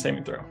intelligence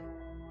saving throw.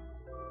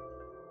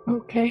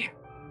 Okay.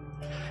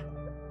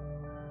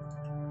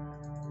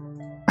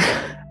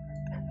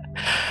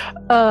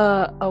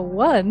 A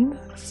 1.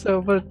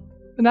 So, but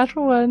a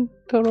natural 1,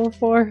 total of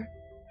 4.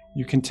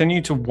 You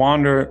continue to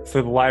wander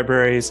through the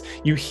libraries.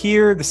 You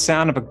hear the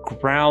sound of a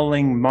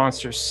growling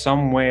monster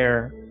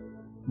somewhere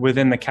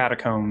within the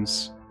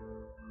catacombs.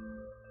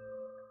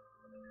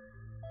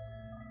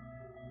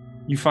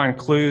 You find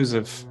clues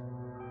of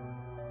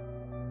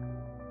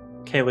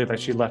Kaylee that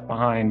she left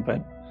behind,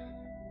 but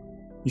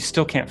you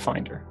still can't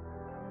find her.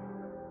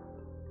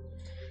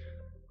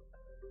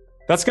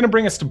 That's going to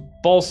bring us to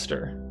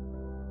Bolster.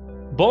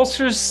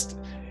 Bolster is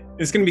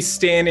going to be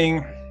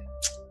standing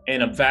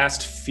in a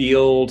vast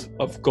field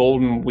of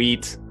golden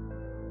wheat.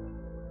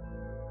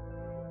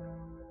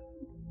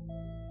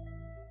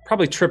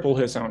 Probably triple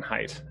his own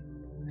height.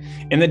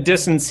 In the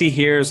distance, he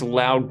hears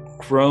loud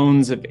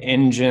groans of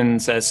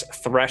engines as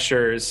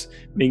threshers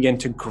begin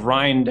to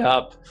grind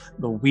up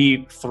the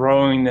wheat,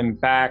 throwing them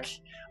back.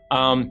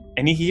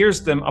 And he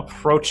hears them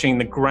approaching,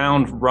 the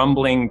ground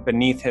rumbling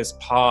beneath his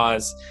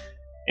paws.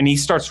 And he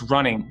starts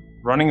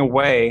running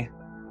away.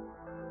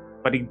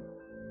 But he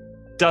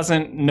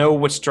doesn't know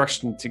which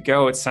direction to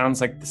go. It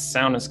sounds like the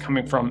sound is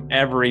coming from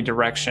every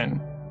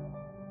direction.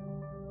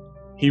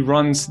 He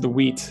runs the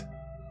wheat,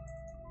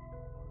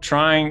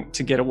 trying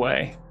to get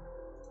away.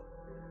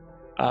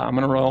 I'm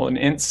going to roll an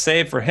int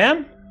save for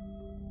him.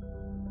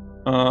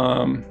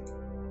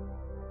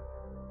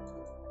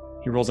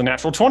 He rolls a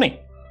natural 20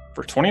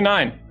 for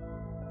 29.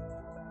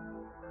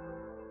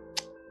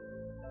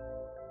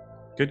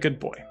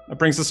 Good boy. That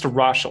brings us to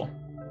Roshel.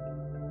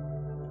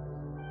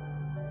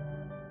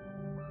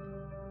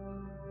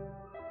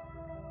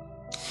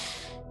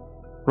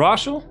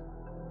 Roshel,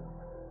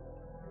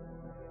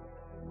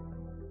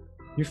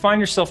 you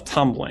find yourself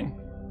tumbling,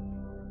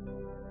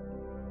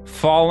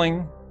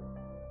 falling,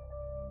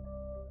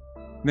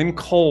 then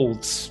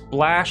cold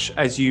splash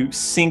as you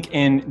sink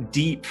in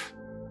deep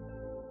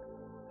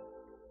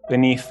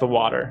beneath the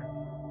water.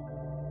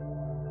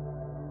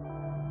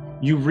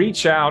 You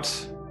reach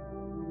out,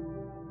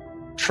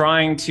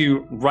 trying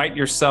to right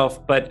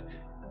yourself, but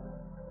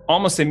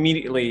almost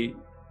immediately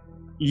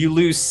you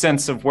lose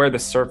sense of where the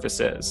surface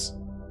is.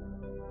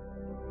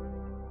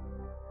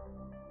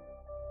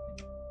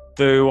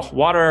 The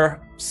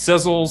water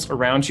sizzles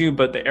around you,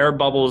 but the air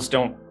bubbles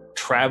don't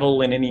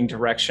travel in any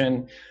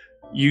direction.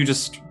 You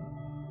just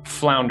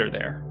flounder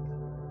there.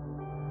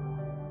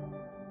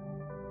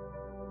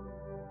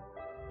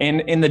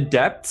 And in the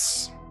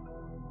depths,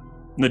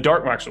 the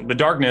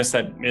darkness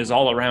that is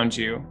all around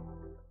you,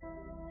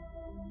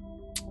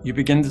 you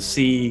begin to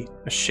see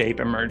a shape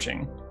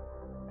emerging.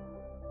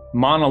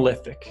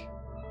 Monolithic.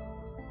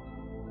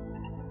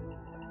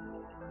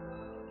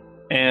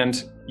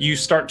 And you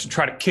start to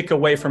try to kick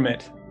away from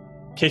it,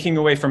 kicking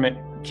away from it.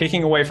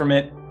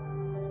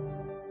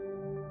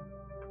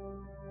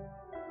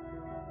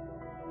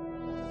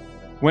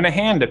 When a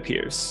hand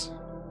appears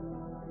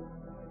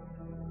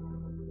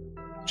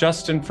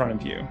just in front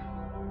of you.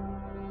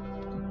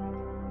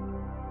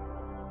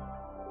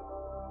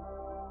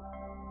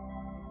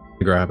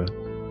 Grab it.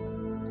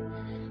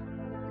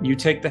 You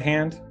take the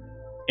hand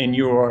and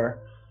you're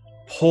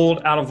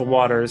pulled out of the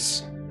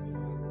waters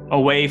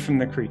away from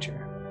the creature.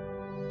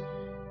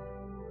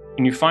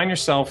 And you find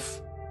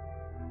yourself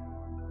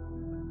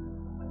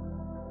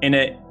in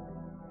an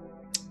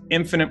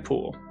infinite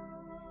pool,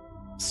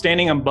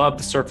 standing above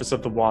the surface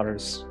of the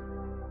waters.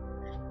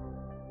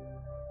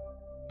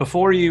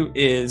 Before you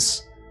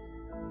is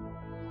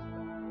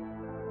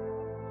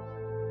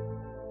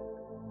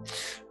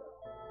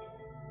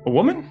a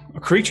woman, a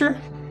creature.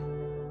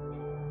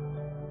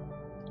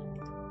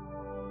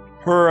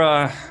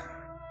 Her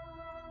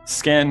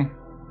skin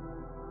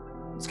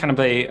is kind of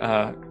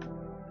a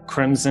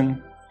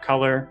crimson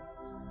color.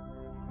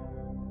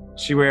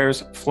 She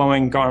wears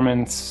flowing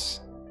garments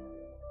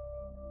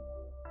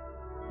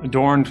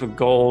adorned with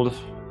gold,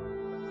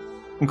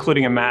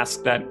 including a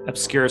mask that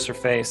obscures her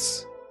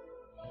face.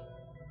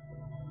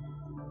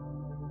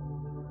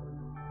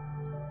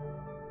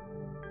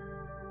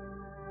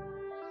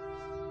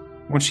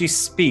 When she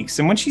speaks,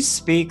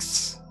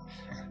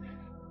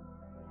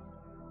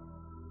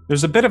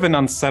 there's a bit of an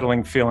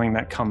unsettling feeling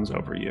that comes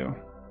over you.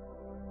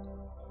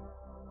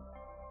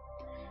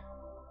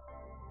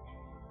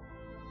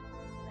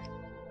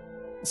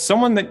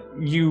 Someone that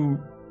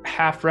you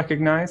half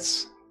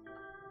recognize,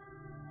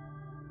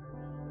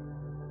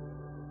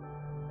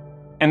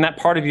 and that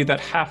part of you that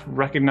half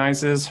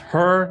recognizes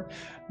her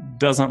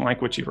doesn't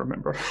like what you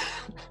remember.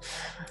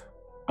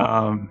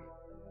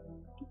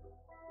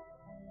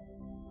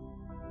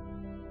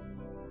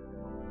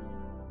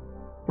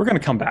 We're going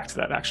to come back to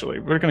that, actually.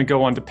 We're going to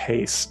go on to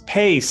Pace.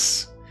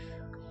 Pace,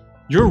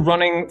 you're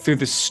running through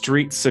the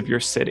streets of your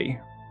city.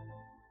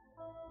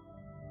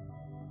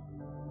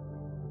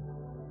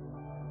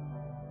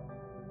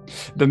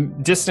 The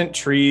distant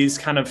trees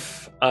kind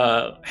of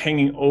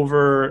hanging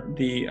over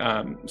the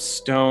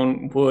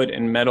stone, wood,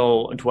 and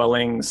metal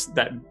dwellings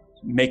that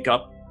make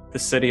up the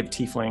city of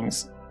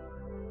Tieflings.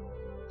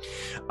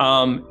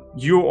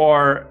 You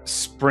are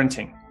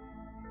sprinting,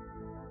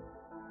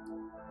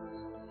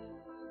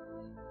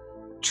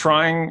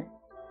 trying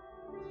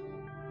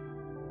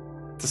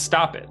to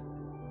stop it.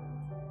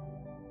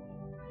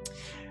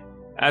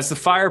 As the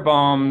fire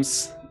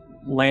bombs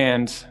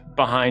land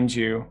behind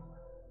you,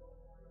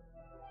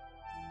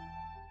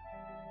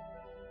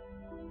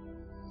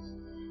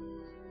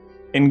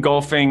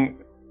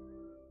 engulfing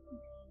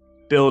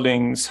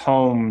buildings,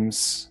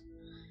 homes,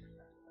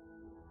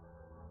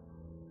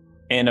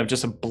 and of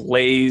just a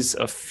blaze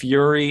of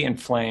fury and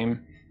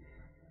flame,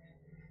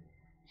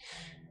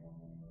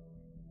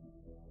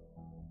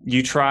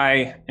 You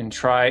try and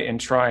try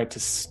and try to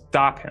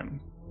stop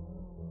him.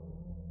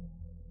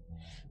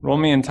 Roll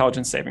me an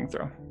intelligence saving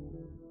throw.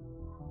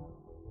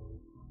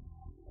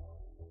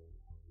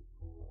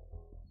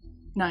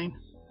 Nine.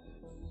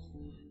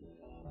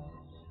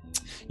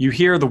 You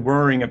hear the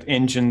whirring of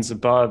engines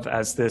above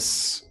as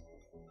this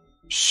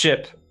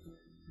ship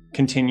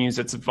continues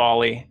its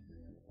volley,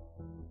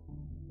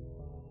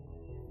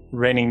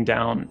 raining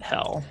down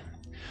hell.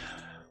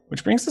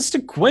 Which brings us to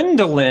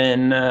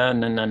Gwendolyn. Na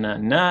na na na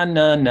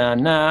na na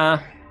na.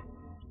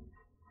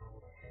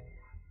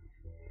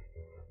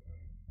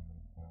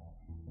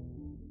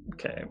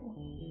 Okay.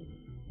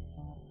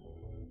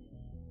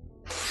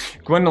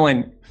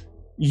 Gwendolyn,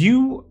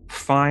 you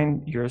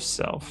find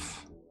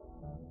yourself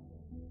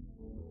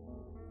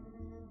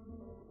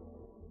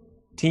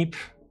deep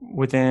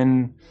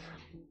within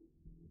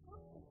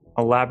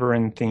a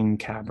labyrinthine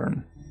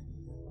cavern.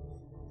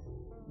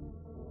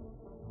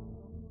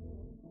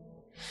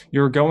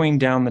 You're going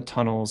down the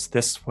tunnels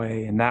this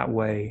way and that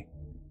way.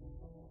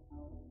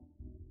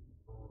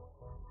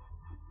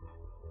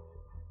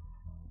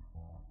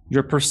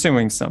 You're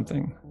pursuing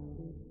something.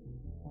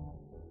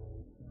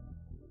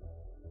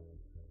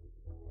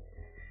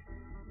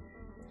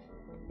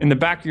 In the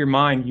back of your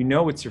mind, you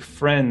know it's your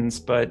friends,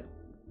 but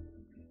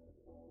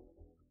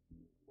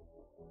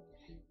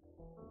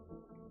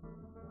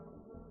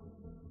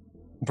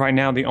right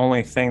now the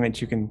only thing that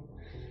you can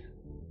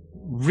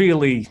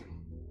really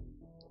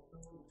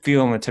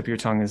feel on the tip of your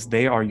tongue is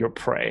they are your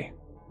prey.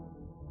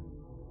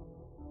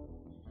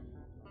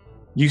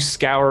 You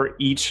scour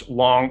each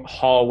long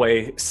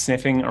hallway,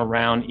 sniffing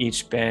around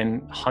each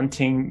bend,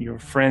 hunting your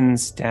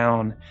friends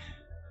down,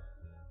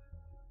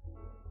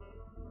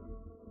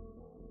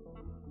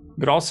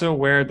 but also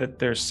aware that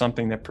there's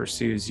something that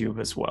pursues you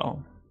as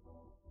well.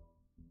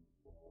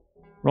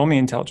 Roll me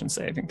intelligence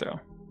saving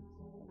throw.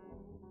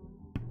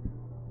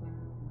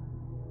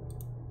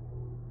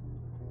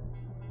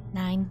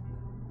 Nine.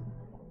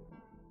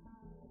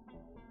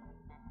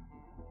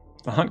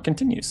 The hunt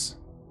continues.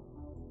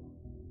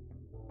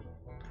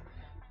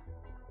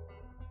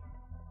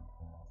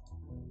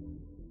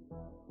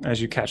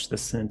 As you catch the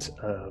scent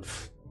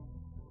of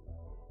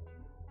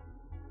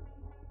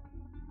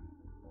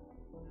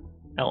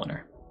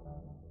Eleanor.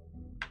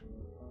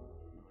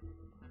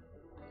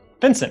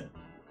 Vincent.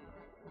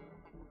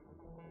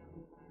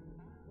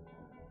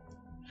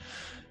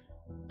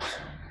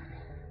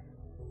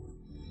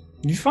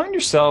 You find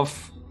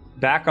yourself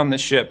back on the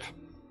ship.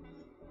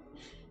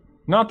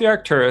 Not the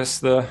Arcturus,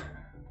 the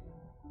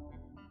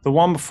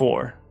one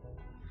before.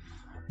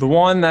 The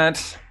one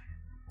that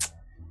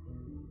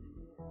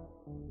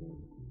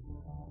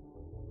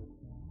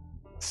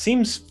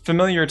seems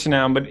familiar to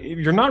now, but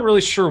you're not really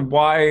sure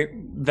why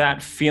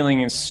that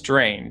feeling is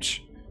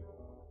strange.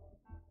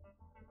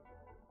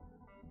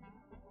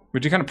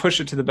 Would you kind of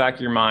push it to the back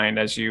of your mind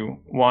as you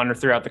wander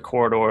throughout the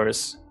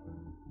corridors?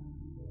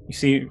 You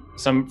see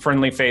some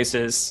friendly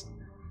faces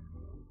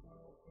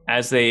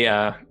as they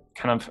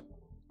kind of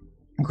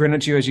grin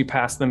at you as you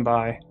pass them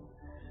by.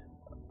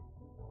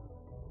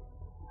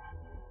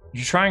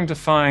 You're trying to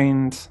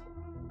find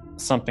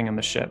something on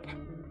the ship.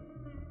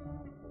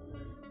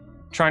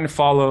 Trying to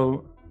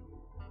follow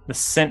the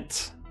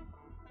scent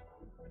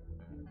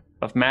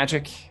of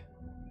magic.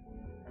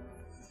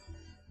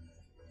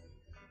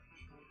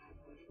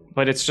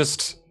 But it's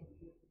just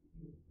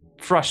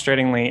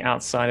frustratingly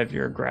outside of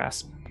your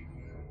grasp.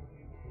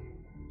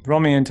 Roll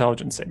me an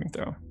intelligence saving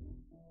throw.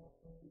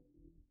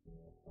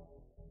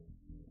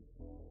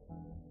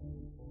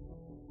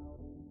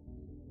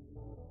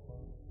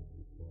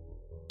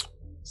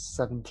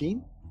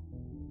 $17.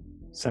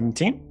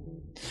 17.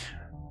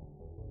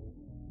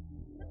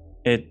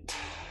 It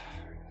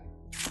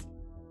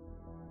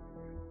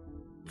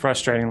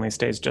frustratingly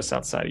stays just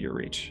outside of your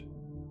reach.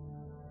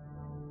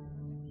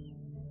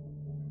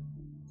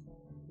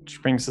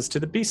 Which brings us to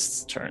the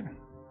beast's turn.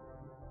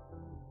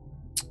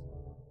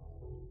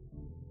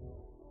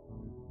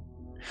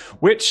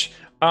 Which,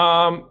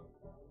 well,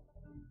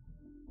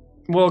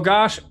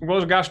 gosh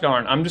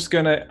darn, I'm just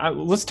gonna,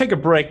 let's take a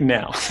break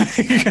now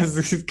because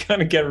this is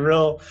gonna get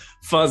real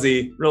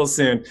fuzzy real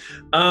soon.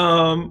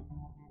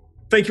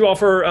 Thank you all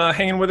for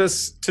hanging with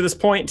us to this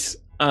point.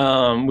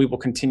 We will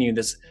continue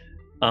this.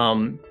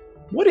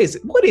 What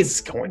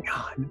is going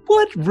on?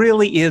 What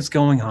really is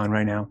going on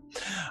right now?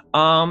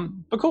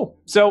 But cool.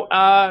 So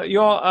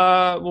you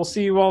all, we'll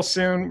see you all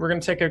soon. We're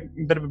gonna take a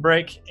bit of a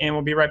break and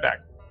we'll be right back.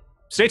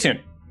 Stay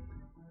tuned.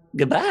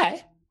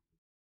 Goodbye.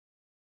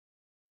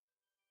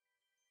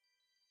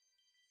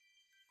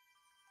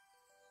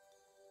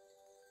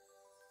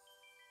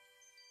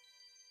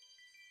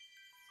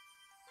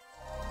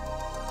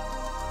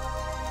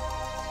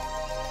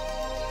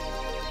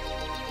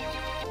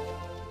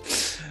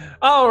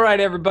 All right,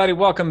 everybody,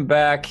 welcome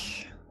back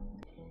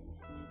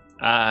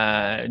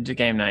to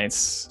Game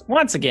Nights.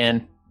 Once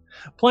again,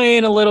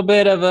 playing a little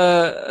bit of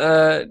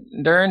a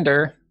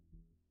Dur.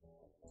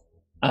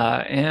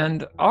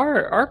 And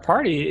our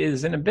party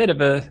is in a bit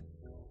of a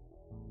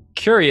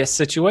curious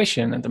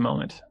situation at the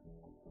moment.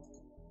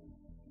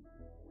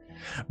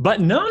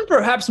 but none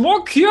perhaps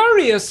more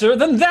curiouser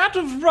than that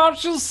of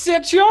Rachel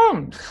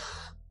Setyon.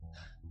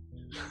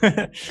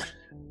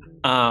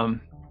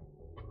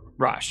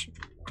 Rosh.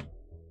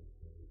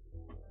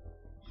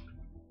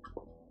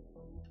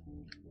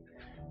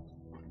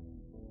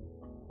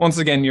 Once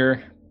again,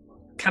 you're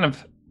kind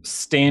of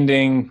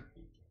standing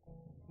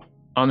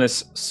on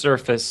this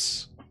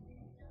surface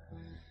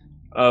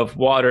of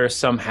water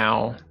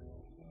somehow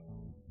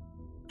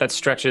that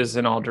stretches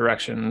in all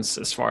directions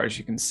as far as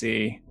you can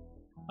see.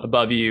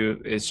 Above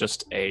you is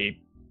just a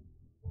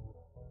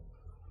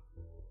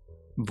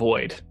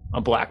void,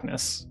 a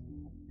blackness.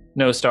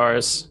 No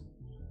stars.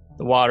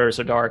 The waters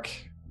are dark.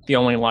 The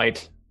only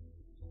light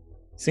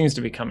seems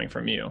to be coming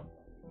from you.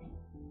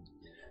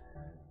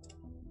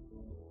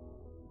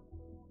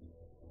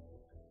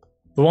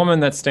 The woman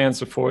that stands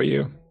before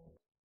you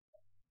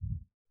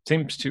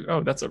seems to...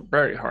 Oh, that's a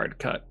very hard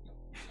cut.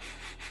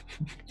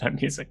 That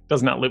music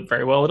does not loop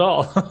very well at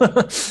all.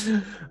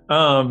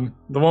 The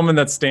woman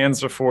that stands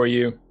before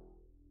you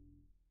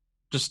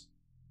just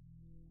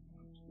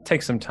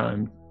take some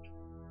time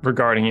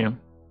regarding you.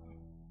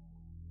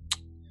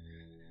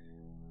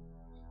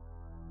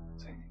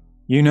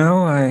 You know,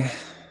 I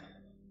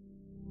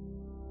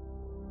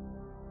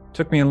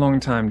took me a long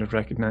time to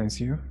recognize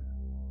you.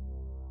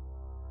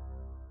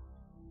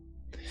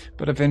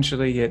 But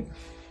eventually it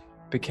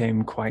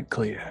became quite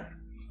clear.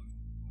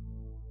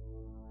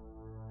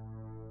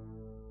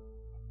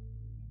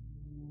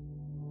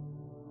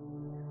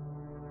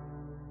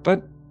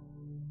 But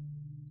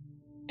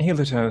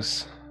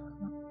Helios,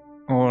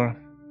 or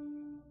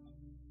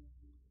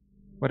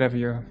whatever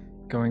you're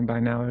going by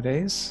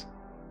nowadays,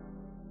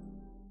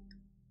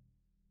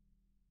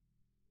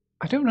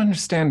 I don't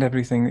understand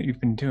everything that you've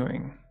been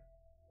doing.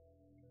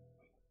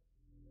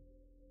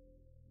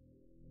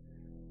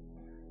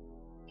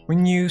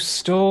 When you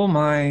stole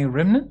my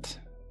remnant,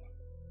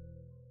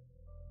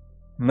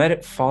 and let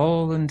it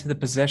fall into the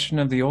possession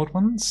of the Old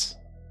Ones,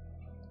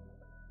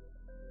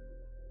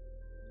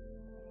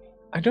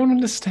 I don't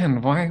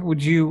understand. Why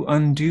would you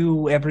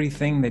undo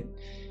everything that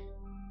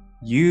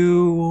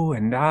you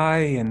and I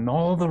and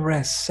all the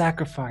rest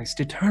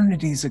sacrificed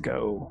eternities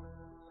ago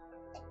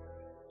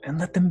and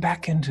let them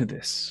back into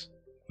this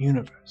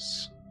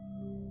universe?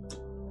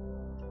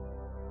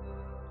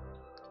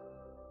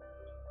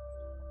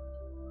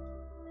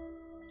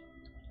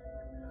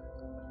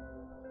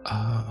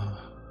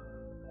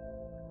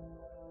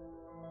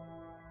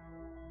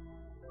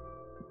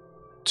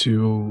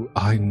 Do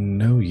I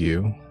know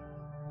you?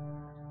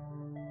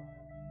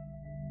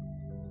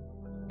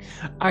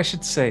 I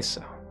should say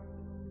so.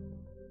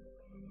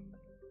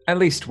 At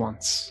least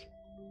once.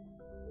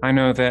 I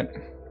know that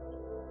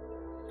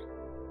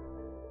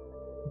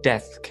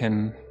death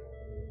can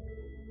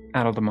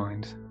addle the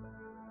mind.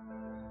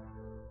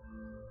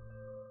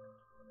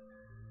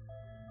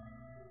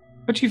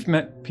 But you've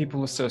met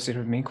people associated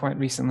with me quite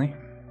recently.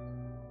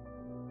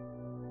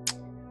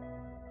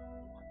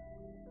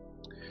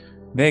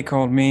 They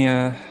called me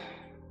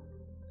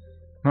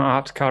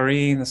Ma'at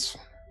Kari. That's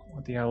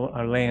what the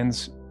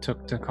Arleans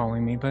took to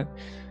calling me, but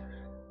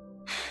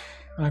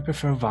I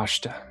prefer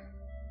Vashta.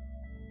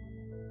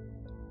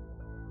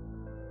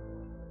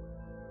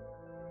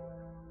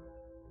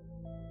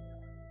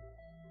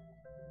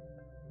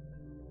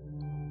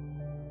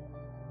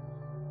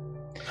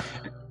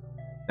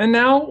 And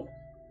now,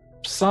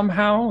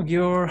 somehow,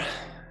 you're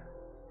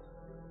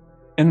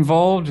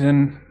involved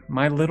in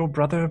my little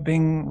brother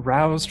being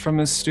roused from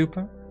his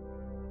stupor.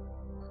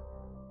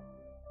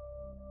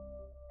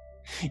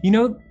 You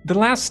know, the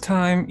last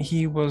time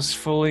he was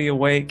fully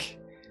awake,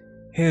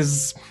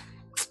 his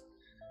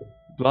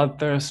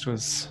bloodthirst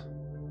was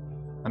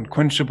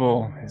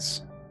unquenchable,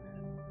 his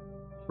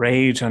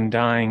rage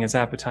undying, his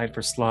appetite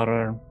for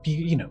slaughter,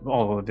 you know,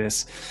 all of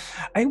this.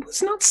 I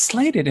was not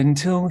slated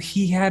until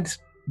he had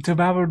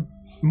devoured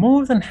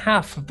more than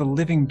half of the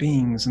living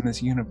beings in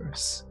this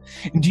universe.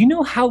 And do you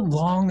know how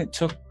long it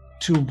took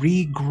to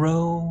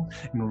regrow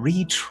and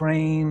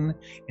retrain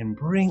and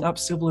bring up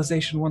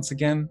civilization once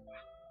again?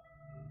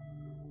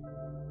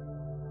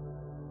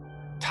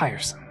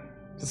 Tiresome.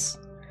 Just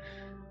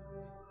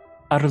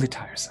utterly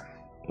tiresome.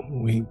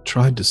 We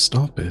tried to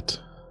stop it.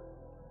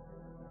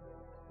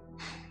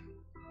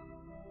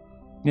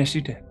 Yes,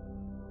 you did.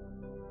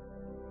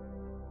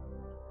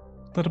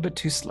 A little bit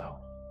too slow.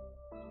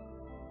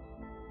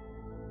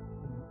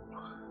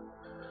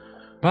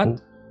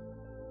 But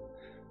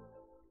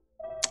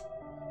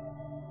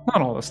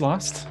not all is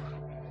lost.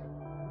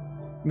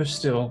 There's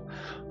still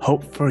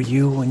hope for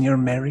you and your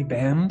merry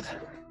band.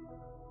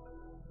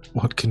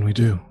 What can we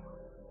do?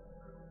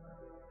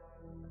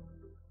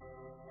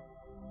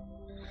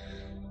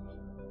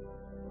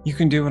 You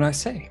can do what I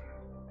say.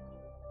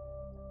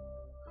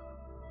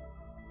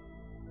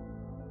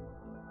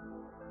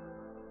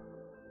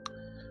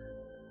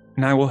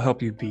 And I will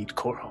help you beat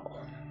Korhal.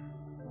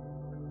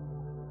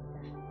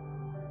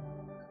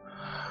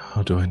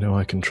 How do I know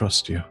I can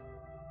trust you?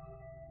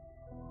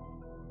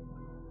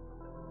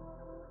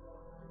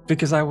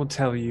 Because I will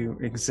tell you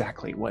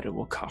exactly what it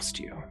will cost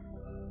you.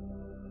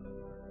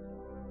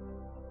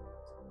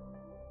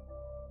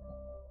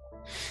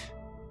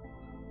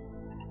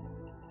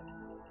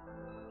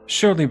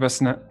 Surely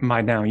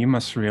by now you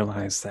must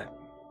realize that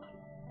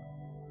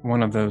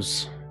one of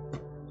those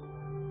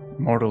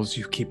mortals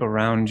you keep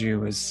around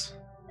you is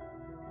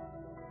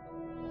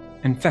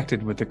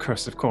infected with the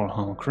curse of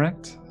Korhal,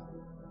 correct?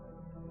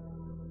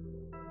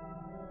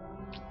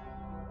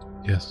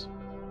 Yes.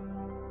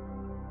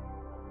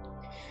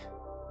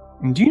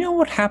 And do you know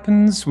what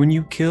happens when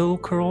you kill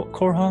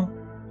Korhal?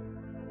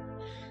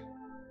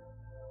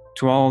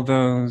 To all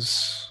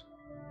those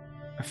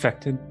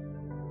affected?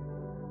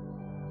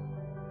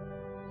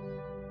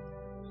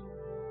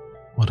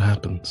 What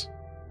happens?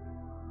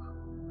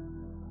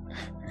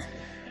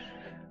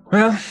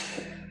 Well,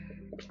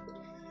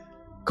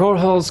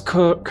 Korhal's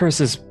curse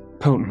is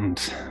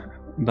potent,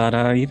 but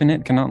even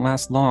it cannot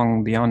last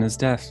long beyond his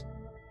death.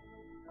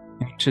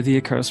 Each of the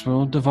curse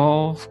will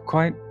devolve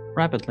quite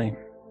rapidly.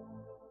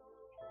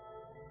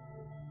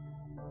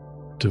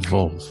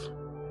 Devolve?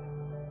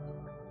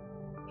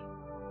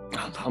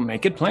 I'll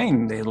make it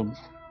plain.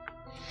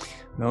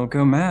 They'll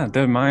go mad.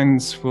 Their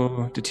minds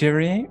will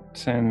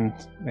deteriorate, and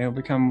they'll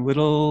become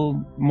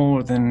little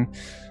more than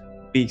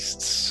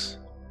beasts.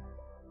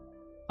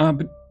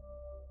 But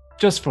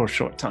just for a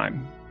short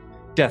time.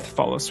 Death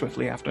follows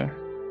swiftly after.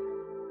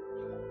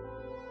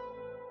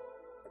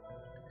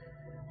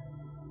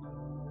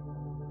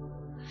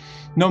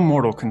 No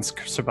mortal can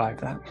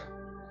survive that.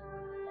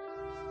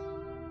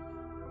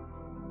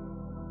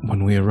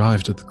 When we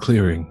arrived at the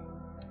clearing,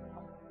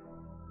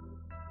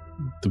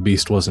 the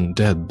beast wasn't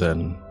dead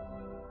then.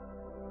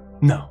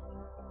 No.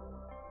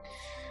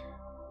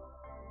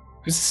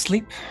 He was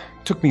asleep.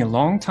 Took me a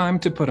long time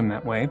to put him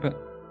that way, but...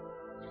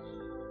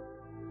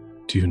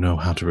 Do you know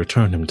how to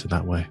return him to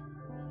that way?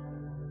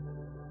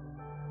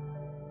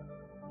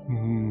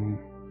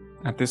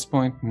 At this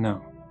point,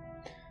 no.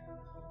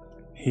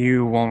 He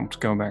won't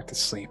go back to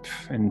sleep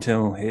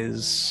until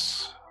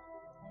his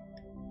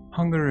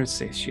hunger is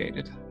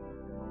satiated.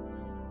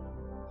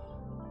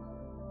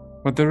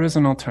 But there is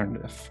an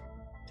alternative.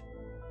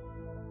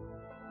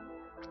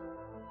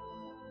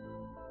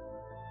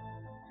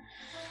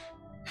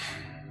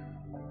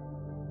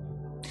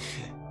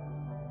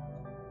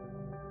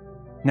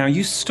 Now,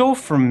 you stole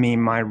from me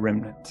my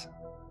remnant.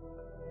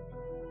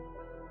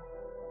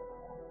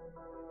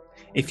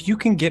 If you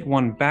can get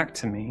one back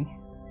to me,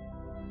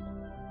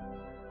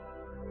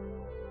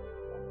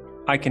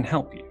 I can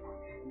help you.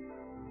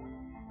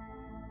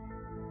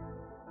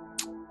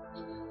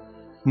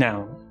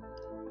 Now,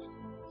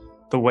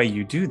 the way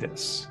you do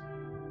this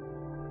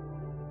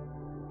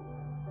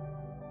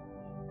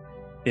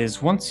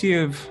is once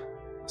you've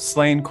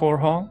slain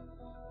Korhal,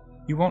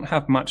 you won't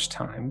have much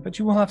time, but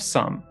you will have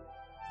some.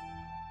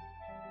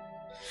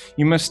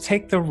 You must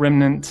take the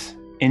remnant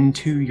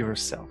into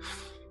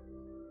yourself.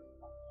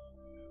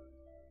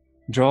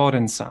 Draw it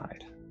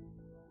inside.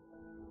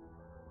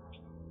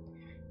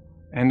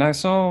 And I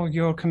saw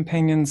your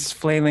companions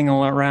flailing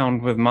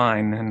around with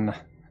mine, and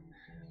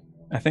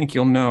I think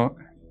you'll know,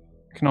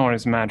 can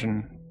always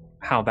imagine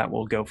how that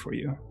will go for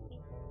you.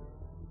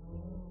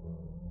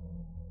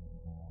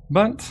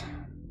 But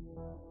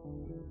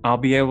I'll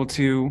be able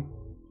to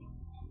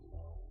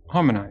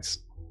harmonize.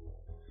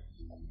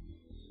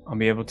 I'll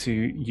be able to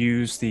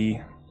use the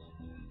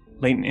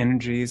latent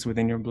energies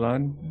within your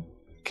blood,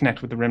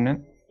 connect with the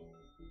remnant,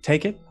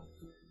 take it,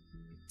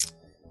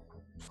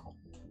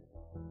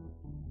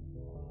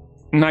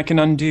 and I can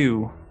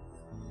undo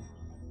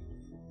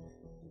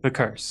the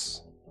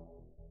curse.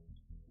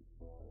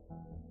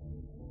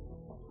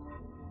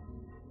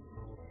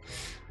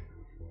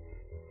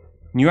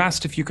 You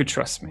asked if you could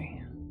trust me.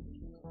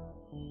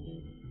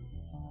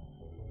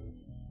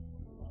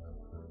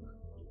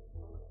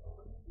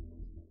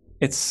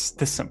 It's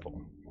this simple.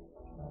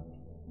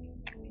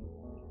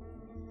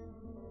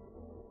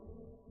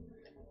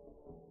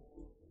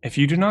 If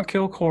you do not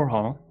kill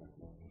Korhal,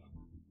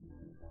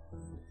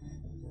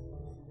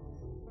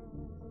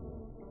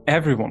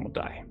 everyone will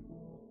die.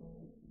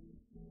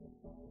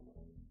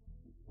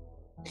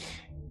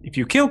 If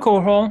you kill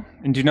Korhal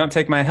and do not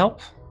take my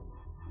help,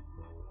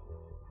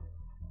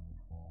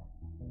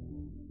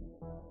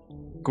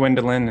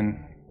 Gwendolyn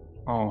and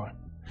all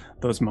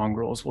those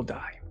mongrels will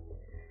die.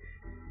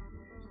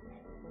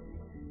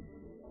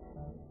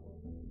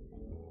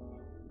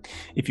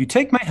 If you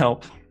take my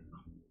help,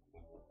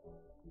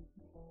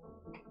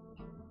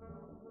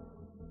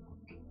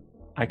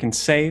 I can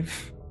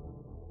save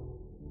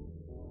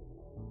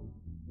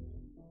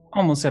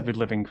almost every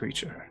living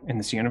creature in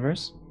this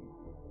universe.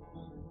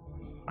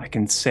 I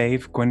can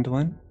save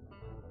Gwendolyn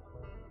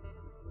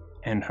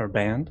and her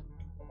band.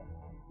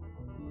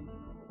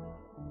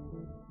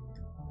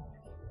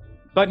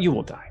 But you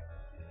will die.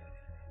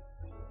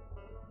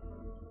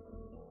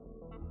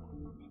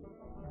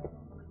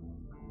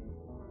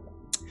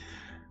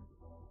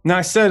 Now,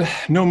 I said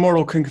no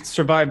mortal can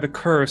survive the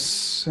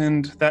curse,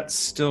 and that's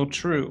still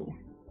true.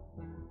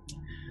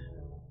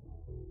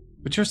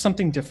 But you're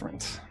something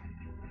different.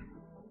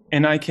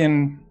 And I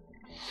can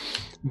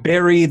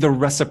bury the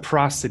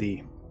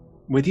reciprocity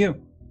with you.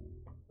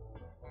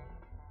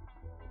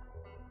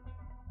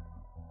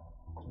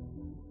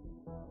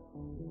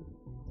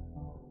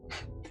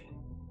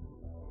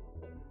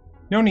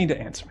 No need to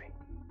answer me.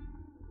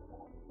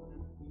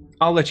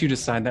 I'll let you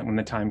decide that when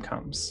the time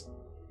comes.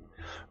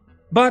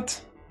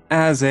 But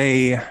as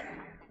a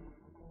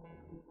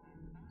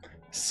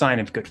sign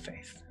of good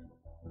faith,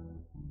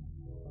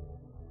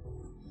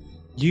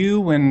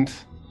 you and,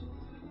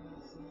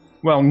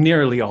 well,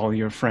 nearly all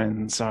your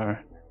friends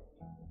are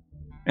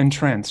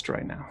entranced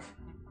right now.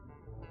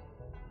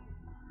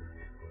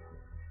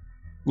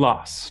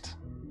 Lost.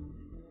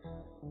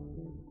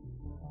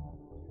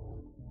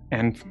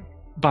 And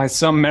by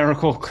some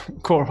miracle,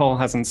 Korhal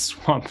hasn't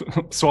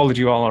swallowed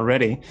you all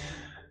already.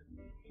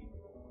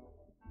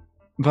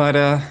 But,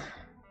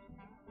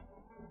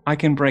 I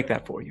can break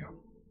that for you.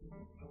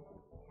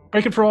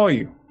 Break it for all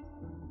you.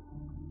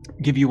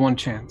 Give you one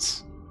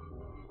chance.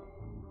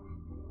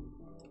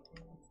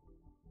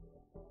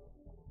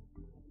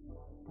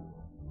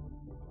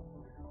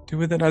 Do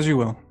with it as you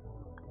will.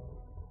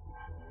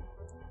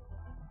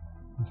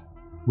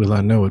 Will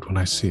I know it when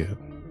I see it?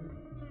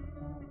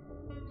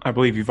 I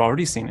believe you've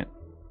already seen it.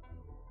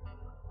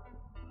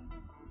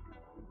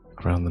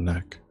 Around the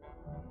neck.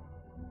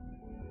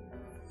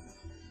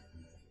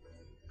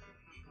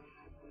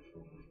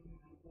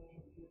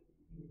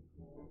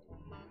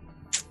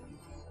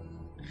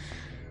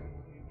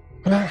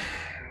 Well,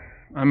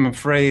 I'm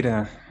afraid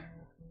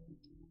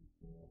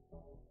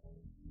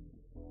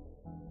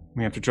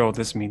we have to draw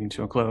this meeting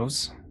to a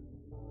close.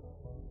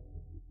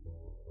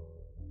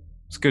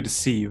 It's good to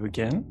see you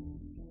again.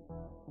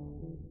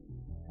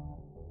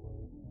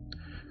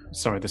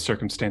 Sorry, the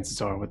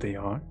circumstances are what they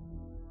are.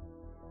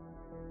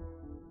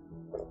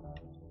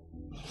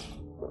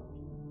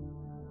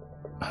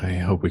 I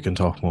hope we can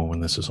talk more when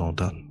this is all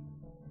done.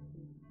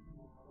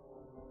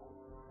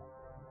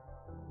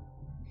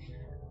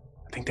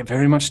 I think that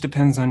very much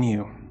depends on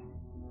you.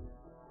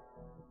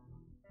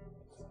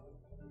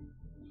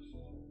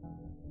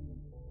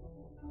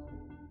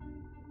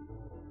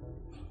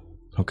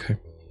 Okay.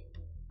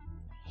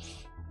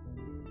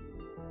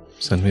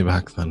 Send me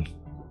back then.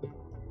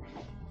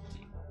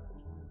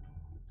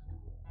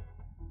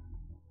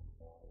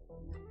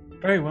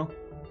 Very well.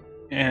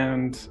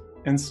 And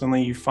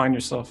instantly you find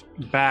yourself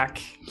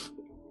back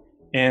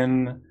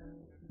in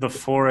the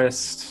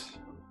forest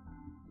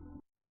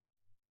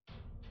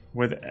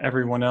with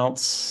everyone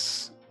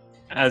else,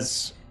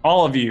 as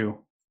all of you.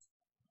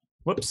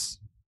 Whoops.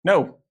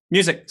 No.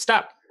 Music.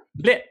 Stop.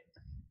 Blit.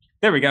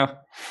 There we go.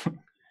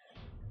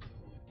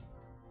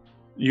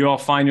 You all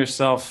find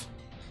yourself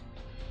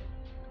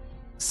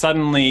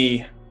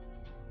suddenly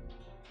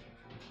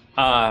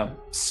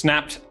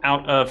snapped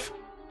out of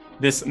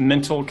this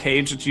mental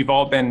cage that you've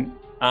all been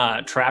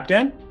trapped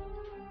in.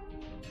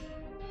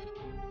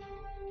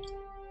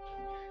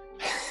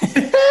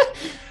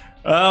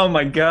 Oh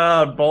my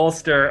god,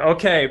 Bolster.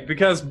 Okay,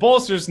 because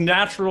Bolster's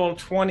natural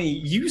 20,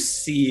 you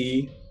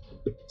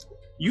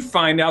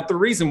find out the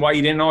reason why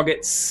you didn't all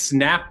get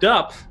snapped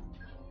up.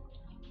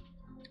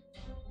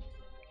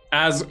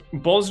 As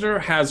Bolster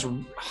has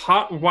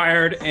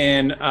hot-wired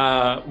in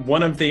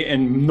one of the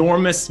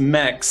enormous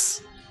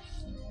mechs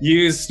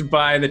used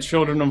by the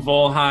children of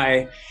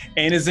Volhai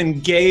and is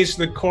engaged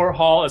the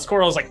Korhal as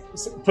Korhal's like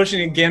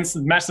pushing against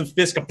the massive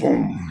fist.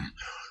 Boom,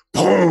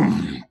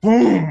 boom,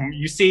 boom.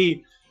 You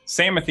see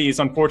Samathes,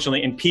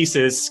 unfortunately, in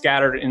pieces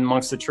scattered in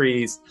amongst the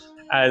trees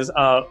as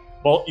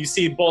you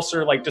see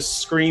Bolster like just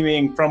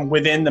screaming from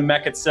within the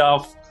mech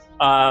itself.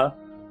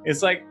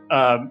 It's like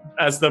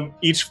as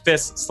each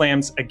fist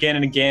slams again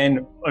and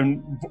again,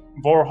 and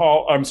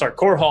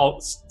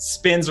Korhal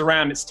spins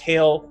around, its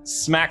tail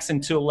smacks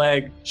into a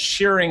leg,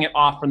 shearing it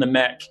off from the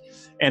mech,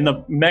 and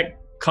the mech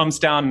comes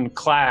down and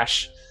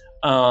clash.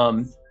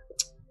 But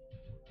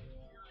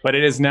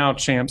it is now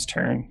Champ's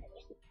turn.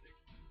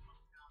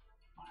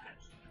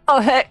 Oh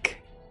heck.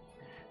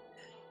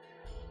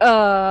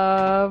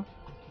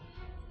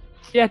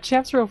 Yeah,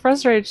 Champ's real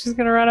frustrated. She's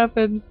gonna run up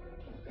and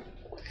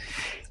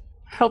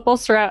help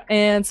Bolster out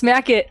and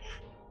smack it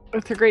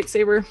with her great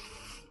saber.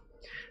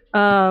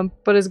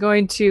 But is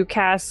going to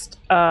cast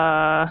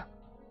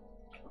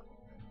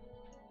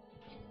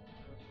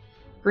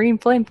Green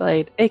Flame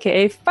Blade,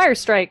 aka Fire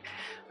Strike.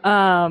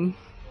 So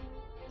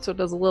it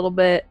does a little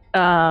bit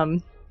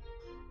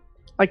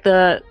like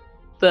the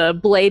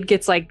blade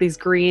gets like these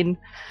green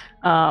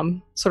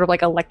sort of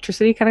like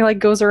electricity kind of like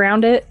goes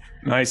around it.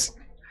 Nice.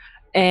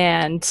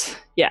 And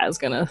yeah, it's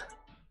gonna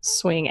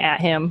swing at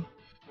him.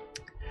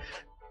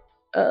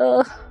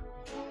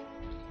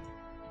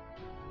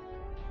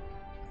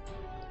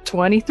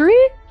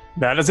 23?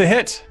 That is a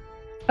hit.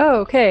 Oh,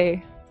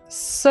 okay.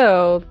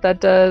 So that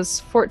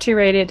does 14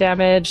 radiant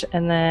damage,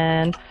 and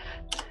then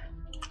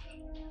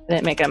I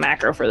didn't make a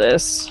macro for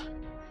this.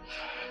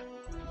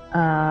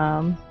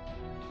 So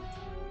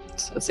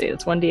let's see,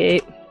 it's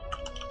 1d8.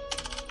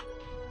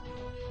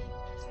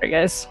 Sorry,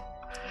 guys.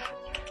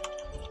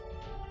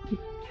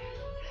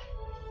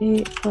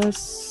 8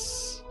 plus...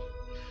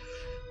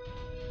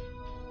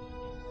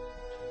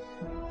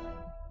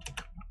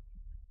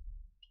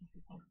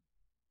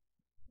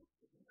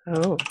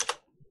 Oh.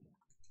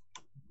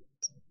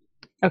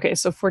 Okay,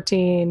 so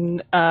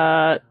 14,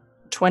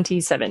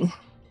 27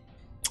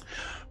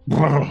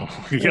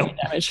 Yep.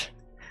 damage.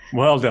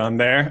 Well done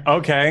there.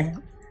 Okay.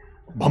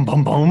 Boom,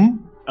 boom,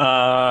 boom.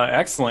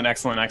 Excellent,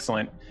 excellent,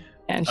 excellent.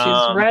 And she's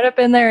right up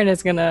in there and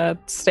is gonna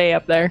stay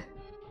up there.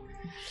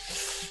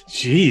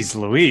 Jeez,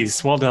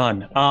 Louise, well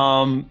done.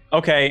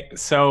 Okay,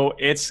 so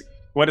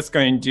what it's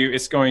going to do.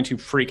 It's going to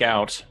freak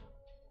out,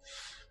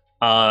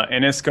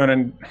 and it's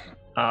going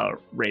to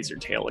raise your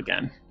tail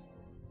again.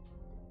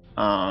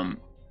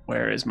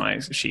 Where is my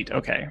sheet?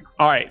 Okay,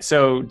 all right.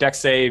 So dex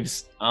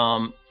saves.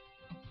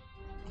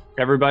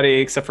 Everybody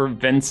except for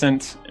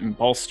Vincent and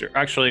Bolster.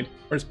 Actually,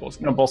 where's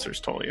Bolster? No, Bolster's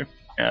totally.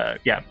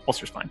 Yeah,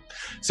 Bolster's fine.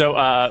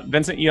 So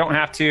Vincent, you don't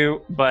have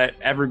to, but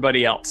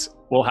everybody else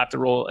will have to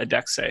roll a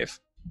dex save.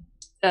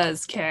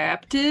 Does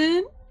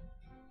Captain?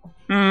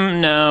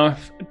 No,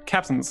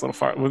 Captain's a little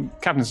far. Well,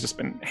 Captain's just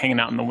been hanging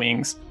out in the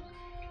wings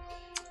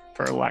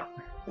for a while.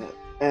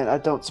 And I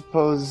don't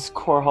suppose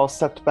Korhal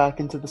stepped back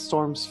into the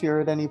storm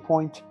sphere at any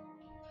point?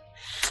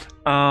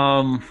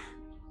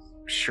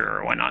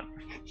 Sure, why not?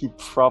 He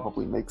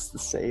probably makes the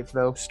save,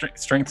 though.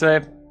 Strength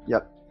save?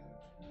 Yep.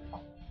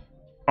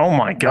 Oh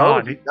my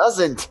god. No, he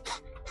doesn't.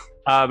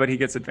 But he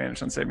gets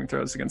advantage on saving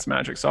throws against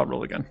magic, so I'll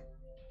roll again.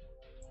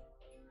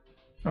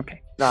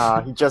 Okay.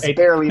 Nah, he just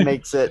barely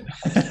makes it.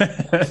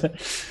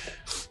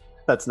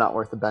 That's not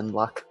worth a bend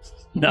block.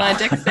 No. My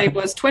dex save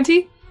was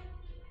 20.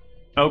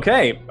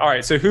 Okay. All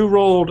right. So who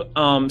rolled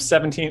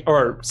 17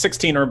 or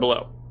 16 or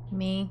below?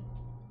 Me.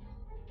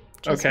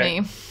 Just Okay.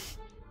 me.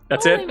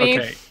 That's Only it? me.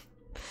 Okay.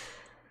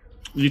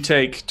 You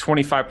take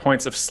 25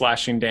 points of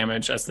slashing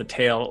damage as the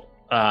tail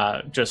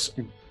just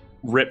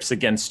rips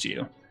against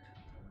you.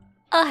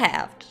 A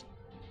halved.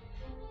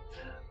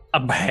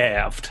 A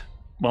halved.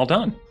 Well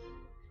done.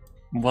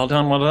 Well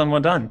done, well done, well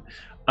done.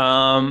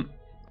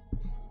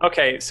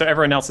 Okay, so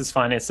everyone else is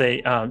fine. It's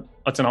an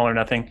all or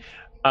nothing.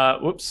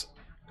 Whoops.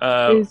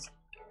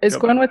 Is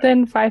Gwen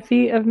within 5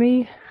 feet of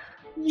me?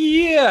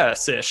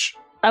 Yes-ish.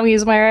 I'm gonna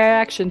use my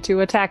reaction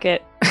to attack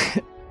it.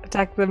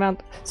 Attack the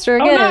monster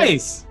Oh, again.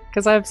 nice.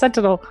 Because I have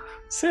Sentinel.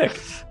 Sick.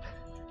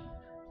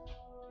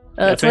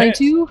 That's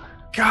 22.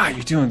 God,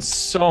 you're doing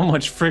so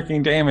much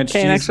freaking damage.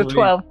 Okay, an extra Jeez,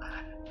 12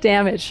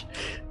 damage.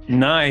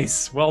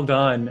 Nice. Well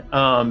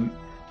done.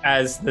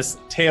 As this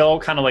tail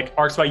kind of like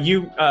arcs by,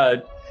 you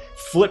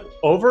flip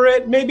over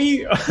it,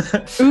 maybe? Ooh,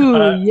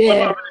 Flip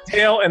yeah. over the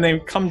tail and then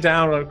come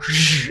down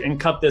and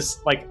cut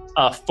this like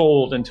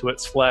fold into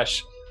its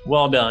flesh.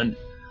 Well done.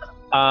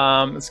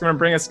 It's going to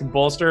bring us to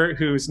Bolster,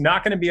 who's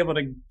not going to be able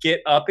to get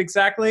up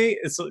exactly.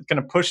 It's going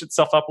to push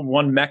itself up with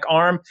one mech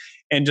arm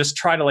and just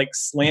try to like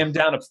slam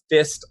down a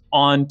fist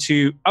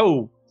onto.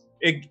 Oh,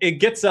 it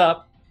gets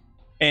up,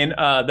 and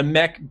the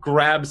mech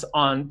grabs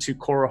onto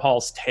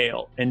Korhal's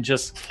tail and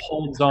just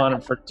holds on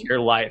for dear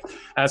life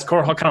as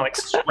Korhal kind of like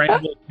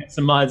scrambles against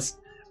the muds.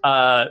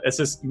 As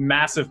this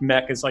massive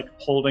mech is like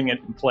holding it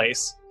in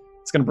place.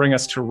 It's going to bring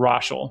us to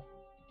Roshel.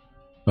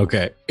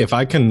 Okay, if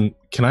I can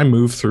I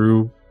move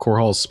through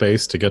Korhal's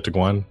space to get to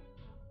Gwen?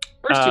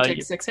 First, you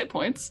take 6 hit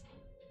points.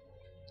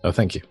 Oh,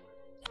 thank you.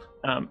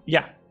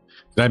 Yeah.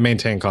 Did I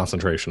maintain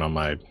concentration on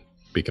my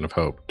Beacon of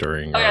Hope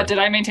during? Oh yeah, did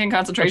I maintain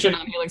concentration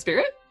on Healing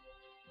Spirit?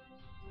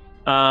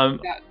 I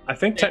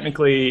think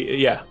technically,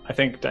 yeah.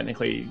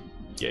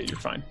 Yeah, you're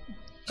fine.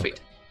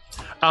 Sweet.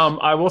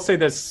 I will say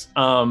this.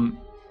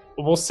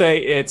 We'll say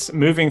it's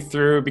moving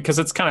through because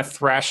it's kind of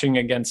thrashing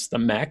against the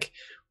mech.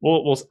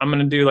 I'm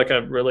gonna do like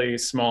a really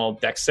small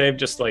dex save,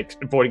 just like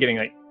avoid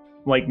getting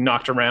like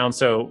knocked around.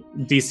 So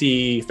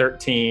DC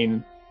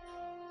 13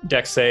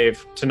 dex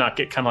save to not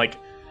get kind of like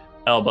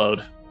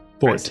elbowed.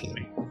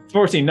 14.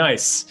 14,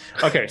 nice.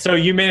 Okay, so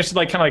you managed to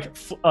like kind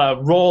of like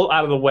roll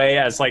out of the way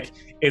as like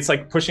it's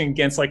like pushing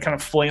against, like kind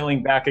of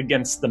flailing back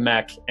against the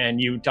mech, and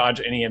you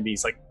dodge any of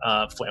these like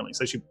flailing.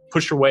 So you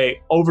push your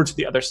way over to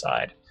the other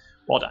side.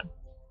 Well done.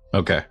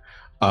 Okay.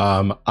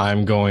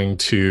 I'm going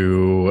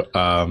to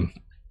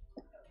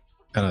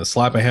kind of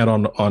slap my hand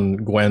on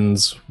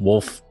Gwen's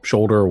wolf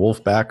shoulder,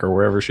 wolf back, or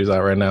wherever she's at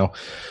right now,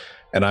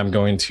 and I'm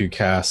going to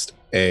cast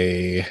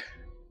a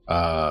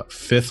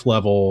 5th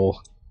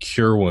level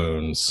Cure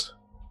Wounds,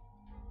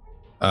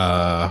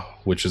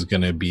 which is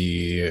going to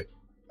be,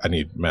 I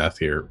need math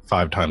here,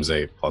 5 times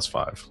 8 plus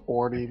 5.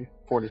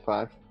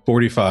 45.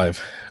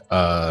 45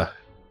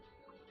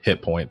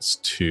 hit points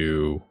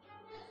to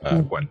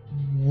Gwen.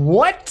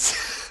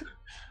 What?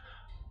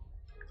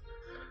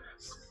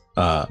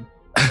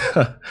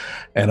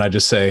 And I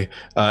just say,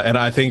 and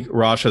I think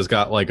Rosh has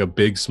got like a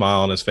big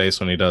smile on his face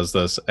when he does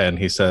this, and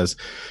he says,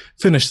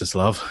 "Finish this,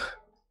 love."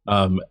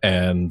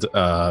 And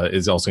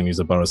is also going to use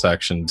a bonus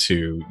action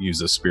to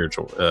use a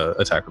spiritual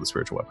attack with a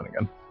spiritual weapon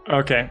again.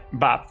 Okay,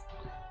 Bob.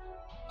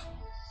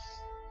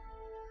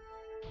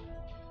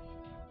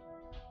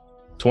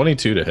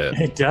 22 to hit.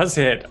 It does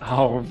hit.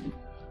 Oh,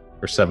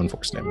 For 7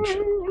 force damage.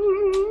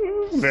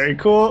 very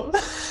cool.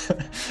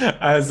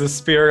 As the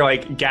spear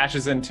like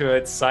gashes into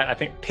its side, I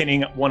think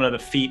pinning one of the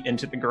feet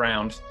into the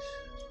ground.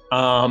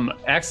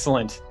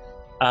 Excellent.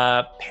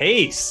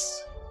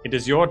 Pace. It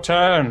is your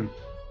turn.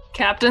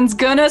 Captain's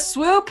gonna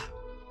swoop.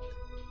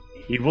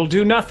 He will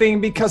do nothing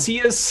because he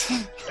is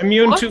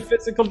immune to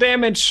physical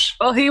damage.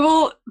 Well, he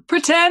will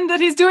pretend that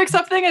he's doing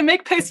something and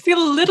make Pace feel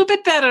a little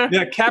bit better.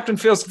 Yeah, Captain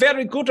feels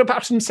very good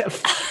about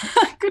himself.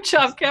 Good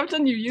job,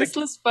 Captain, you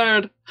useless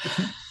bird.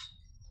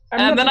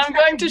 And then I'm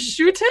going to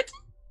shoot it.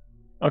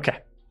 Okay.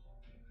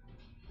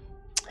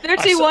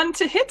 31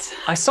 to hit.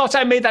 I thought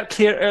I made that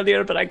clear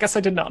earlier, but I guess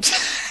I did not.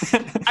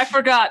 I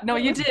forgot. No,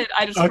 you did.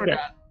 I just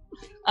forgot.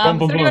 Boom,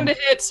 boom, 31 boom.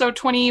 to hit, so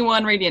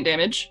 21 radiant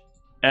damage.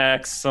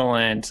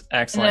 Excellent.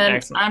 And then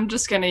I'm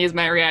just going to use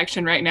my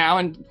reaction right now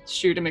and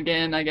shoot him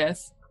again, I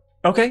guess.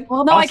 Okay.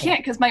 Well, no, awesome. I can't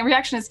because my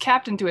reaction is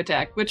Captain to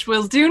attack, which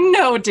will do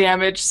no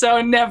damage,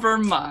 so never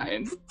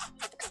mind.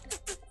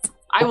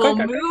 I will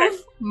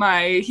move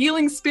my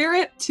healing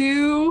spirit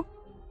to...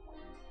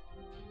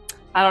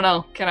 I don't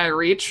know. Can I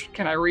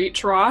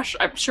reach Rosh?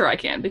 I'm sure I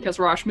can because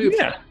Rosh moved.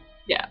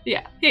 Yeah.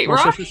 Yeah. Hey, Well,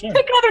 Rosh, sure.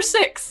 pick another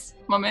 6.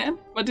 My man,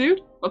 my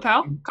dude, my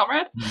pal,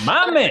 comrade.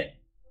 My man.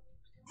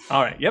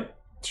 All right. Yep.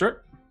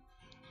 Sure.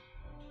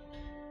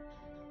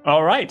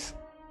 All right.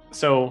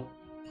 So.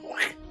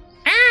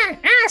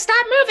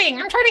 Stop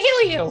moving! I'm trying to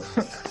heal you.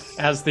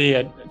 As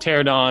the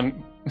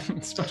pterodon,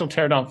 special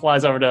pterodon,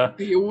 flies over to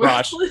You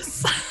Rosh.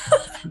 worthless.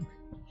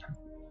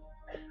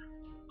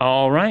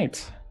 All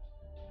right.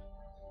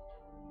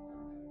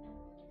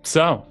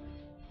 So,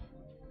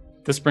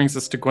 this brings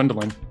us to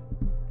Gwendolyn.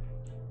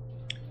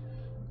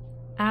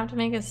 I have to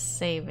make a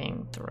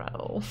saving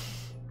throw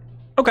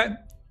Okay.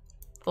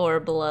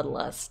 for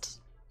bloodlust.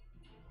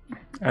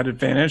 At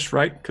advantage,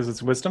 right? Because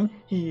it's wisdom.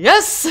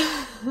 Yes!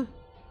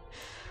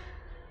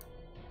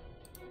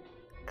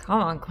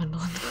 Come on,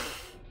 Gwendolyn.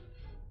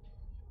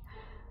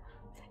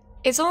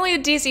 It's only a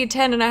DC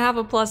 10 and I have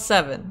a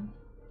 +7.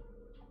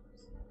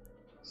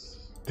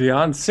 The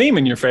odds seem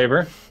in your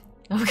favor.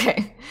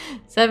 Okay.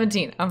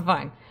 17. I'm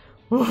fine.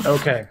 Oof.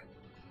 Okay.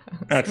 I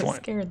was Excellent.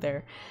 so scared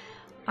there.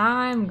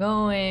 I'm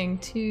going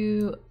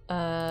to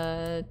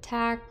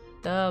attack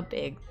the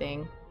big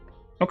thing.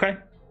 Okay.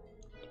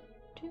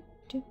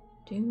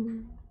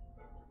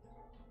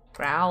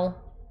 Growl.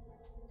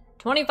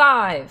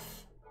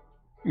 25.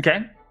 Okay.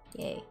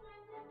 Yay.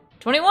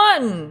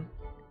 21.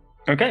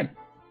 Okay.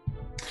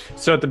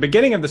 So at the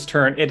beginning of this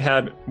turn, it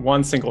had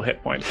one single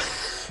hit point.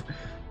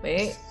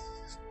 Wait.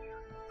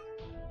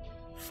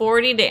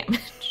 40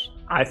 damage.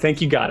 I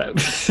think you got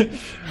it.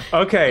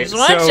 Okay. Just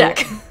one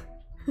check.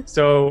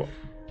 So,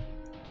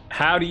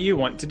 how do you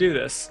want to do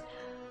this?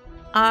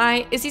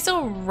 Is he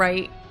still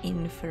right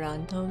in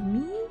front of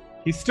me?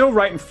 He's still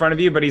right in front of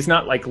you, but he's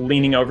not like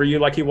leaning over you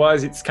like he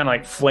was. It's kind of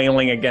like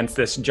flailing against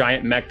this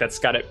giant mech that's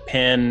got it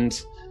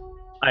pinned.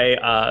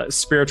 A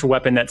spiritual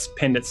weapon that's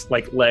pinned its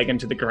like leg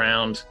into the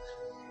ground.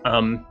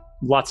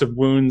 Lots of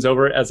wounds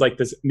over it as like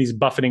these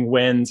buffeting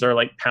winds are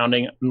like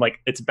pounding like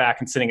its back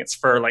and sitting its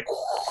fur like.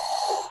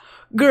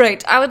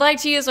 Great. I would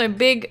like to use my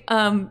big,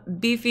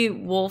 beefy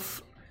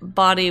wolf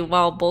body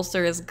while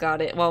Bolster has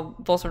got it, while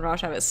Bolster and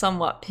Rosh have it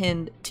somewhat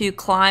pinned, to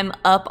climb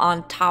up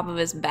on top of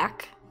his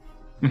back.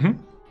 Mm-hmm.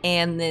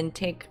 And then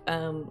take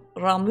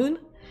Ramun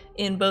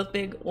in both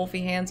big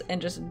wolfy hands and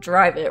just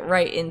drive it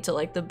right into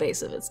like the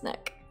base of its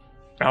neck.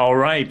 All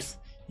right.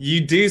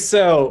 You do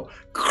so.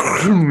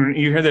 You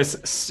hear this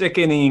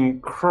sickening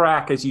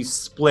crack as you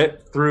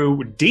split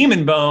through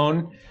demon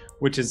bone,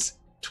 which is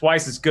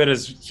twice as good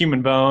as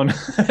human bone.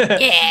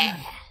 Yeah.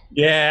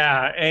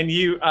 Yeah, and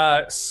you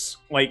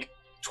like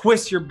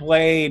twist your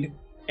blade,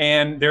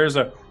 and there's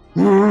a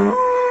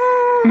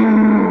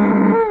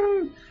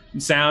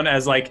sound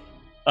as like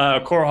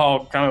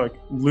Korhal kind of like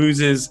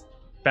loses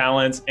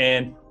balance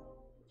and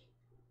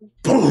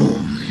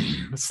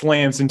boom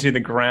slams into the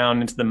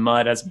ground, into the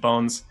mud as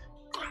bones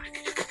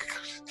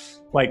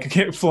like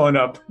get flown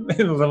up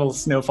in a little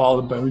snowfall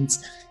of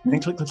bones. And then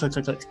click, click, click,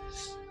 click, click.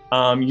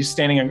 You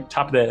standing on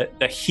top of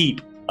the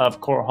heap of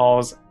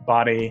Korhal's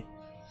body.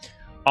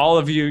 All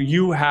of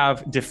you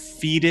have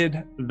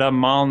defeated the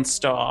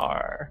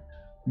monster.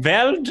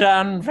 Well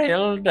done,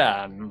 well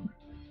done.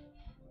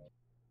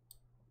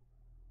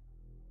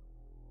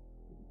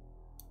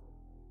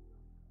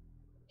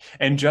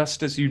 And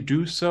just as you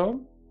do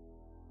so,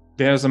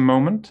 there's a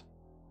moment.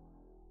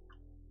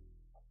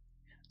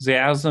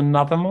 There's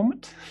another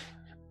moment.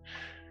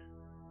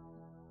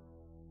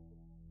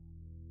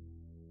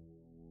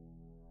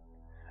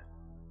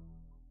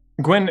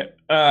 Gwen,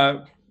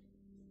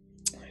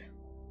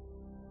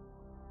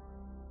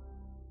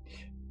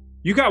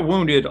 you got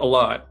wounded a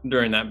lot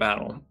during that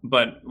battle,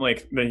 but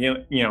like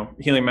the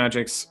healing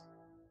magics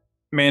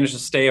managed to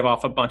stave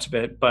off a bunch of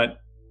it. But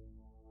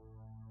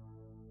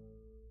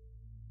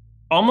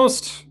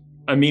almost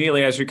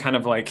immediately, as you kind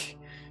of like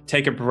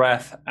take a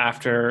breath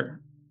after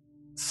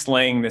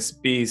slaying this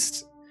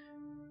beast,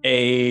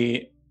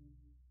 a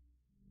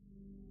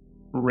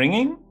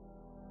ringing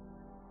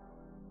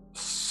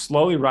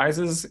slowly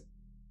rises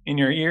in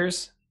your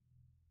ears,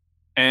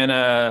 and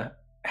a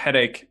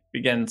headache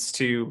begins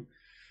to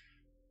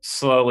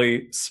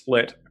slowly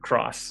split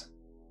across.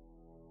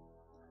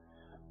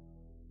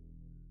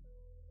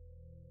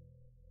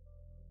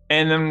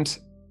 And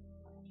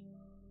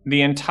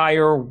the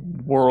entire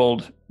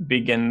world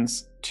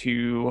begins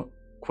to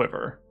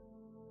quiver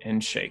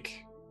and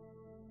shake.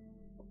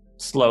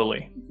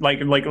 Slowly. Like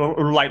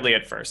lightly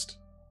at first.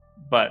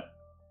 But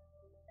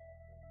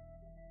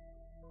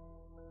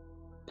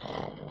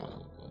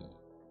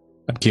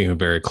I'm keeping a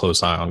very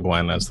close eye on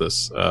Gwen as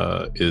as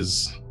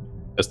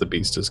the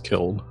beast is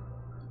killed.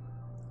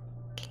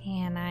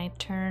 Can I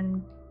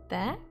turn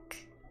back?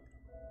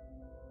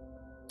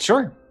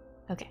 sure.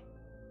 Okay.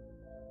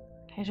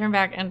 I turn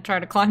back and try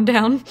to climb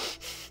down.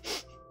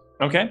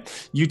 Okay.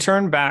 You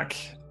turn back,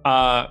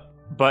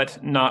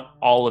 but not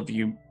all of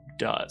you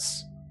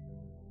does.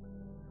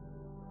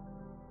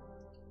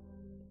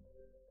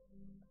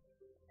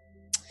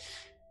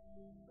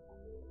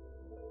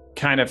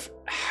 Kind of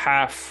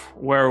half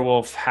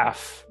werewolf,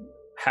 half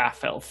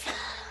elf.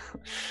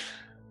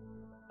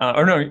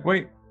 Or no,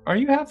 wait, are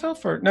you half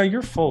elf or no?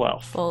 You're full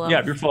elf. Full elf.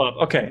 Yeah, you're full elf.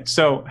 Okay,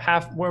 so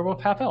half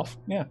werewolf, half elf.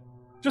 Yeah,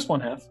 just one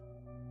half.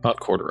 Not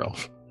quarter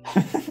elf.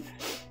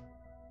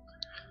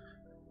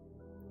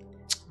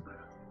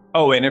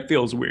 Oh, and it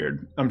feels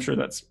weird. I'm sure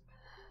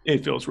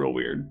it feels real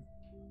weird,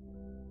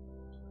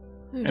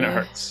 and it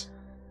hurts.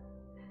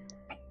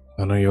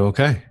 I know you're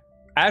okay.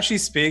 As she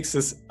speaks,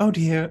 this "oh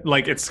dear,"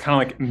 like it's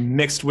kind of like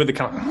mixed with the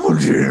kind of "oh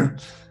dear."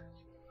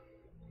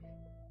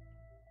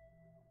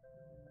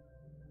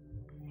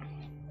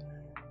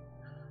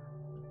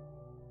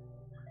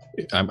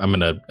 I'm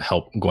gonna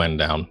help Gwen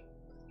down.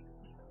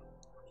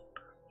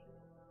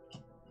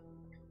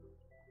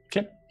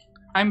 Okay.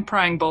 I'm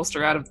prying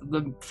Bolster out of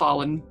the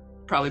fallen,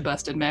 probably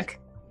busted mech.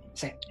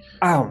 Say,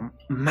 oh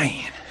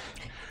man.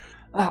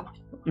 Oh.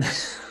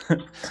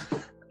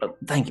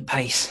 Thank you,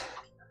 Pace.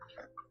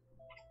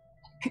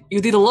 You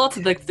did a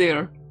lot back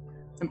there.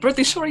 I'm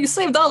pretty sure you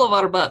saved all of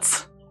our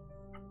butts.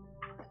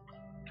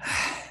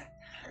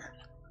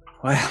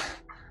 Well,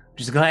 I'm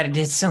just glad I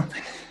did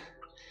something.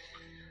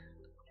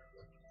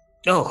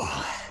 Oh,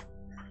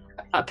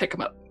 I pick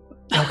him up.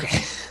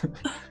 okay.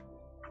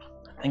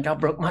 I think I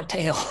broke my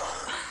tail.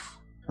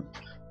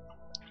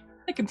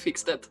 I can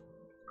fix that.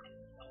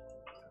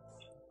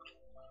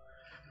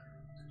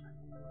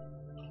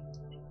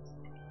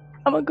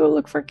 I'm gonna go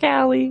look for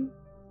Callie.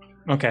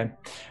 Okay.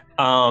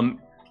 I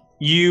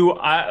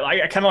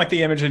kind of like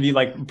the image of you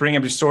like bring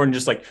up your sword and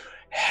just like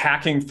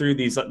hacking through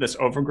this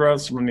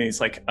overgrowth from these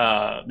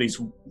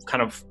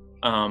kind of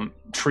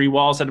tree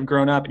walls that have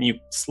grown up, and you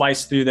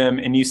slice through them,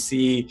 and you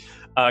see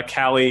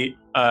Callie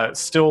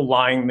still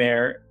lying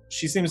there.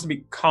 She seems to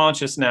be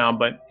conscious now,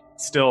 but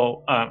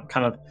still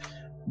kind of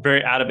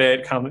very out of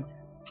it, kind of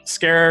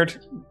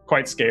scared,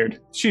 quite scared.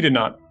 She did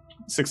not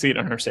succeed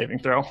on her saving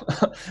throw,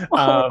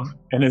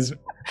 and is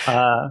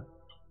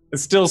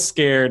still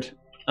scared,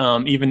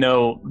 even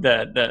though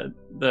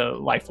the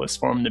lifeless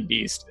form, the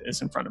beast,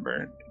 is in front of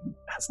her.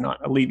 Has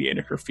not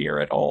alleviated her fear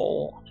at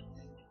all.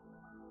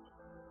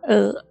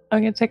 I'm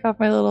gonna take off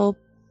my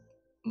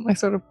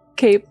sort of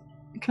cape,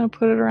 kind of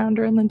put it around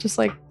her, and then just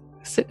like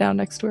sit down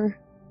next to her.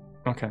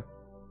 Okay.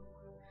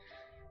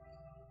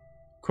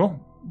 Cool.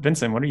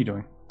 Vincent, what are you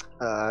doing?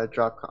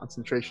 Drop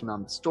concentration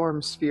on the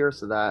storm sphere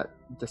so that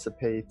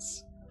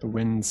dissipates. The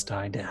winds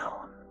die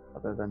down.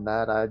 Other than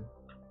that, I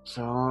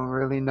don't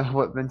really know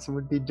what Vincent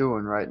would be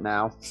doing right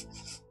now.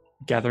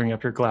 Gathering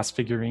up your glass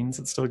figurines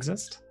that still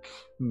exist?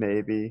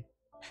 Maybe.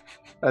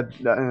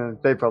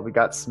 They probably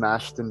got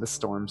smashed in the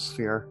storm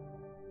sphere.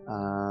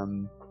 I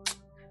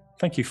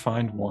think you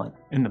find one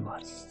in the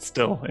mud,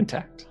 still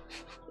intact.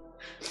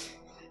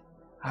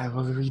 I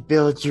will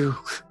rebuild you.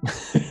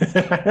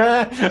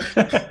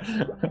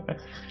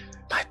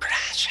 My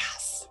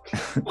precious.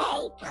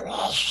 My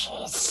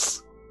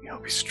precious. You'll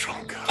be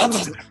stronger.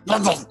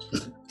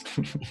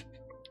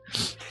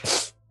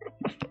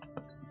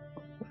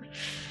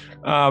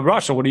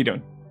 Rachel, what are you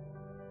doing?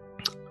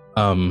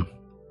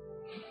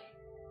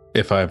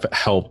 If I've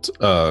helped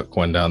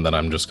Gwen down, then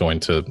I'm just going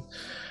to,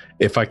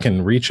 if I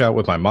can reach out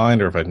with my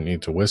mind, or if I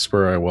need to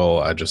whisper, I will.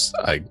 I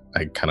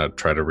kind of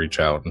try to reach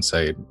out and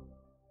say,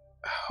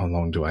 how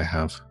long do I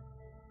have?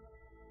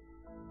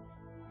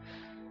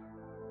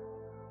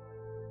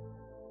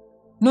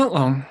 Not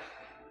long.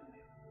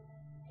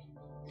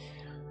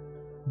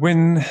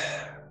 When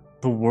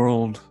the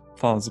world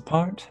falls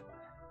apart,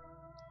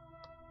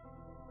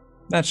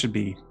 that should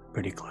be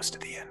pretty close to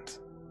the end.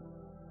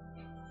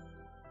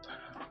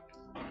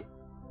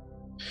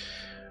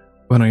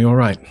 When are you all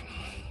right?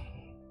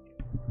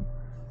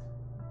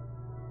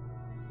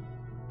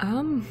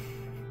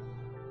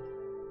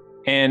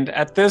 And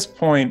at this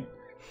point,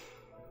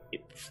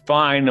 it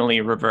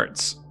finally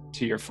reverts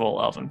to your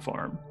full elven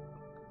form.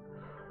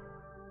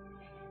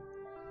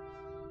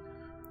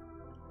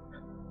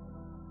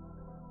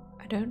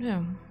 I don't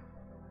know.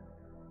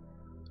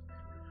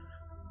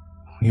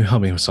 You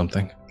help me with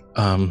something.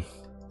 I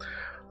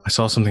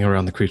saw something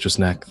around the creature's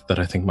neck that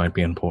I think might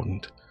be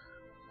important.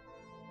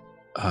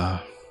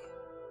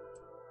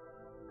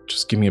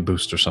 Just give me a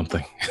boost or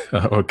something.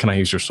 Or can I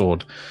use your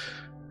sword?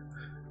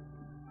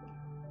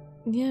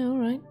 Yeah, all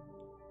right.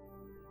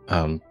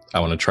 I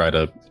want to try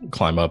to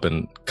climb up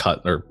and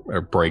cut or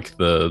break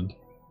the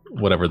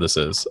whatever this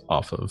is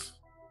off of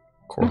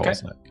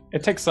Korhal's neck.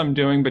 It takes some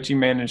doing, but you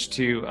manage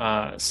to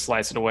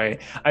slice it away.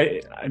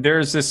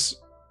 There's this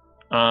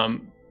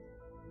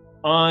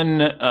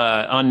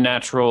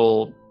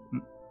unnatural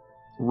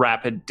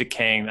rapid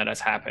decaying that is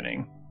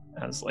happening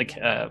as like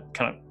kind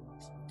of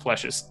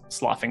flesh is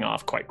sloughing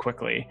off quite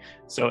quickly.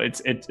 So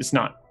it's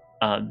not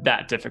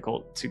that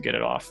difficult to get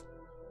it off.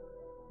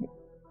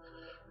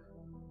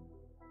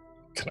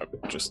 Can I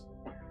just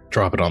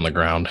drop it on the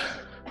ground?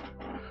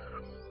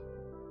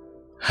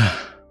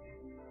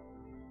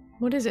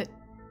 What is it?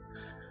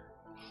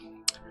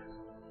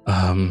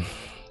 I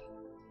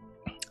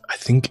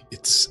think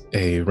it's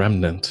a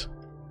remnant,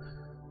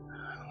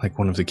 like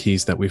one of the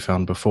keys that we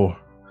found before.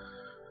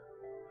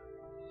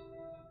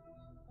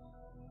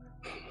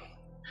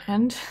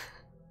 And?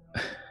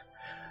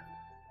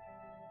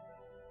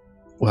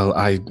 Well,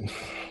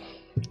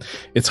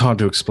 it's hard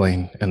to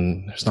explain,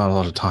 and there's not a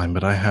lot of time,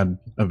 but I had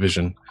a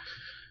vision.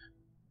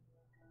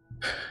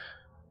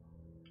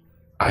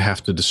 I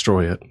have to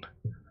destroy it.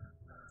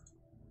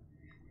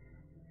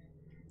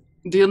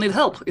 Do you need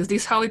help? Is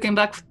this how he came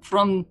back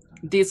from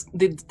the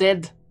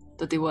dead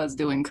that he was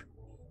doing?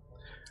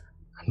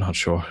 I'm not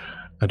sure.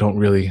 I don't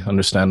really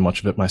understand much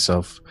of it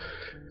myself.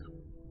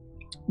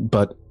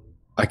 But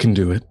I can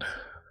do it.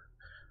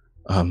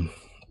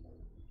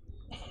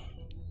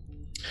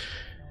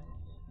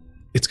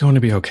 It's going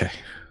to be okay.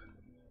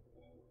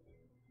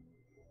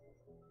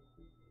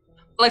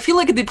 Well, I feel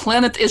like the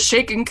planet is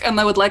shaking and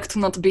I would like to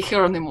not be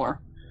here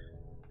anymore.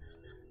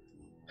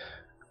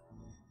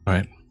 All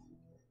right.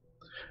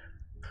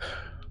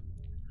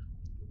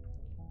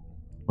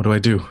 What do I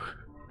do?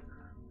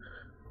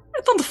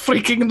 I don't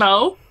freaking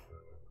know.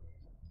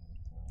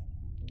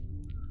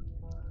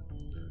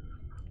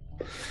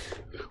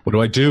 What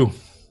do I do?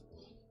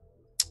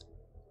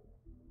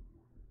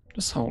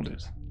 Just hold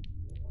it.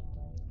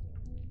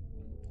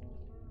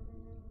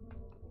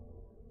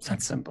 It's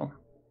that simple.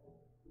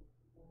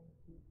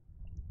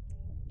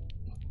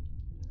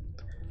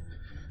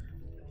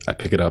 I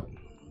pick it up.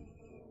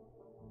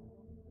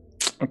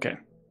 Okay.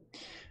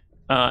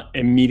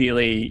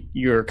 Immediately,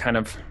 you're kind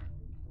of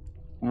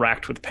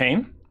racked with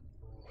pain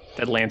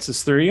that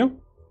lances through you.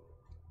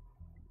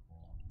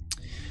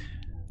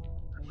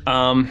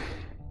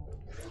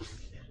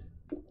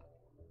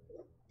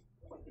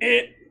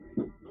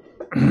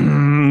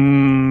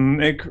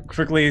 It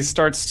quickly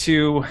starts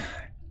to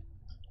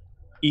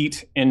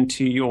eat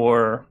into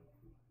your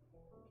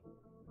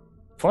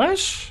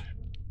flesh.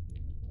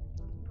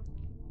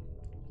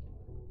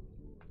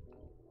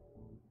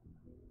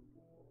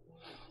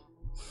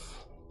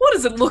 What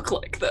does it look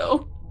like,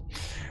 though?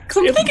 Because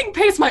I'm thinking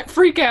Pace might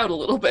freak out a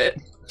little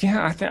bit.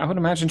 Yeah, I would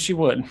imagine she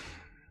would.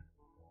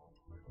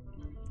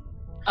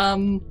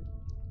 Yeah,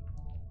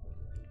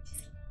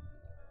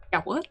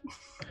 what?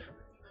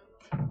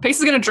 Pace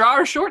is gonna draw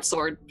her short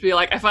sword. Be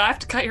like, if I have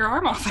to cut your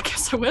arm off, I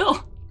guess I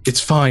will. It's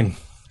fine.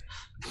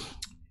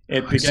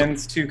 It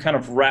begins to kind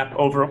of wrap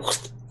over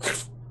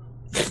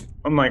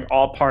on like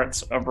all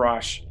parts of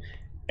Rosh,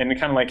 and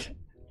kind of like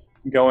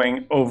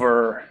going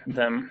over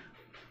them.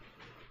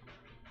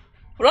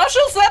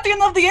 Russian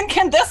Sapian of the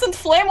incandescent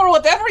flame or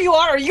whatever you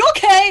are you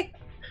okay?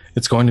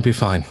 It's going to be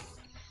fine.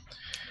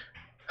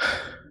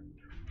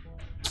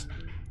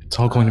 It's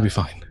all going to be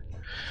fine.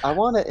 I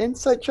want to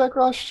insight check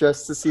Rush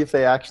just to see if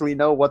they actually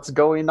know what's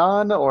going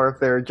on or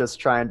if they're just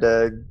trying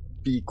to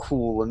be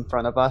cool in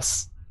front of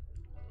us.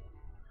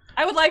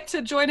 I would like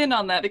to join in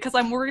on that because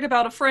I'm worried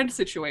about a friend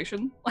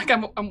situation. Like,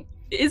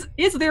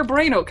 is their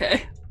brain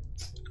okay?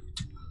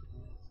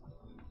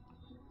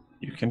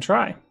 You can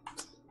try.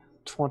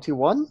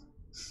 21?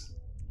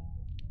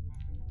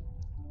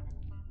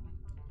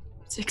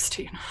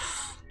 16.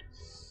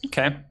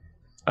 Okay.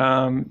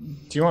 Do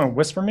you want to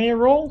whisper me a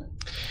roll?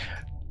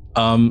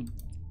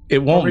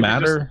 It won't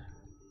matter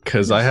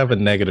because I have a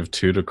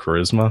 -2 to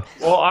charisma.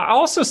 Well, I'll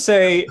also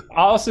say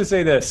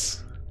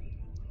this.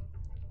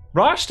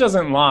 Rosh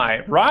doesn't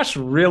lie. Rosh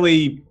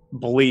really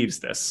believes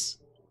this.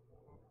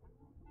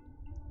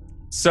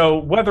 So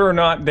whether or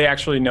not they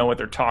actually know what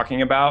they're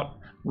talking about,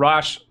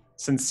 Rosh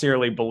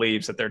sincerely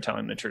believes that they're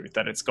telling the truth,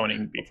 that it's going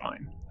to be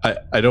fine.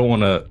 I don't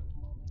want to.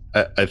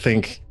 I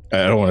think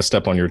I don't want to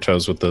step on your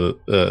toes with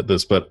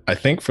this, but I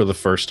think for the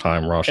first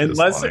time, Rosh is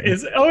lying.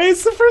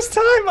 It's the first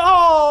time.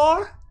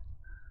 Oh,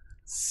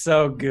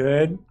 so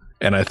good.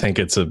 And I think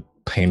it's a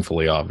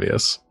painfully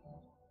obvious.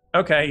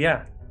 Okay,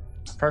 yeah,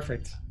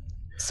 perfect.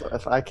 So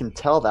if I can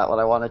tell that, what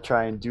I want to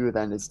try and do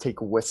then is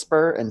take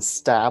Whisper and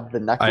stab the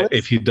necklace.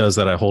 If he does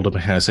that, I hold up a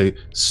hand and say,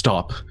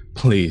 "Stop,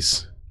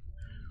 please.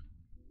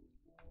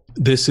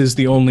 This is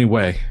the only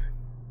way."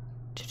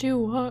 To do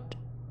what?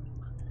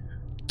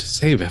 To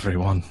save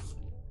everyone.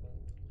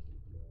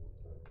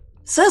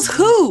 Says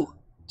who?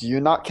 Do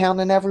you not count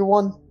in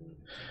everyone?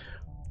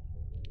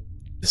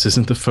 This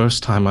isn't the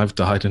first time I've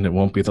died, and it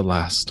won't be the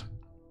last.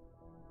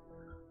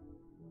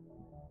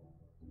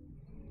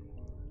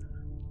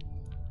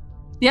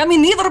 Yeah, me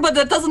neither, but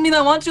that doesn't mean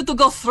I want you to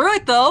go through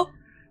it, though.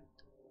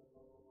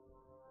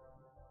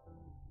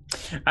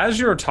 As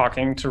you're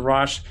talking to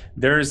Rosh,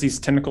 there's these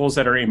tentacles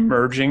that are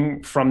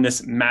emerging from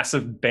this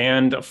massive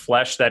band of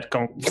flesh that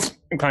kind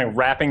of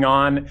wrapping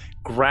on,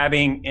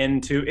 grabbing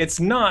into. It's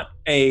not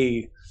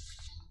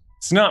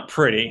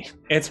pretty.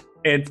 It's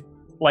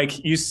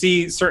like you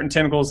see certain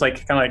tentacles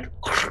like kind of like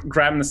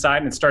grabbing the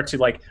side and start to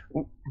like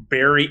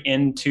bury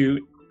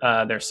into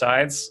their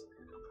sides.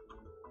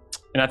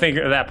 And I think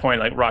at that point,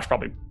 like Rosh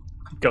probably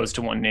goes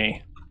to one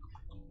knee.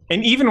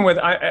 And even with,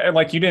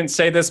 like you didn't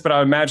say this, but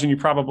I imagine you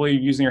probably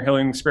using your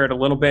healing spirit a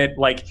little bit.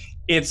 Like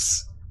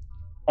it's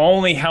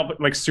only help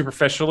like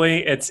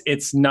superficially.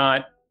 It's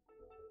not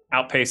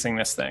outpacing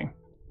this thing.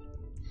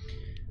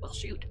 Well,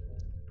 shoot.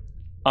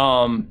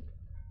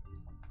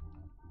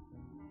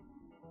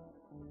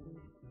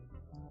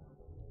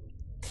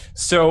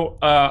 So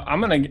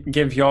I'm gonna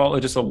give y'all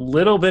just a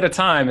little bit of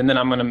time, and then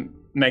I'm gonna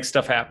make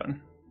stuff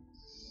happen.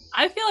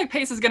 I feel like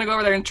Pace is gonna go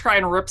over there and try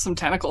and rip some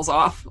tentacles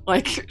off.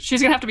 Like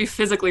she's gonna have to be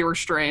physically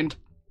restrained.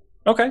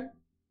 Okay.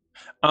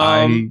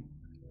 Oh,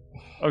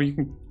 you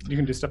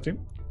can do stuff too.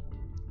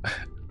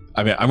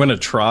 I mean, I'm gonna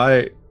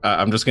try.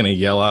 I'm just gonna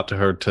yell out to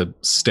her to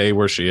stay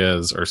where she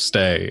is or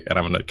stay, and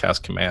I'm gonna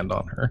cast command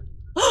on her.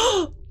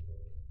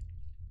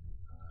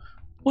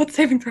 What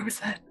saving throw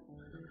is that?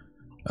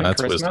 Like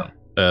That's charisma?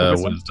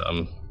 wisdom.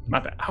 Wisdom. My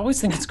bad. I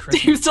always think it's Do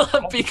charisma. you still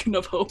have Beacon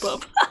of Hope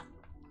up?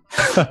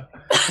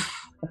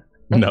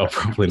 No,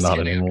 probably Just not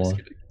kidding, I'm anymore.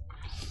 just kidding.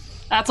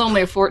 That's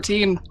only a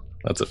 14.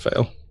 That's a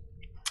fail.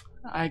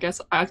 I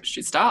guess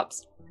she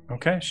stops.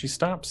 Okay, she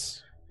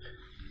stops.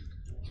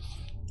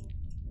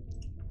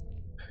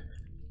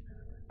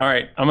 All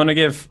right, I'm gonna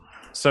give.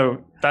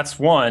 So that's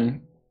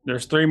one.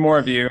 There's 3 more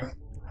of you.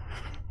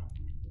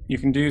 You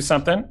can do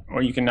something,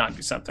 or you can not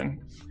do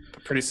something.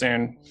 But pretty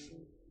soon.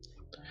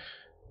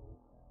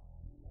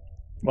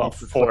 Well, Need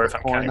to 4 flip if a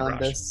I'm coin counting on Rush.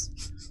 this.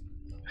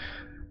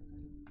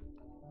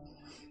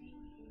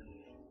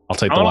 I'll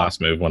take the Oh.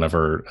 last move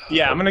whenever.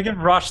 Yeah, I'm gonna give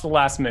Rosh the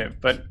last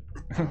move, but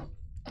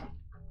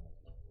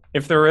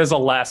if there is a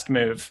last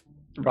move,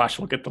 Rosh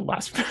will get the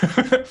last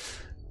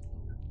move.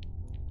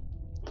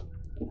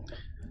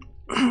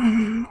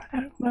 I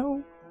don't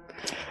know.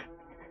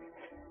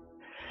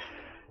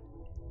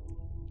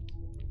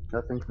 I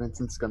think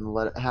Vincent's gonna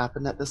let it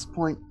happen at this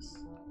point.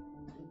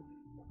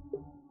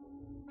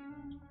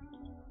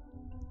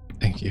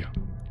 Thank you.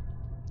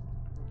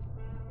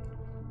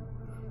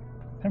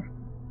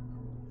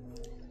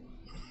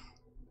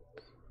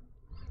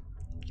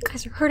 You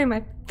guys are hurting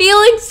my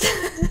feelings.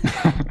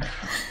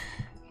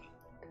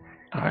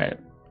 All right.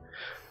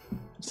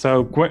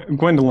 So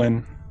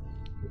Gwendolyn.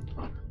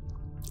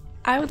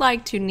 I would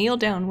like to kneel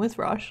down with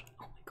Rosh.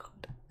 Oh my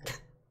god.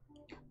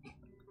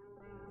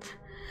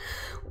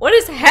 What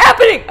is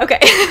happening? Okay.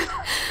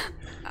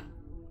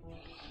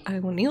 I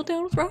will kneel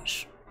down with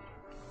Rosh.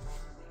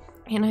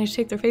 And I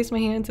take their face in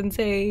my hands and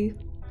say,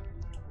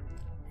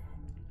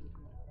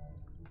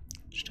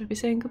 should I be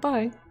saying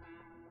goodbye?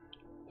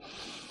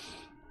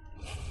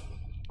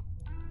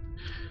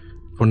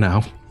 For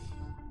now.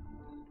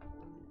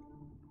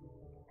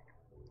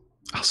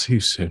 I'll see you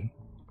soon.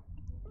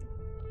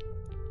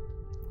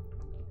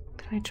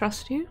 Can I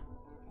trust you?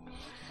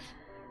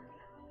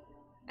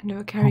 And do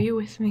I carry you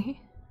with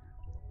me?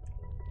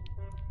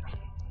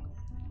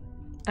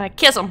 I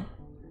kiss him.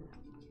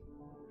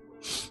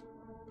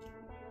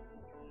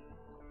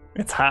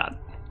 It's hot.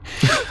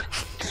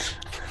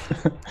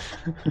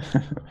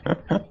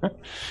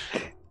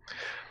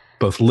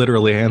 Both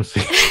literally and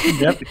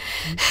figuratively. Yep.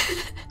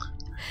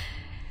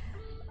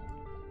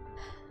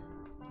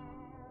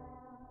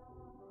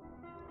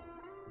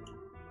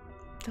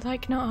 The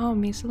light cannot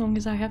harm me so long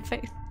as I have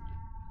faith.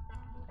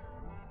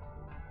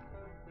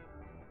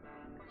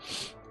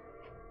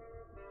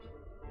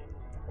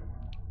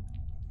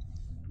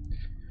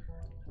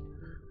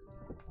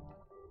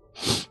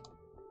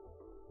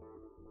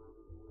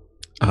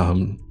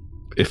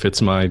 If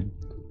it's my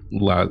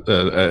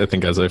I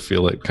think as I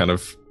feel it kind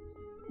of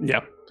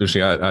Yep.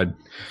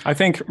 I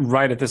think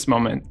right at this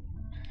moment,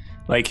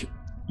 like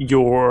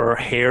your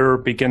hair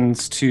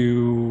begins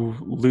to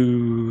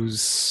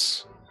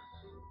lose,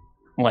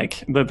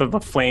 like the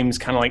flames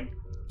kind of like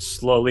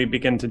slowly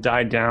begin to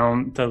die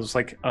down. Those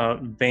like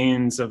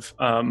veins of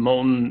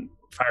molten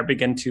fire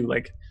begin to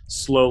like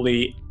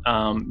slowly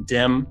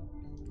dim.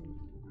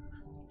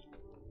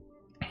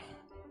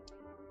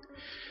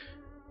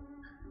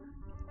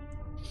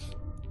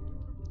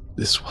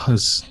 This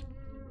was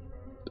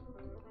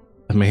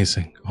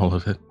amazing, all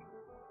of it.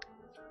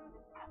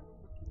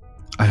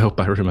 I hope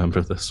I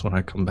remember this when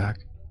I come back.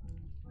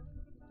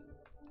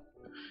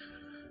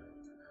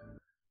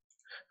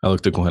 I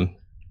looked at Gwen.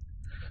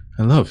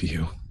 I love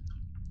you.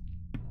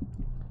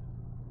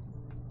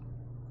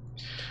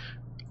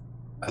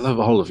 I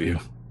love all of you.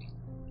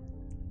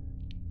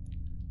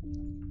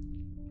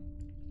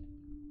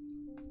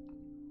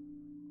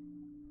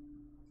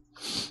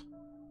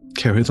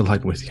 Carry the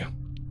light with you.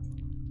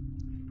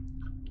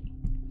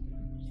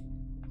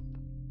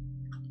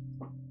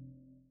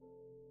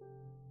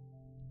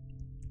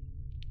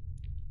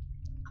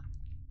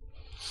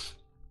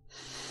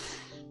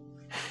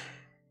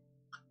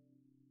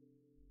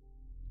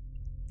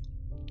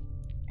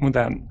 With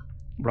that,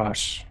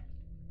 Rosh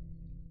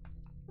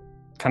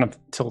kind of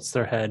tilts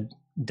their head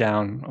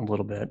down a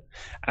little bit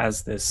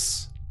as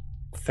this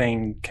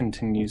thing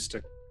continues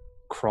to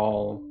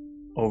crawl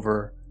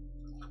over.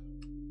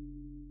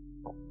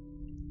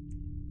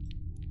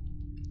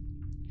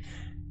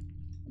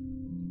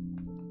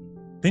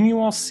 Then you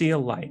all see a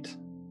light.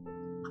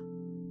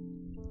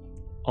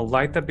 A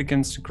light that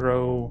begins to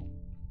grow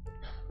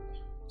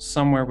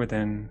somewhere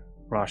within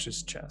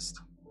Rosh's chest.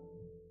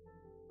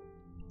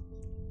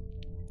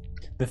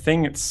 The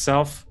thing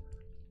itself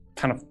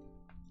kind of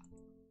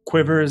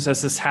quivers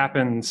as this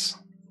happens.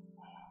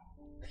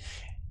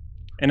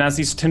 And as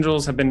these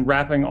tendrils have been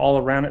wrapping all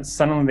around it,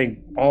 suddenly they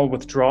all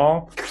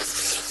withdraw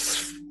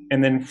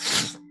and then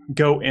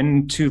go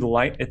into the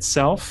light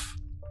itself.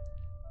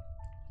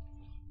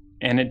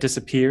 And it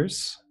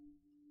disappears.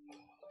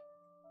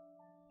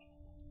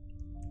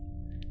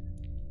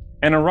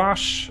 And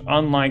Arash,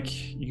 unlike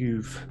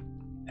you've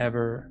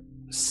ever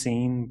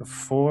seen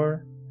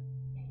before,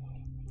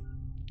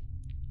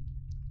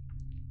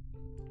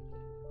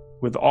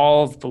 with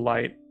all of the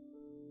light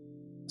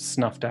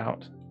snuffed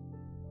out,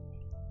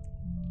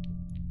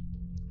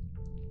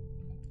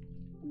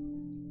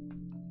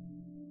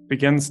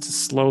 begins to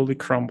slowly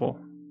crumble.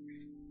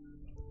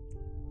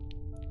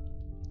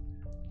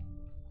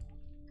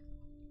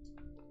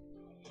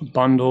 A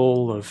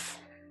bundle of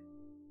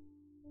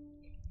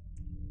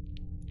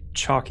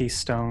chalky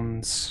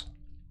stones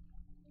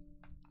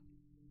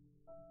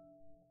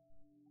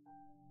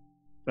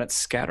that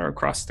scatter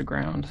across the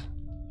ground.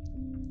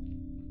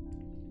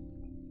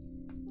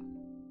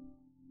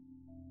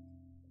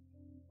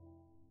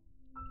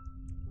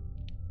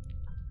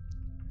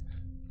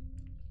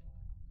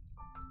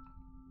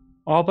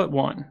 All but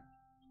one.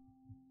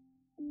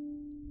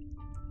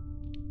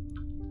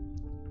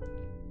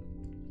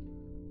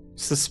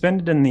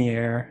 Suspended in the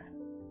air,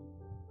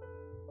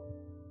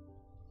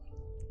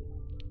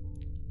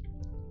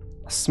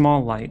 a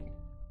small light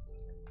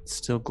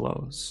still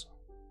glows.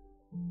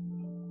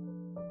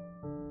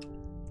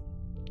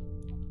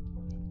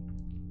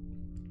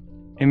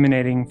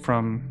 Emanating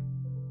from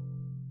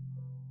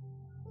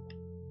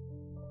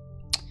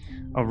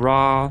a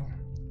raw,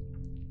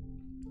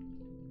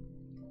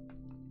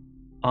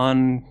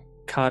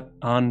 uncut,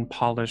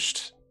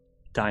 unpolished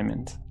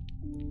diamond.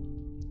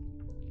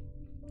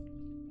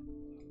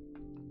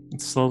 It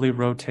slowly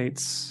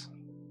rotates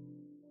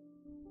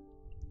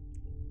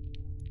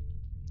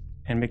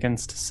and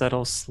begins to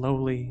settle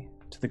slowly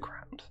to the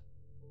ground.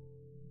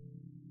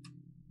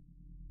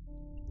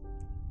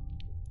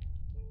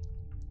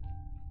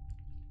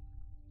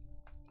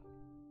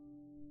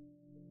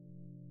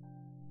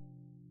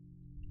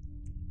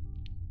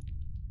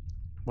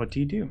 What do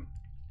you do?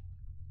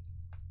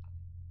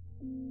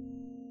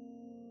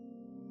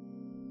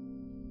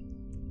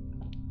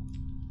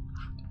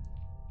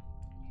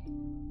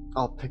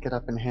 I'll pick it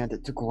up and hand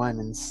it to Gwen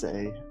and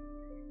say,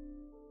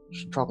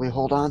 should probably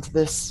hold on to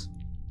this.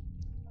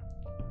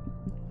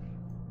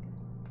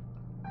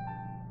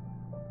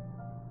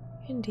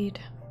 Indeed.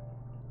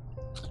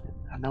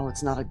 I know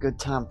it's not a good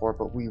time for it,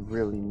 but we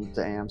really need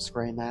the am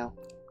spray now.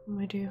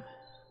 I do.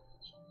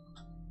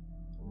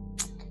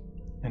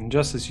 And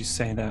just as you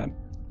say that,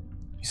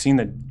 you see in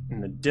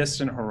the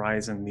distant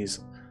horizon these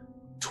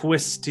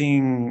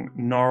twisting,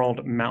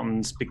 gnarled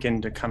mountains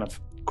begin to kind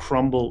of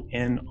crumble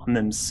in on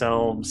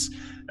themselves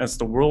as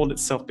the world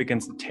itself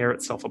begins to tear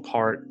itself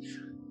apart.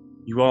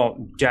 You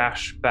all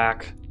dash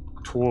back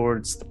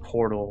towards the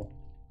portal,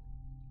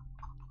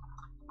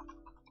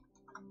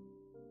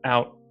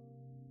 out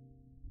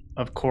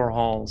of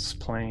Korhal's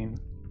plane,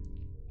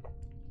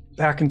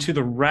 back into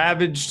the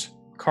ravaged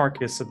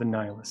carcass of the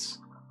Nihilus.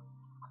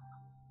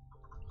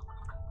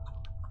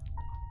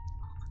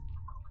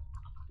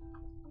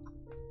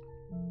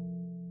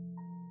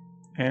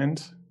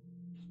 And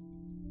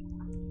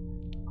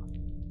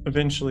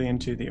eventually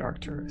into the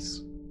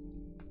Arcturus,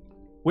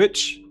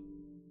 which,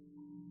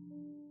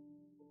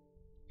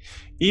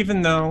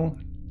 even though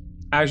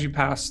as you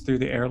pass through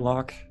the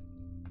airlock,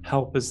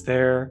 help is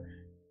there,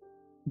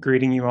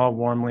 greeting you all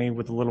warmly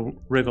with a little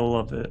wriggle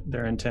of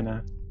their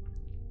antenna,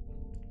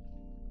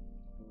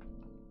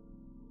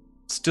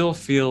 still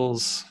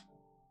feels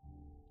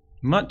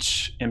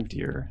much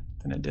emptier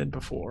than it did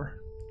before.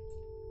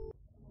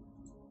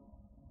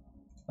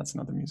 That's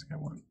not the music I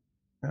want.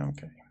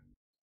 Okay,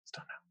 it's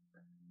done now.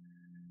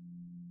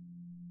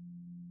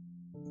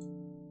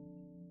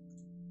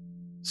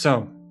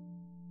 So,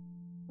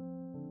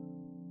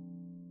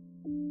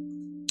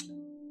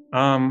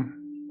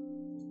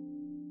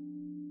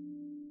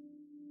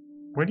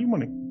 where do you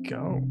want to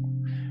go?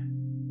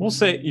 We'll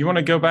say you want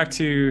to go back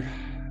to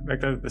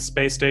like the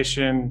space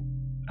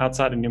station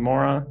outside of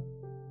Numora,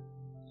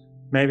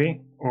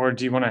 maybe? Or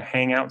do you want to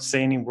hang out,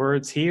 say any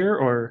words here,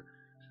 or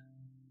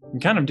you can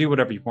kind of do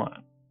whatever you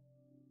want?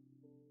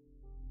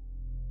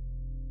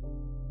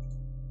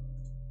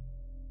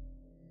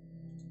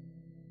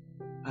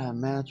 I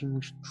imagine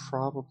we should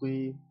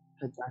probably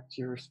head back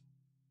to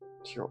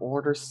your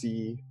order,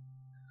 see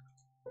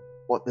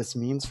what this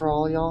means for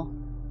all y'all.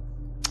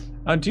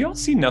 Do you all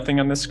see nothing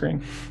on this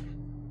screen?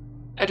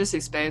 I just see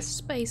space.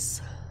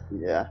 Space.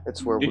 Yeah,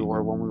 it's where we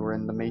were when we were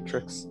in the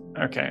Matrix.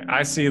 Okay,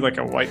 I see like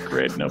a white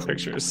grid, no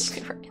pictures.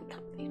 We were in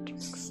the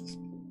Matrix.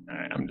 All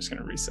right, I'm just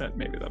gonna reset.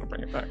 Maybe that'll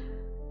bring it back.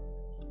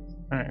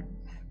 All right.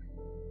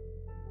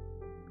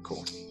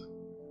 Cool.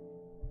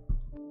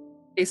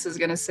 Ace is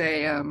gonna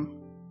say,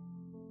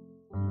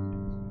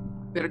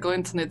 we're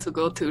going to need to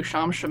go to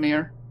Sham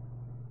Shamir.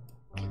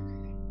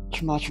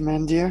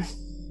 Chamachaman, dear.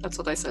 That's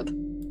what I said.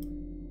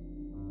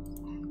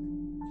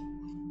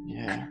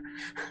 Yeah.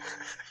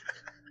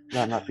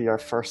 That might be our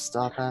first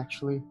stop,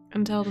 actually.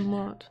 And tell them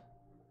what?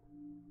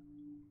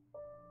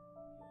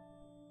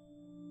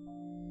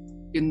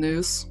 Good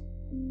news.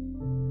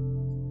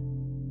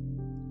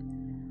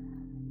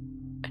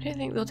 I don't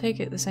think they'll take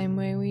it the same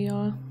way we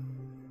are.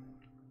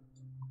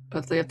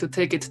 But they have to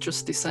take it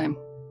just the same.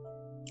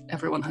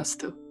 Everyone has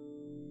to.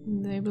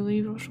 They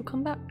believe Rosh will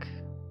come back.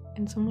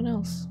 And someone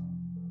else.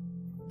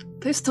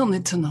 They still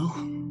need to know.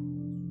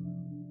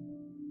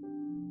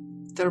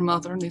 Their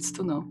mother needs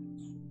to know.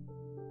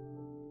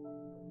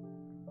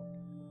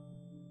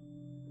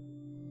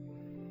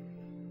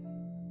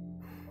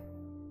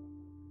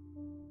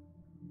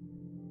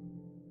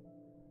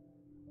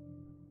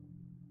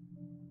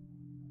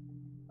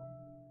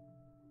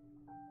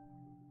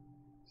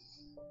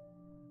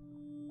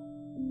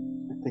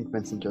 I think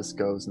Vincent just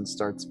goes and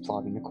starts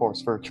plotting a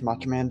course for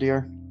Chamachaman,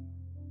 dear.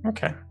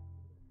 Okay.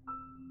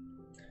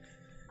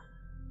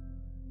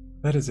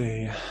 That is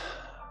a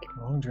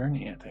long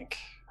journey, I think.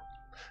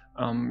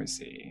 Let me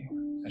see.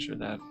 Measure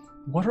that.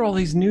 What are all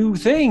these new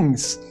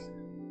things?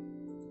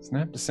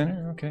 Snap to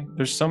center? Okay.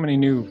 There's so many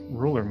new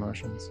ruler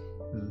motions.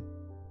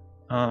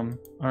 All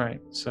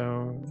right.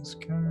 So let's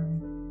go.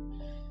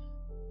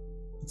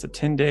 It's a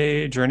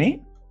 10-day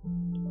journey.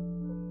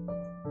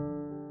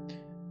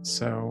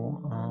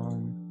 So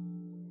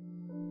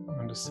I'm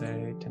going to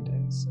say 10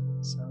 days.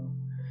 So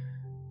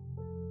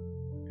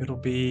it'll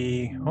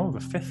be, the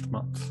 5th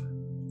month.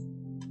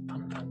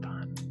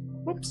 Fun.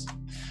 Whoops.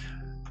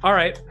 All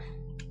right.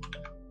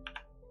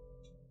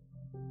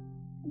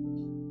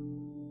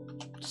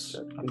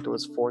 I think it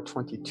was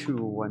 422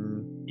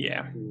 when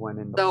Yeah. we went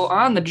in. So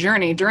on the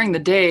journey, during the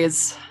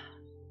days,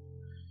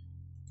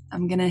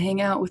 I'm gonna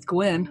hang out with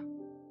Gwen.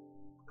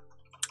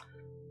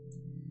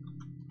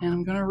 And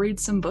I'm gonna read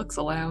some books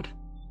aloud.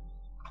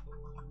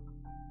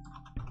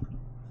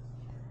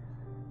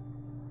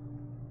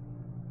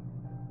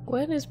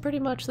 Gwen is pretty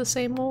much the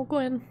same old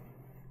Gwen.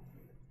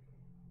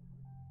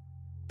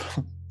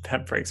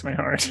 That breaks my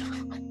heart.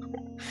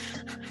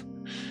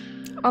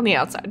 On the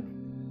outside.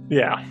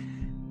 Yeah.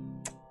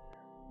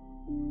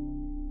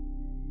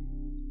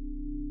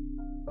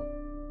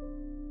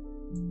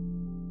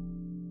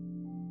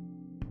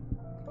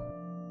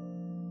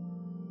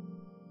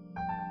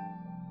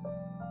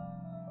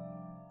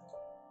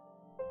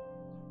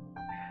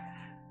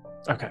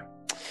 Okay.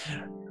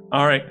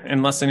 All right.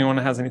 Unless anyone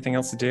has anything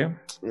else to do.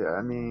 Yeah,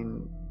 I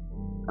mean,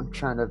 I'm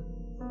trying to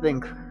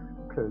think,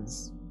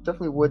 because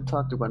definitely would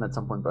talk to Gwen at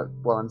some point, but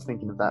while I'm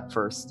thinking of that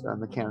first,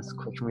 mechanics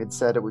question, we had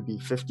said it would be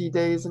 50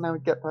 days and I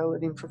would get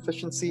piloting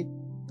proficiency.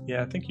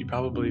 Yeah, I think you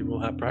probably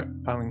will have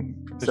piloting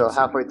proficiency. So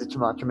halfway to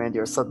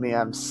Chamachamandir, suddenly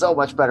I'm so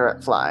much better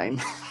at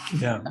flying.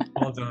 Yeah,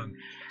 well done.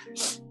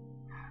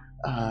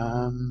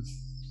 um,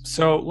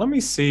 So let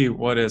me see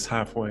what is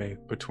halfway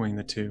between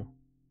the two.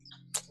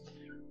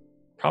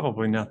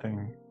 Probably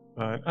nothing,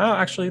 but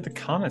actually the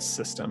Canis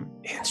system.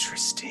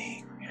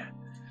 Interesting.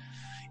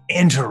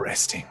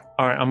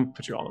 All right, I'm gonna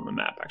put you all on the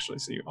map actually,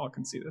 so you all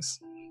can see this.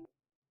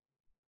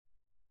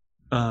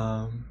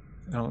 I'll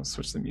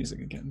switch the music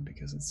again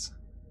because it's.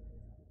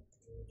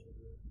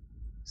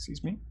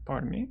 Excuse me,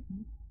 pardon me.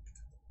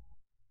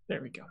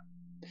 There we go.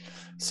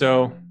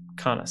 So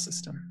Canis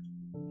system.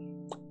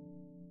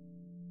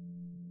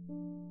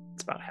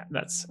 It's about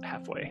that's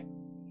halfway.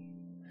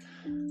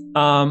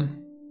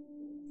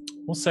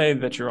 We'll say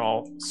that you're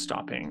all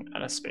stopping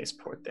at a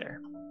spaceport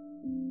there.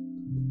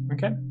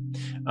 Okay.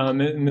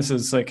 And this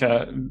is like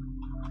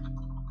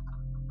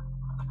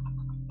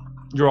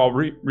you're all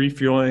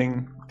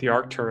refueling the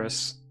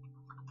Arcturus.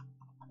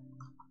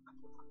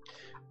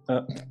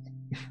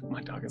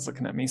 My dog is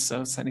looking at me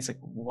so sad. He's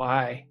like,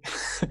 "Why?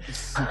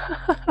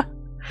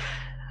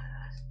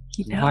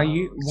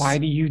 Why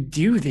do you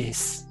do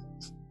this?"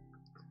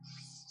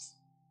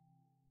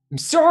 I'm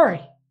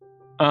sorry.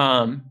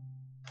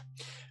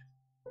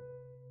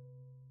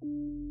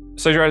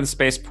 So you're at the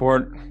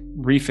spaceport,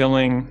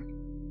 refilling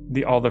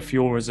all the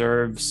fuel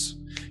reserves.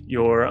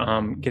 You're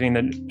getting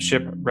the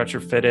ship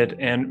retrofitted.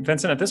 And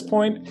Vincent, at this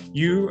point,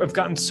 you have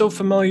gotten so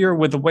familiar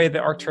with the way the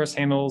Arcturus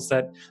handles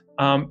that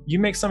you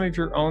make some of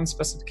your own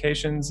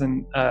specifications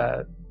and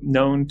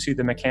known to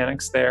the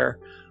mechanics there,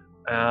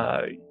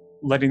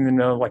 letting them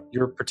know like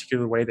your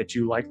particular way that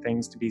you like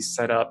things to be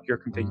set up, your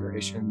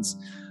configurations.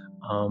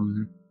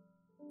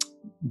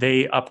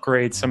 They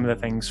upgrade some of the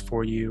things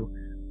for you.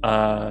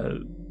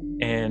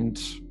 And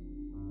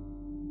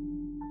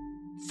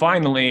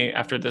finally,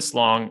 after this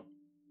long,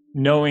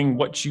 knowing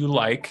what you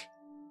like,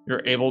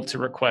 you're able to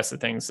request the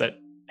things that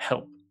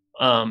help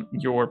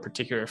your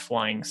particular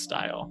flying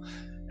style.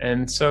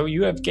 And so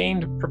you have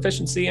gained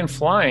proficiency in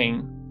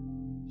flying.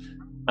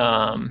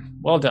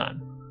 Well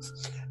done.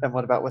 And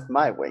what about with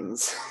my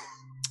wings?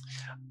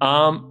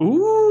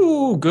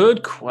 Ooh,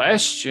 good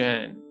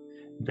question.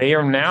 They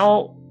are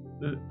now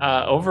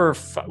over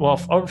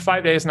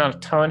 5 days. Not a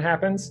ton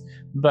happens,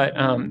 but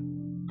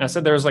I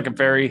said there was like a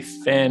very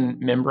thin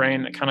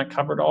membrane that kind of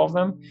covered all of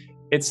them.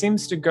 It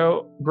seems to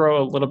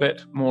grow a little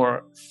bit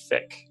more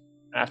thick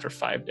after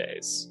 5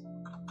 days.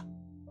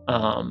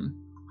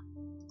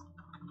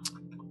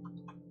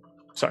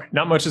 Sorry,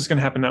 not much is going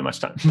to happen that much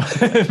time.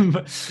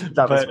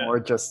 That was more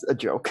just a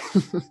joke.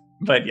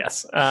 But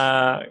yes.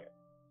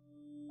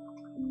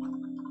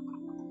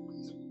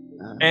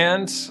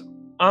 And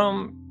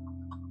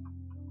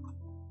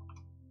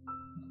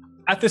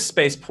at this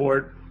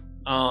spaceport,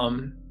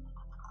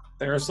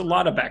 there's a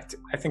lot of I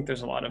think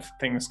there's a lot of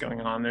things going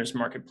on. There's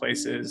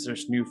marketplaces,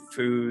 there's new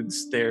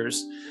foods,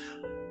 there's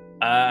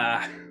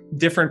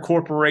different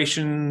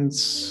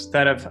corporations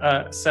that have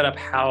set up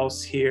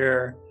house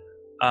here.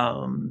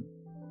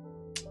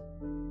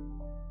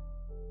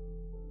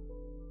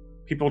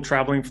 People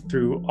traveling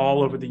through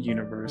all over the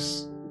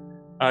universe.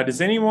 Does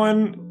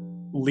anyone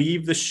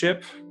leave the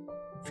ship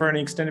for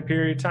any extended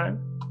period of time?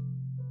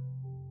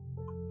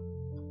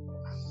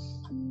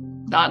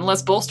 Not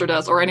unless Bolster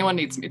does, or anyone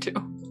needs me to.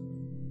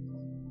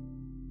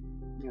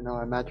 You know,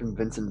 I imagine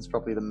Vincent is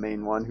probably the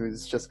main one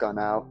who's just gone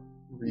out,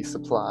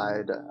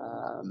 resupplied,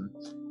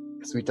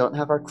 because we don't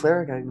have our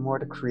cleric anymore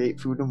to create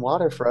food and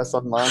water for us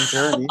on long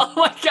journeys. Oh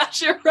my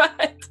gosh, you're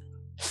right.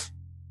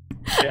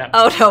 Yeah.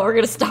 Oh no, we're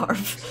gonna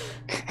starve.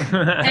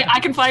 Hey, I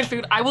can find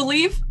food. I will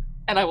leave,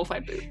 and I will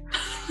find food.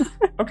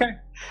 Okay.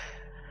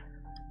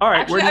 All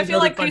right. Actually, I feel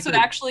like Pace would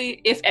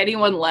actually, if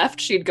anyone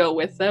left, she'd go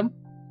with them.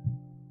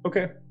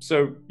 Okay,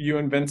 so you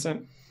and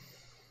Vincent,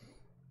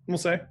 we'll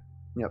say.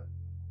 Yep.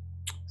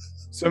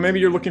 So maybe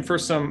you're looking for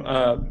some.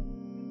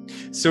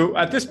 So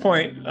at this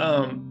point,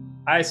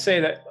 I say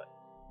that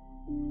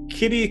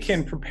Kitty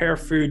can prepare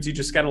foods. You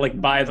just gotta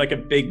like buy like a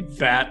big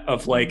vat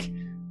of like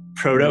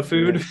proto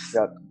food.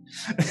 Yep.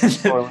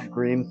 Soylent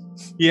Green.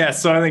 Yeah,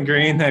 Soylent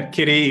Green that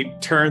Kitty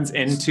turns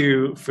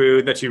into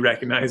food that you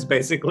recognize,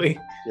 basically.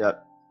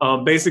 Yep.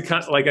 Basically,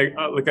 kind of like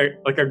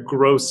a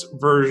gross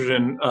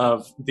version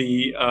of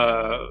the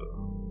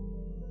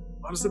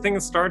what was the thing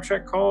in Star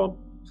Trek called?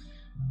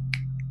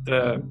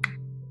 What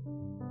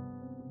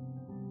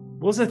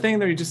was the thing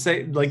that you just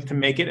say like to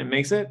make it? It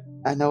makes it.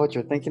 I know what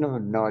you're thinking of. I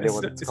have no idea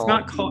what it's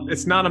called.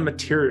 It's not a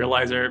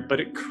materializer, but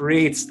it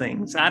creates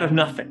things out of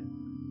nothing.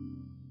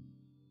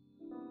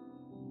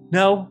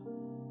 No.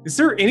 Is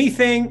there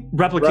anything?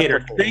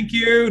 Replicator. Thank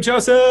you,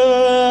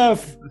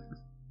 Joseph.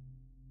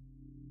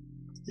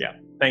 Yeah,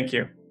 thank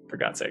you. For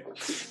God's sake.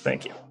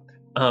 Thank you.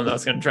 That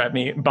was going to drive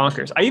me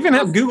bonkers. I even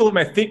have Google at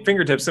my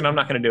fingertips, and I'm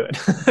not going to do it.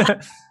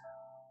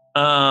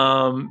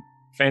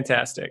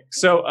 Fantastic.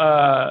 So,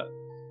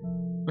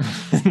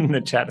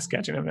 the chat is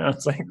catching up now.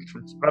 It's like,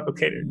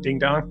 replicator, ding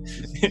dong.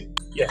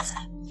 Yes.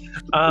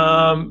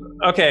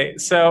 Okay,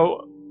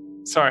 so,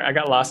 sorry, I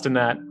got lost in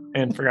that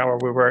and forgot where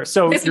we were.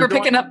 So basically, we're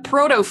picking up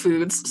proto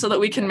foods so that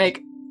we can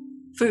make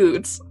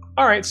foods.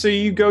 All right, so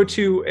you go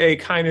to a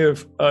kind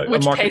of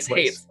which a Pace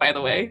hates, by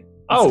the way.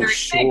 Oh, very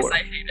sure. Thanks, I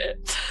hate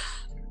it.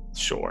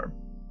 Sure.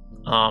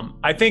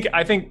 I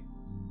think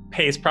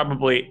Pace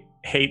probably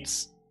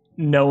hates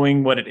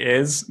knowing what it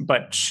is,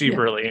 but she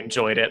really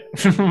enjoyed it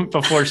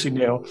before she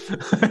knew.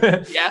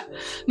 Yeah.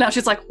 Now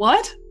she's like,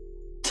 what?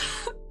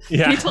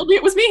 Yeah. He told me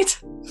it was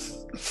meat.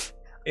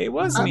 It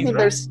was I meat, mean, right?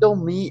 there's still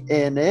meat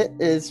in it.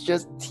 It's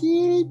just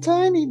teeny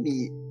tiny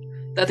meat.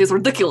 That is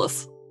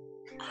ridiculous.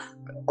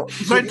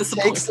 Very He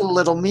disappointing. takes a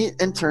little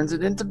meat and turns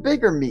it into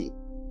bigger meat.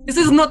 This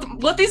is not.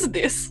 What is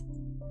this?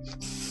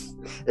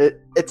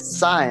 It's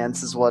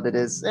science, is what it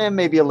is, and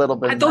maybe a little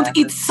bit. I don't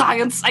eat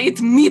science. I eat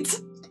meat.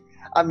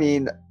 I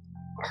mean,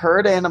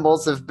 herd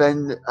animals have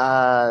been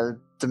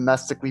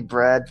domestically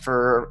bred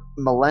for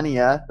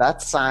millennia.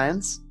 That's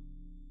science.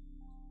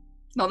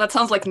 No, that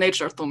sounds like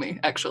nature to me.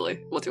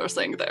 Actually, what you are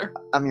saying there.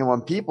 I mean, when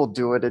people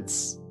do it,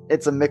 it's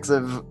a mix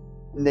of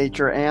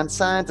nature and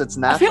science. It's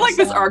natural. I feel like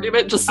this science.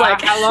 argument just like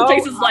hello?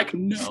 Face is like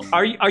no.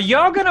 Are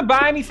y'all gonna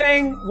buy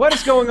anything? What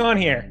is going on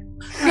here?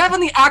 We have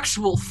any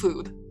actual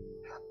food?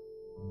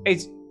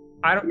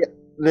 I don't.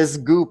 This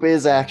goop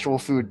is actual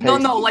food. No,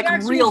 Pace. no, like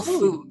Actual real food.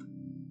 food.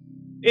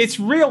 It's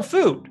real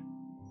food.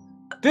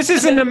 This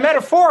isn't a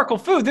metaphorical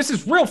food. This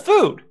is real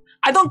food.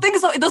 I don't think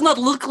so. It does not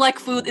look like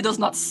food. It does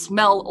not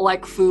smell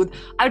like food.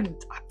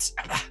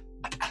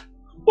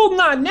 Well,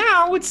 not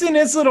now. It's in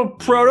its little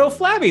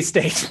proto-flabby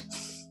state.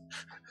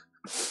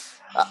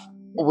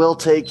 We'll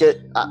take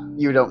it.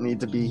 You don't need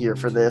to be here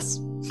for this.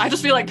 I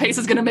just feel like Pace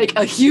is gonna make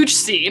a huge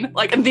scene,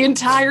 like the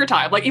entire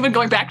time. Like even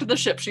going back to the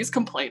ship, she's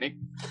complaining.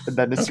 And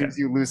then as soon as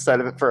you lose sight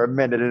of it for a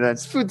minute and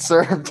it's food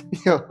served,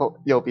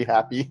 you'll be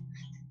happy.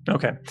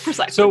 Okay.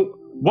 Precisely. So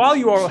while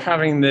you are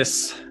having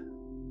this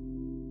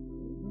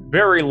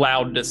very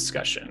loud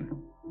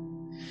discussion,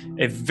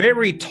 a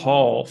very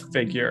tall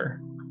figure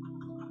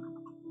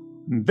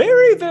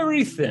very,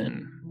 very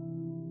thin,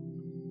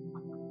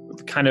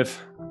 with kind of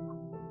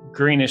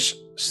greenish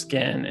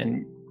skin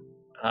and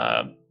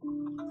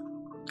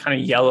kind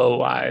of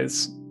yellow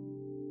eyes.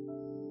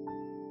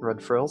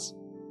 Red frills?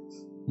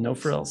 No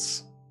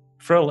frills.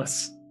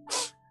 Frillless.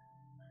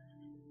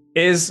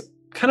 Is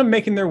kind of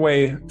making their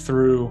way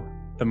through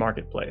the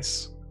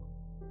marketplace.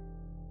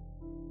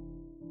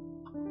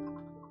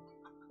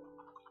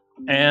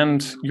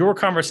 And your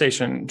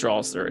conversation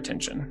draws their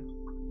attention.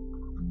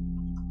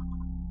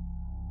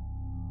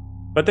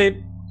 But they're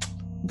a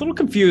little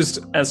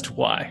confused as to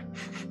why.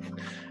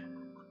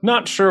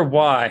 Not sure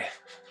why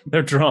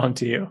they're drawn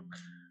to you.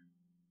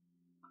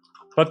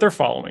 But they're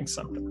following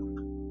something.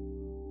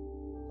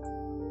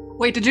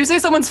 Wait, did you say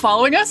someone's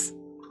following us?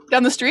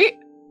 Down the street?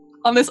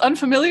 On this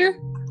unfamiliar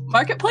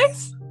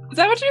marketplace? Is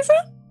that what you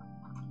said?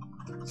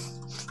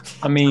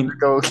 I mean,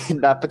 Go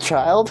kidnap a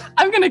child?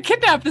 I'm gonna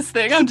kidnap this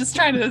thing. I'm just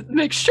trying to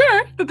make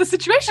sure that the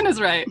situation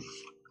is right.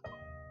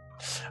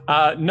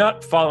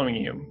 not following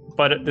you,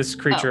 but this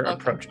creature Oh,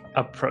 okay.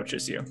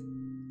 approaches you.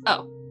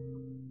 Oh.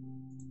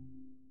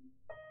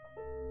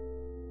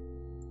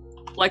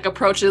 Like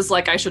approaches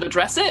like I should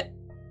address it?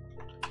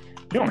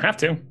 You don't have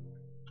to.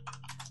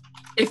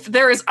 If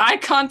there is eye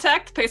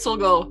contact, Pace will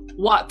go,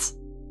 what?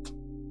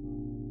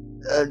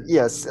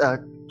 Yes,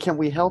 can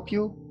we help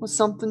you with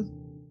something?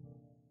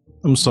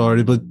 I'm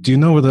sorry, but do you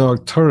know where the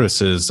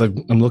Arcturus is?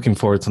 I'm looking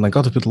for it, and I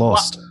got a bit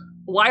lost.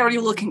 Why are you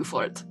looking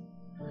for it?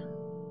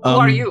 Who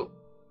are you?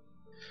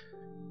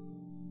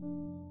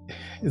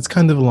 It's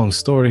kind of a long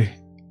story.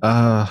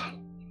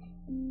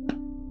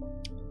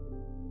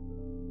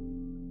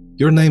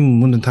 Your name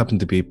wouldn't happen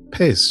to be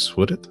Pace,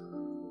 would it?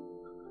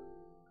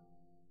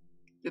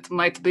 It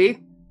might be.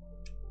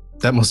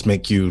 That must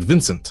make you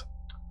Vincent.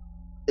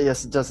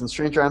 Yes, it does. And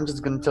stranger, I'm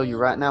just going to tell you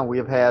right now, we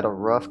have had a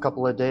rough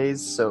couple of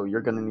days, so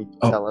you're going to need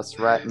to tell us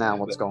right now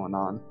what's going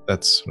on.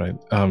 That's right.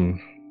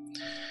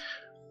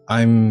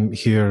 I'm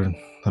here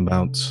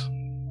about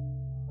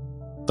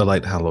the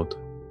Light Hallowed.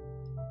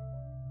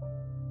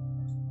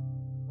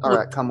 All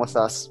right, come with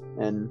us,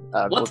 and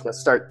we'll What?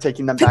 just start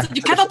taking them back. You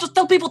to the cannot just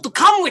tell people to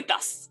come with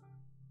us.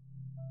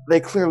 They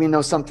clearly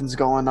know something's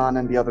going on,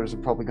 and the others are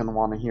probably going to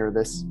want to hear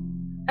this.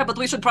 Yeah, but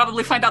we should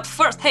probably find out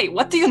first. Hey,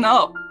 what do you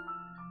know?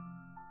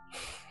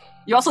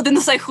 You also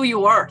didn't say who you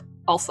were,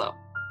 also.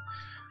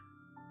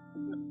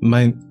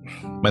 My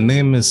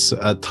name is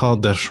Tal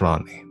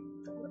Deshrani.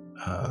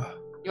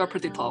 You are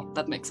pretty tall.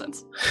 That makes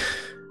sense.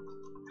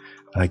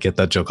 I get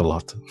that joke a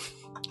lot.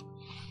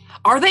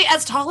 Are they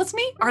as tall as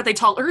me? Are they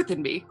taller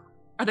than me?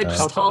 Are they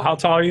just tall? How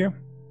tall are you?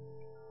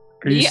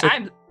 Are you Yeah,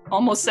 I'm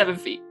almost 7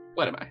 feet.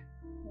 What am I?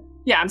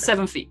 Yeah, I'm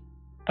 7 feet.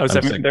 Oh, I'm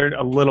 7. They're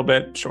a little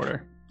bit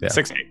shorter. Yeah.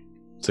 6'8".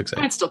 6'8".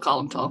 I'd still call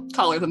him tall.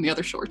 Taller than the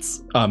other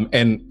shorts.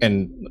 And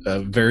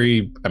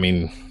very, I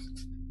mean,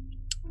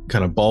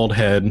 kind of bald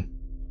head,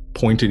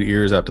 pointed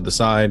ears out to the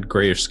side,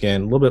 grayish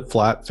skin, a little bit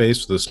flat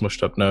face with a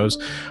smushed up nose.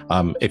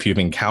 If you've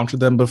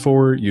encountered them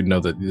before, you'd know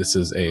that this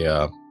is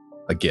a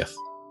gith.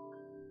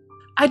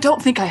 I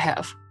don't think I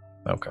have.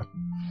 Okay.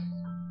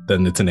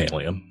 Then it's an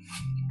alien.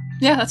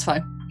 Yeah, that's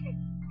fine.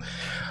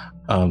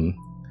 I'm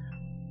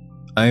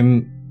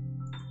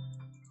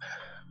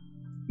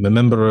a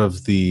member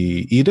of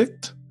the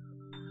Edict.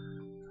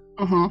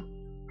 Mm-hmm.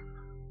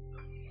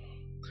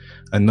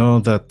 I know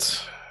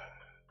that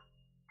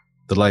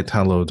the Light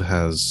Hallowed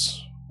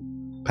has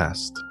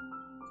passed.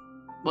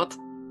 What?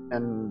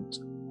 And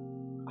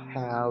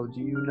how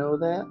do you know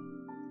that?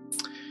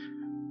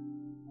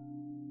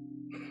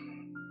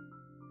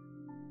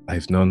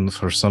 I've known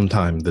for some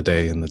time the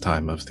day and the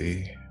time of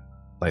the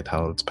Light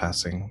Hallowed's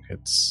passing.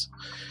 It's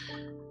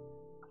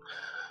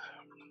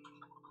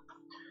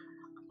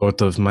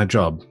part of my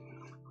job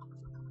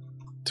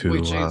to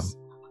Which is?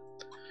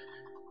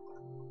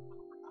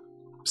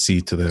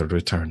 see to their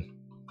return.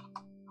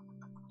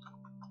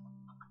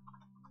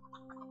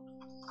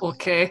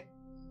 Okay.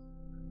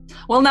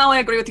 Well, now I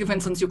agree with you,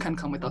 Vincent. You can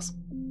come with us.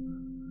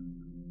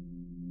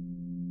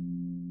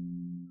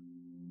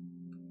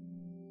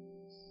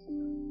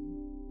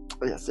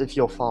 Yes, if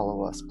you'll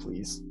follow us,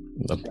 please.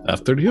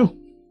 After you.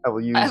 I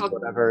will use I have a-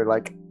 whatever,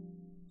 like,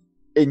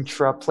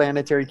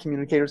 intraplanetary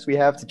communicators we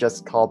have to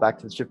just call back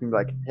to the ship and be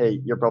like,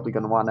 hey, you're probably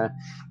going to want to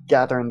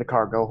gather in the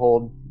cargo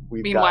hold.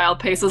 Meanwhile,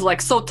 Pace is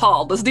like, so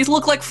tall. Does these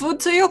look like food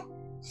to you?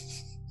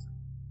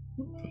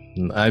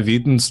 I've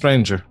eaten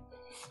stranger.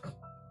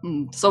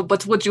 So,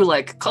 but would you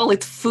like call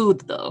it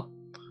food though?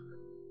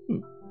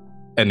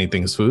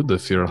 Anything's food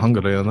if you're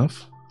hungry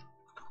enough.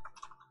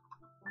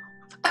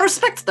 I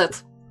respect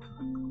that.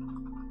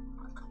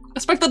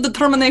 Respect that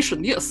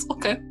determination. Yes.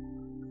 Okay.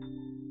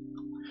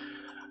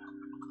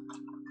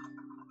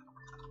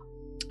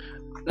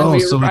 Then Oh, we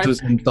so arrived- it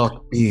was in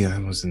Dock B. I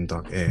was in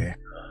Dock A.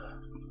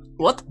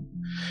 What?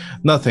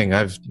 Nothing.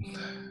 I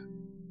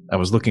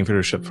was looking for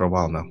your ship for a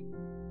while now.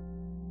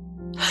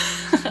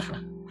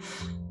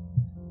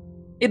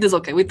 It is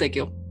okay. We take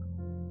you.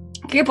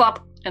 Keep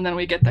up, and then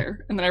we get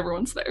there, and then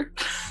everyone's there.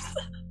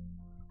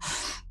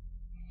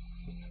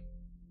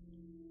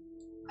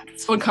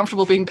 It's so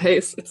uncomfortable being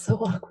Pace. It's so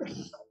awkward.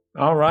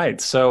 All right,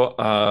 so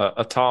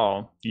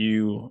Atal,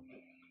 you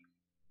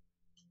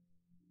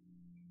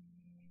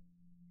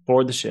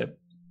board the ship.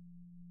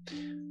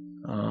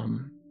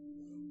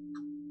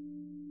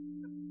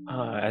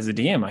 As a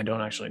DM, I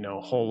don't actually know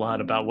a whole lot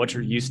about what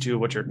you're used to,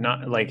 what you're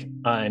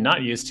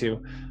not used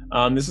to.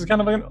 This is kind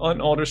of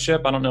an older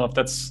ship. I don't know if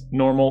that's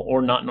normal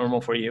or not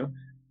normal for you.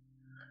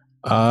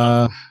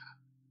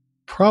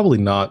 Probably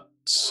not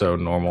so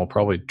normal.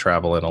 Probably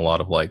travel in a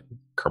lot of like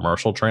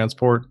commercial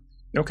transport.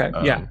 Okay,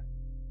 yeah.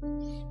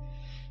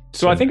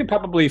 So I think it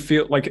probably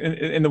feel like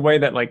in the way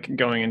that like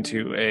going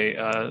into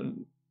a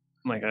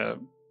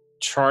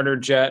charter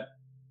jet,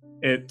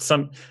 it's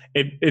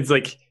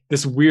like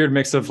this weird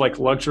mix of like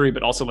luxury,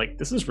 but also like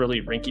this is really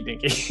rinky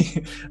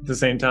dinky at the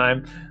same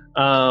time.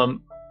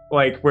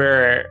 Like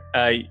where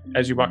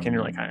as you walk in,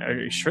 you're like, are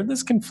you sure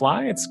this can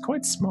fly? It's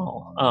quite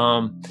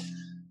small.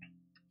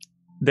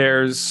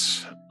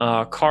 There's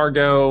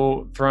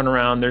cargo thrown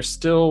around. There's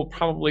still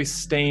probably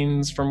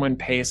stains from when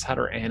Pace had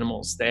her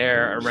animals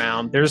there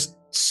around. There's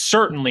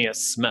certainly a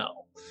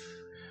smell.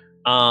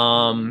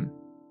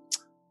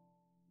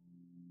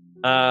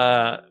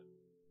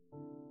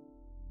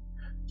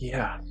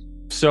 Yeah.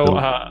 So,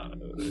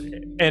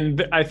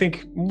 and I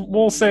think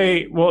we'll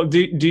say, well, do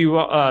you,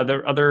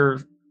 the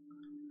other,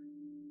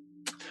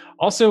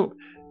 also,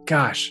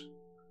 gosh,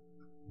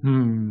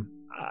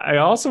 I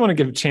also want to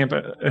give Champ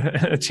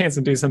a chance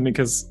to do something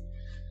because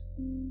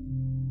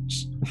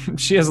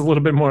she has a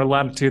little bit more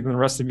latitude than the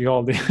rest of you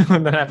all do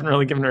that I haven't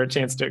really given her a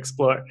chance to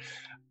explore.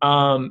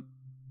 But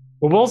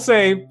we'll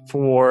say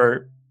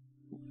for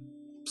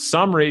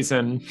some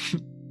reason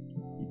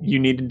you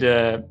needed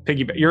to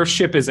piggyback. Your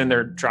ship is in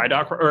their dry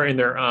dock or in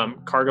their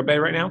cargo bay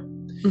right now,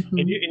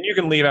 and you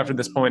can leave after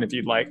this point if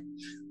you'd like.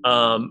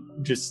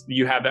 Just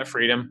you have that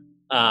freedom.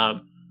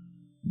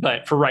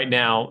 But for right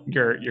now,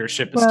 your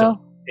ship is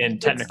still in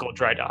technical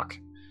dry dock.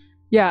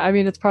 Yeah, I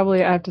mean, it's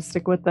probably I have to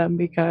stick with them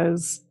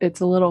because it's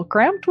a little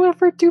cramped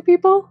for 2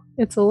 people.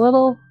 It's a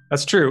little.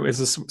 That's true. It's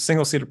a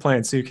single-seater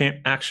plane, so you can't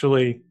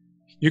actually.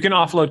 You can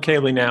offload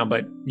Kaylee now,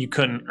 but you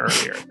couldn't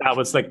earlier. That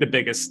was like the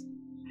biggest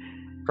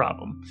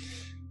problem.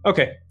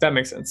 Okay, that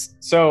makes sense.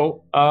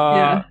 So,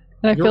 yeah,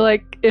 and I feel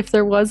like if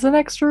there was an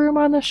extra room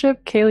on the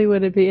ship, Kaylee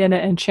would be in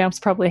it, and Champ's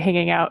probably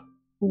hanging out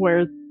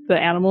where the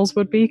animals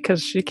would be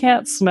because she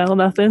can't smell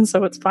nothing,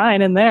 so it's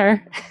fine in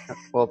there.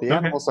 Well, the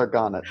animals are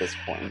gone at this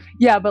point.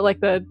 Yeah, but like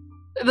the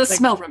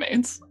smell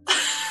remains.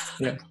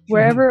 Yeah.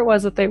 Wherever it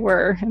was that they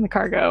were in the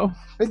cargo.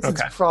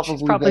 Vincent's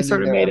probably probably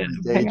sort of made it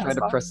day, trying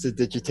to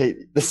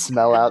prestidigitate the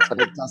smell out, but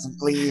it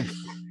doesn't leave.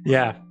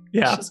 Yeah.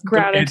 Just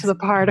ground into the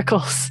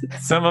particles.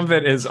 Some of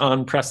it is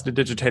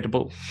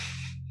unprestidigitatable.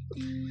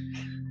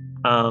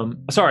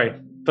 Sorry,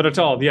 but at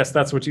all, yes,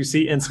 that's what you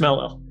see and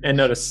smell and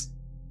notice.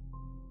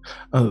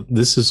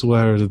 This is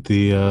where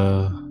the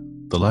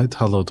light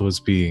hallowed was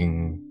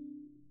being.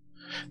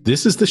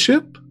 This is the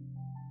ship?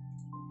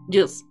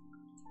 Yes.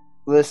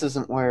 This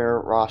isn't where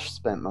Rosh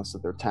spent most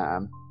of their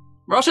time.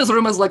 Rosh's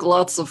room has like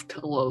lots of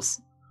pillows.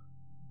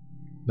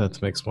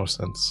 That makes more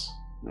sense.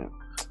 Yeah.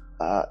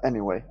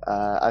 Anyway,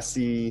 I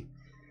see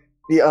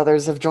the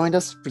others have joined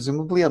us,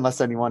 presumably, unless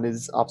anyone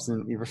is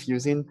obstinately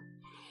refusing.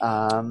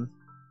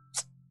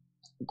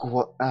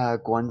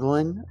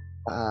 Gwendolyn,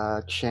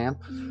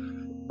 Champ,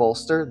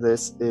 Bolster,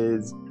 this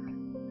is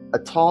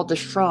Atal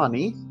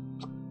Deshrani,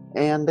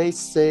 and they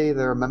say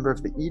they're a member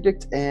of the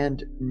Edict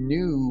and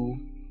knew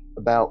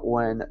about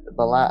when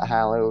the Lat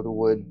Hallowed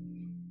would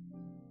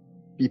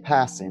be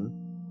passing,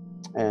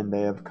 and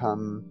they have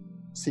come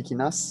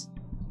seeking us,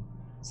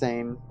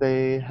 saying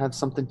they have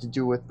something to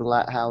do with the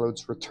Lat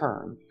Hallowed's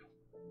return.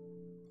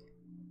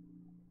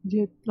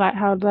 Lat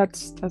Hallowed,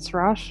 that's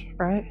Rosh,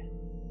 right?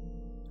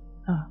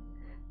 Oh.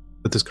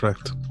 That is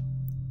correct.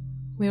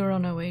 We were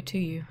on our way to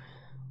you.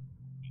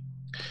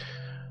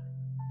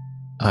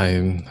 I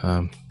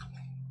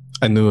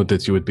knew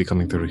that you would be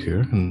coming through here,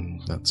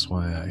 and that's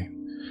why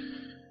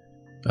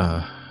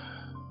I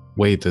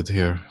waited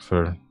here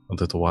for a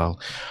little while.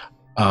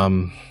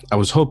 I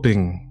was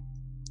hoping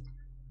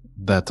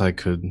that I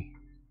could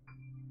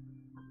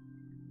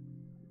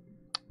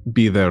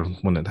be there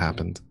when it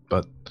happened,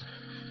 but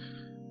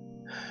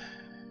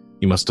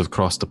you must have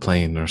crossed a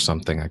plane or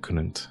something. I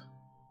couldn't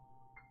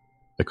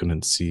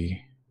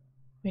see.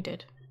 We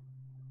did.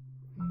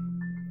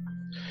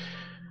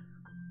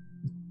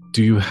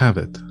 Do you have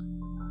it?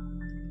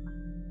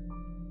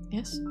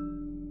 Yes.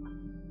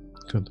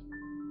 Good.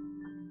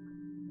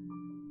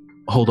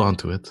 Hold on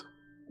to it.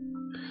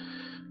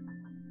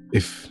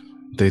 If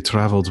they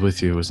traveled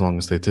with you as long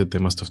as they did, they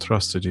must have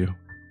trusted you.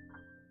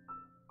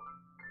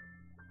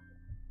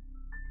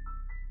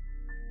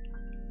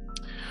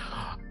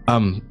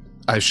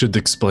 I should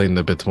explain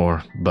a bit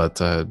more, but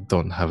I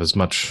don't have as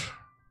much.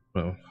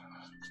 Well,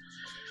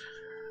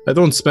 I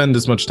don't spend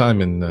as much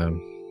time in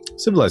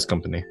civilized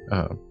company,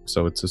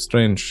 so it's a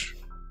strange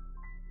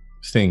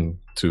thing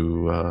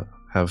to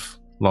have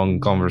long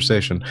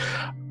conversation.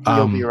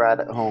 You'll be right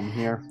at home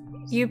here.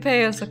 You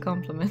pay us a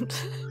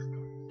compliment.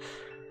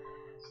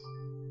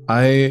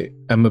 I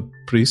am a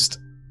priest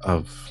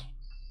of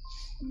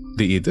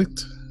the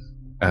edict,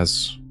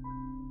 as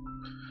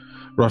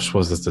Rush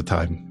was at the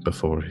time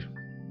before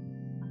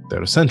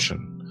their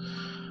ascension.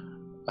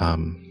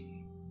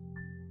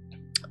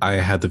 I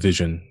had the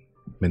vision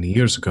many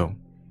years ago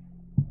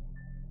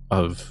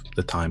of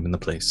the time and the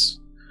place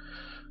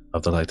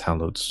of the Light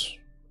Hallowed's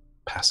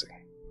passing.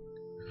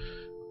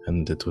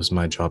 And it was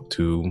my job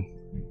to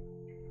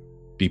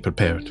be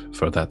prepared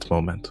for that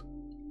moment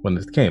when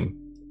it came.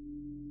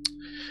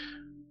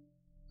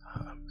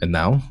 And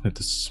now it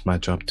is my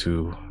job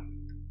to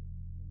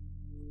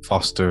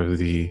foster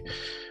the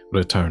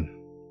return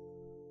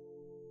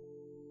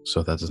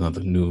so that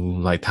another new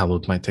Light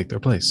Hallowed might take their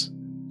place,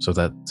 so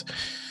that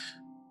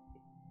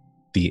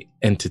the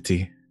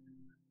entity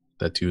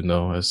that you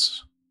know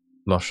as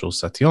Loshul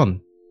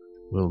Sation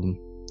will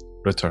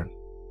return.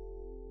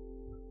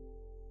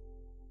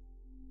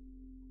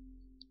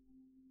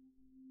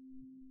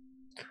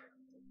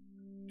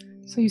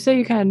 So you say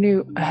you kind of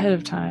knew ahead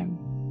of time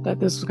that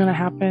this was going to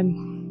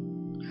happen.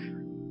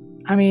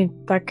 I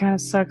mean, that kind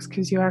of sucks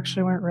because you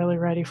actually weren't really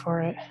ready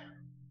for it.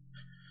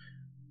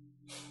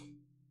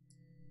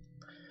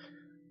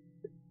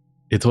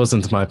 It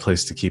wasn't my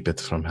place to keep it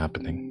from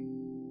happening.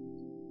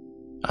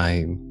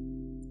 I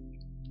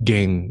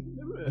gain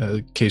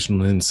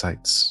occasional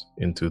insights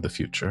into the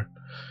future.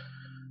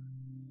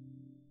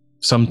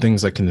 Some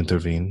things I can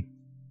intervene.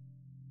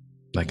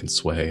 I can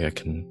sway, I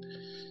can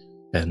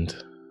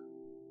end.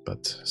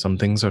 But some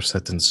things are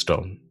set in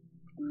stone.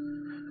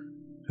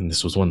 And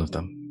this was one of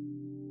them.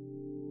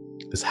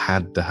 This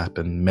had to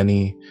happen.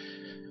 Many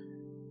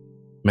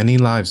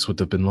lives would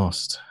have been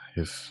lost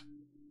if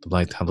the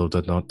Light Hallowed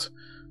had not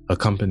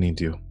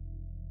accompanied you.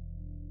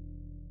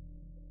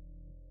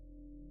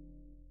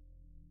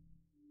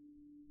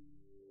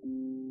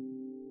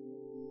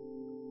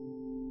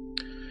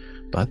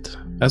 But,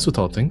 as with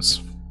all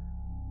things,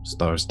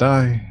 stars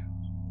die,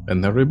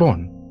 and they're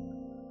reborn.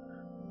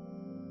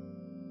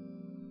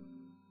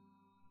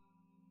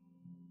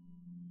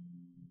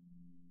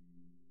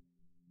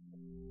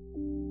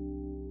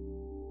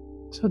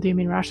 So do you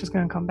mean Rash is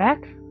going to come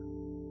back?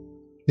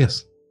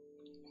 Yes.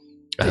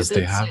 As They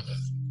they did say have.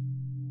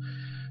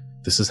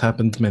 This has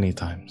happened many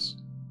times.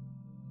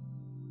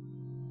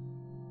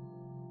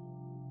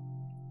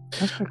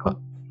 That's pretty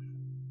cool.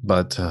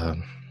 But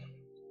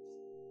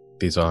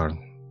these are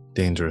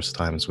dangerous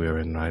times we are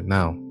in right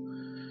now.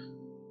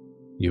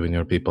 You and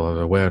your people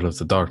are aware of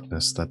the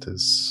darkness that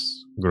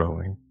is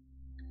growing.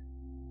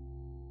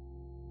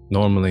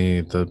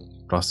 Normally, the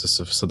process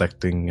of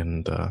selecting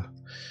and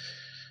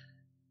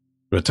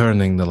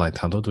returning the Light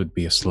Hallowed would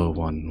be a slow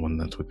one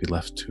that would be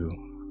left to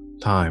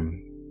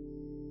time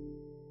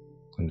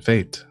and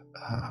fate.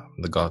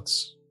 The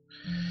gods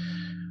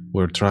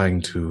were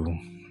trying to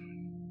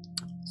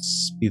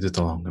speed it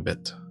along a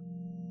bit.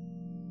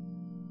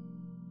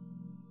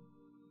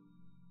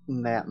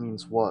 And that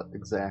means what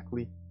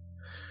exactly?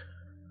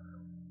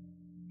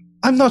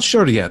 I'm not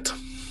sure yet.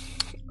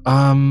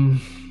 I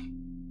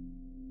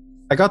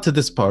got to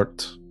this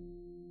part.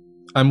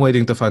 I'm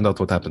waiting to find out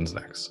what happens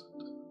next.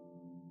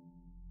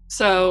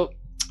 So,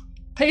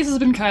 Pace has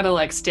been kind of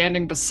like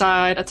standing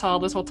beside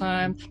Atal this whole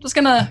time. Just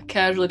gonna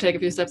casually take a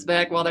few steps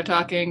back while they're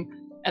talking,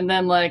 and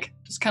then like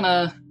just kind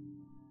of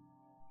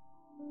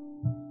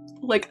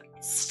like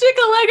stick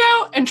a leg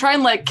out and try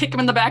and like kick him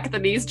in the back of the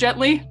knees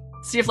gently.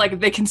 See if like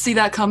they can see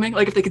that coming,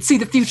 like if they can see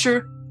the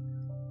future.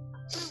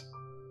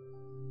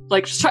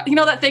 Like, just try, you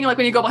know that thing like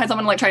when you go behind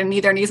someone and like try to knee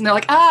their knees and they're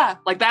like, ah!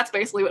 Like that's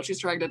basically what she's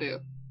trying to do.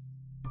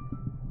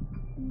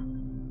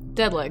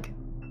 Dead leg.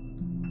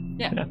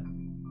 Yeah.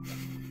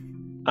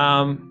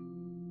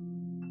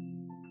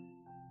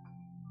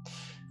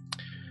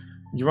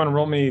 You want to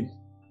roll me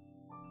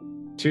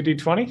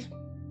 2d20?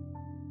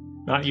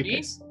 Not you, Me?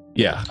 Pace.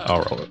 Yeah,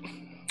 I'll roll it.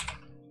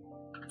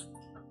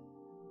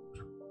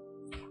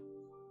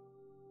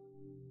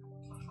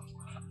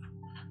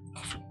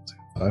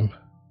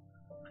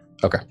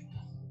 Okay.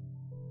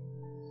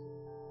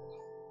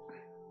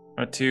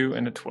 A 2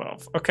 and a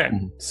 12. Okay,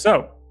 Mhm.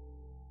 so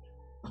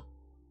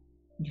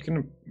you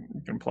can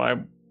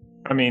apply.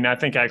 I mean, I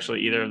think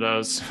actually either of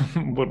those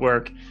would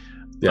work.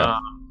 Yeah.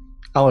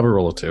 I'll have a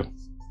roll of 2.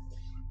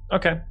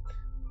 Okay.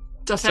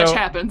 The fetch So-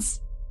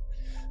 happens.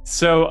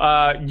 So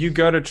you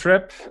go to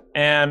trip,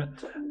 and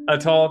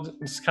Atal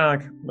just kind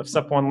of like lifts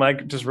up one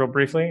leg just real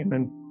briefly, and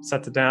then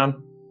sets it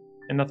down,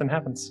 and nothing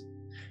happens.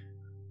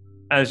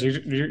 As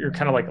you're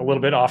kind of like a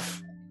little bit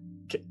off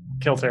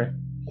kilter.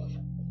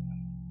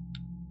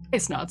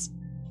 Pace nods.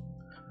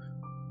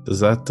 Does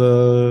that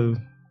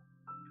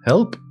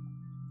help?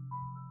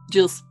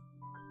 Jules.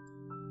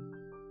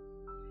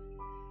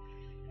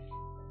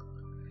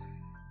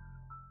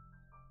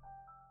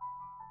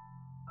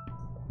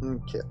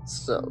 Okay,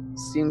 so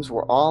seems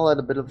we're all at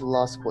a bit of a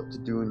loss what to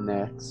do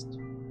next.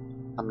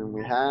 I mean,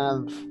 we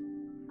have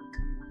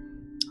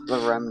the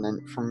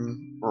remnant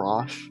from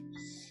Rosh.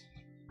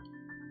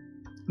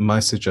 My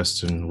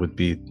suggestion would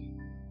be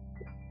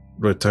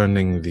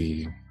returning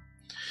the...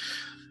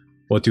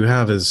 What you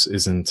have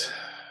isn't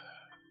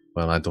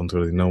well, I don't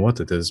really know what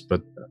it is,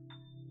 but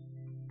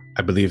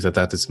I believe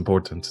that is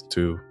important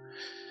to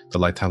the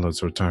Light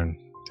Talon's return.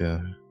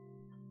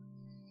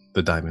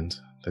 The diamond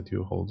that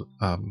you hold.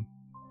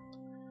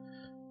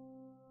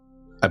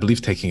 I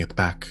believe taking it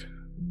back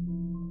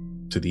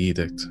to the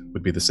Edict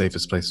would be the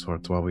safest place for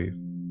it while we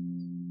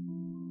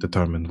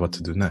determine what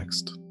to do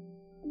next.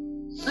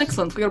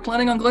 Excellent. We are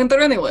planning on going there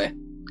anyway.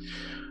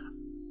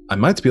 I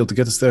might be able to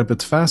get us there a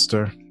bit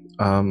faster.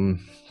 DM,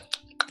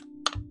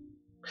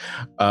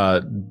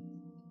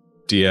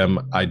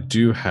 I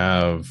do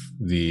have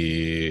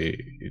the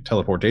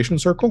teleportation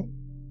circle.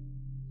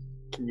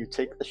 Can you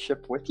take the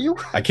ship with you?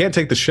 I can't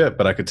take the ship,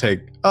 but I could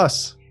take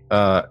us.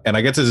 And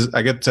I get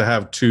to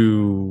have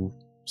 2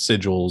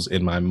 sigils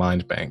in my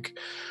mind bank.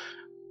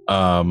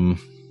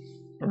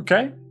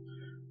 Okay.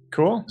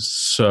 Cool.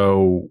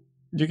 So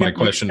my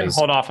question you can is,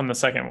 hold off on the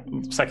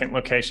second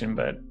location,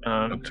 but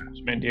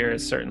Mandir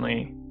is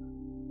certainly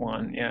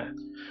one. Yeah.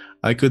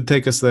 I could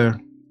take us there.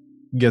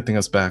 Getting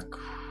us back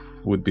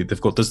would be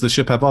difficult. Does the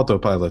ship have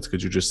autopilot?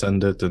 Could you just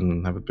send it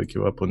and have it pick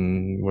you up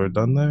when we're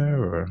done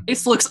there? Or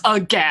Ace looks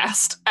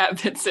aghast at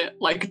Vincent.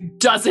 Like,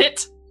 does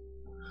it?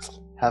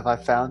 Have I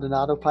found an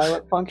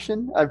autopilot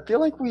function? I feel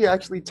like we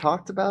actually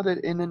talked about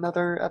it in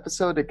another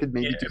episode. It could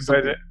maybe do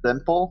something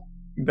simple.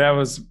 That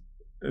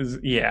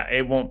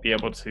it won't be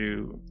able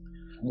to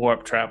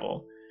warp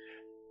travel.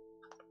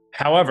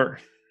 However,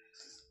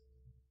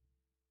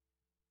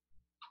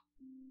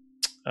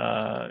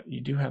 you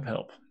do have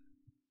help.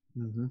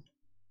 Mm-hmm.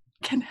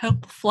 Can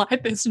help fly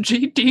this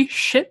GD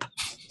ship.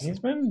 He's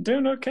been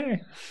doing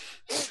okay.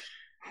 He's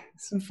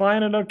been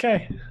flying it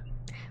okay.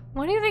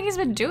 What do you think he's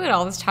been doing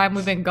all this time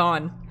we've been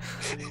gone?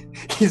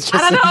 He's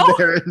just sitting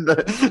there in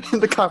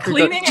the cockpit.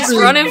 Cleaning Just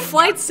running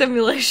flight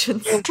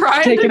simulations.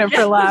 Trying Taking to it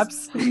get for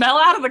laps. the smell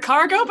out of the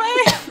cargo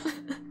bay.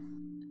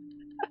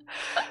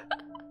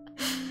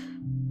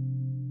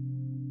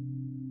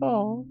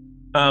 Oh.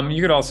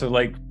 You could also,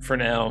 like, for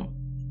now,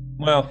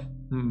 well,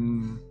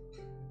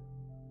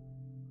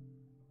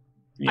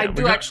 yeah, I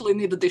do actually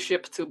need the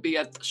ship to be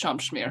at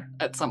Shamshmir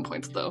at some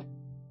point, though.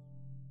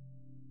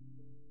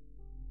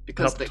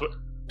 Because they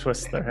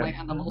twist their my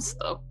head. animals,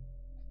 though.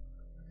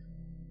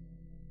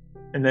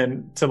 And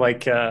then to,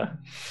 like, to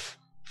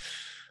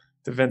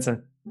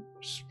Vincent.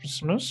 She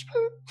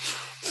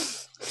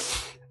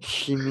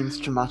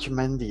means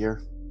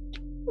Chamachamandir.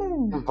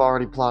 We've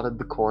already plotted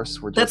the course.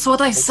 That's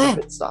what I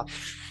said. Stop.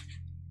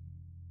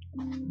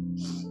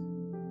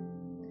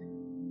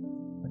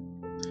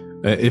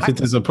 if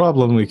it is a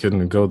problem, we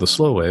can go the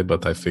slow way,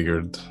 but I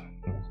figured...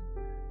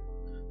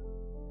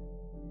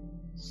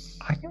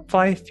 I can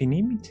fly if you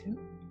need me to.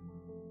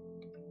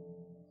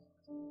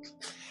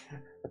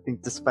 I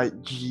think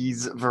despite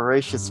G's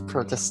voracious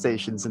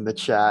protestations in the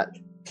chat,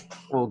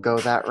 we'll go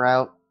that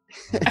route.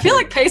 I feel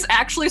like Pace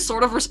actually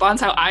sort of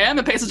responds how I am,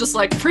 and Pace is just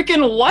like,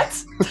 freaking what?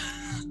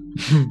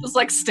 Just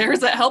like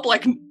stares at help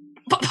like...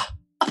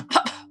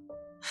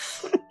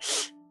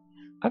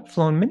 I've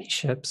flown many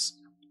ships.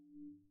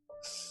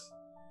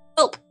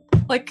 Help!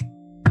 Like,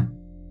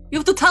 you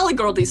have to tell a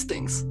girl these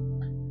things.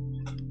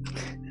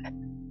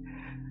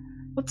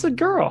 What's a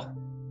girl?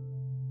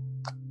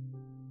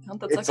 Well,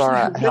 that's It's actually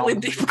alright, a really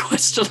help. deep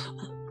question.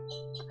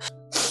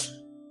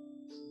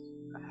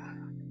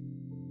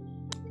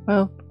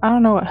 Well, I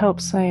don't know what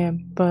help's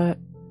saying, but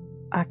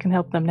I can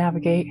help them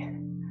navigate.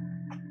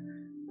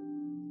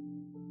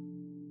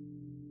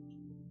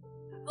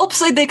 Help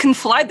say they can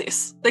fly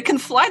this. They can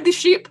fly the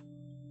ship.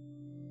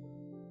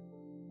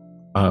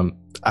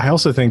 I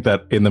also think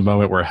that in the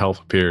moment where Help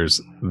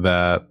appears,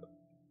 that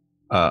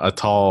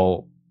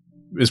Atal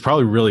is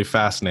probably really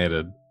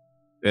fascinated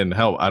in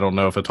Help. I don't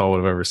know if Atal would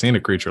have ever seen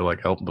a creature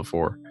like Help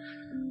before.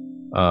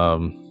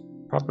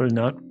 Probably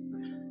not.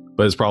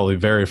 But it's probably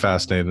very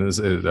fascinating.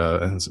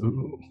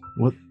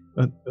 What?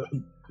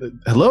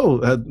 Hello.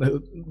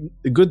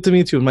 Good to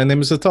meet you. My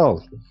name is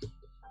Atal.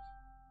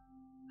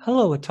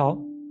 Hello,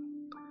 Atal.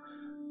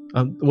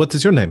 What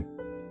is your name?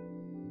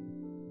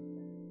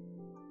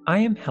 I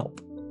am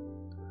Help.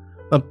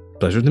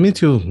 Pleasure to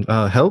meet you.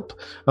 Help.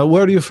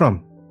 Where are you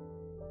from?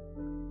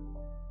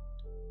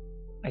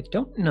 I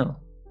don't know.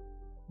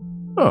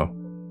 Oh.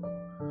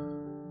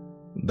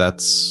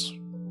 That's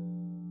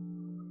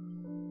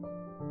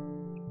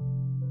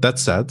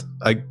sad.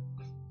 I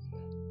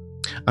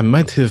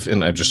might have,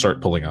 and I just start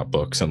pulling out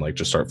books and like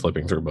just start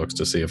flipping through books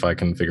to see if I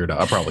can figure it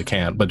out. I probably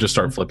can't, but just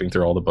start flipping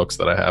through all the books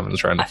that I have and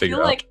trying to figure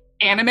out. I feel like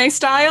anime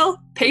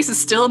style, Pace is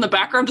still in the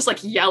background just like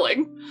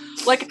yelling.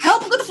 Like,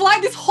 Help could fly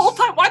this whole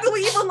time. Why did we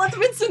even let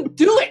Vincent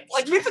do it?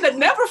 Like, Vincent had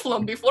never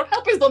flown before.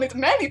 Help has done it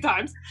many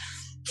times.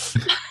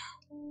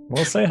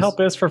 We'll say Help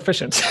is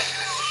proficient.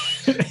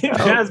 It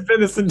has been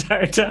this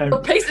entire time.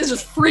 But Pace is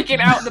just freaking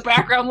out in the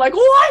background, like,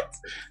 what?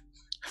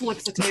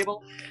 Flips the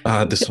table.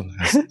 This one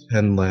has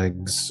 10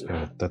 legs.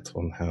 That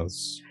one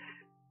has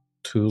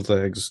 2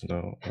 legs.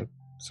 No.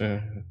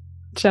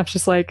 Jeff's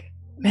just like,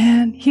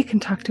 man, he can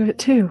talk to it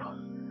too.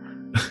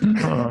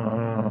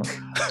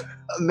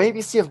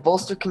 Maybe see if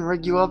Bolster can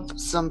rig you up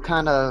some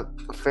kind of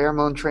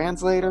pheromone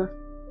translator.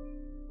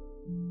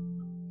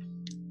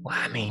 Well,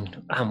 I mean,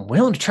 I'm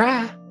willing to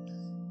try.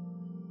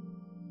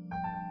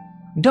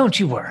 Don't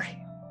you worry.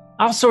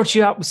 I'll sort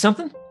you out with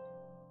something.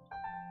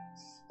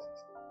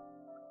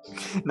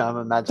 No, I'm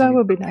imagining That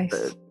would be nice.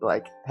 it,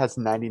 like has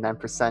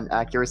 99%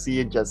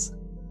 accuracy and just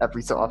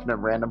every so often a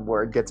random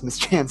word gets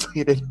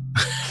mistranslated.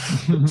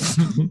 You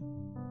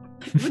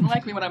wouldn't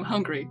like me when I'm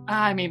hungry.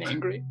 I mean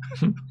angry.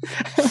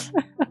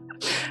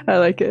 I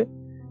like it.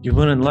 You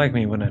wouldn't like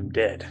me when I'm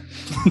dead.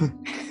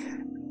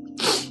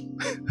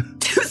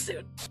 Too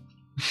soon.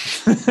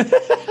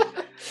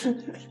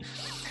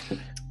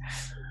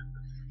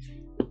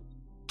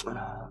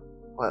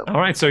 Well, All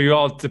right, so you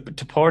all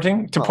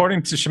deporting to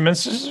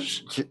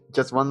Sheminster?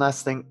 just one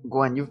last thing,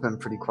 Gwen. You've been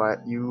pretty quiet.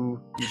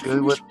 You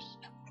good with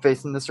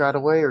facing this right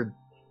away, or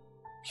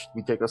should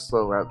we take a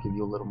slow route, give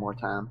you a little more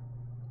time?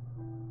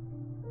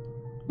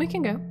 We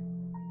can go.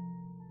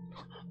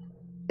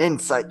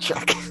 Insight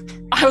check.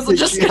 I was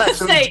just You gonna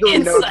guys are say doing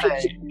insight.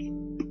 okay.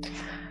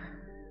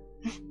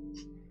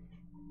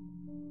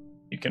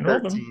 You can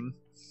roll them. 13.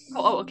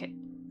 Oh, okay.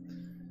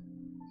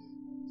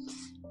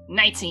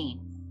 19.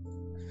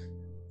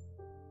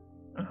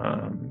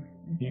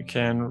 You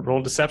can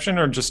roll deception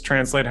or just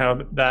translate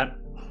however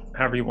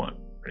you want,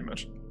 pretty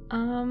much.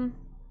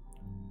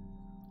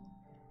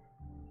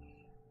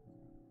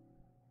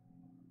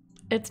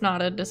 It's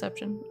not a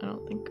deception, I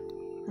don't think.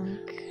 I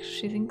think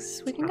she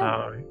thinks we can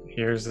go.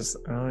 Here's this.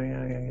 Oh,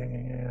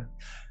 yeah.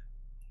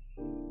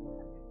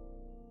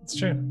 It's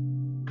true.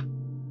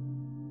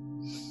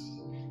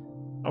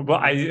 Well,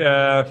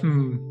 I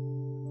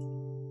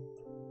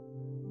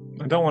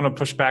don't want to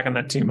push back on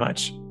that too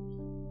much.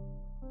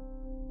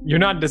 You're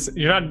not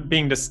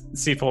being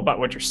deceitful about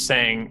what you're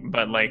saying,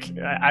 but like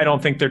I don't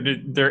think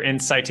they're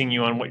inciting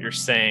you on what you're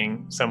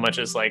saying so much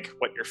as like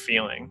what you're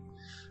feeling.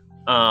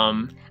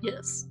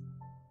 Yes.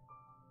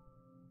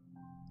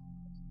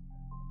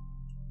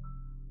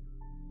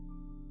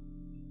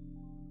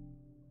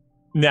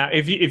 Now,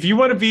 if you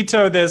want to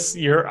veto this,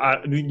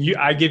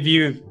 I give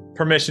you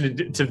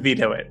permission to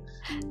veto it.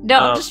 No,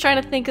 I'm just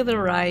trying to think of the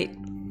right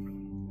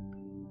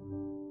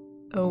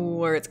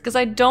words, because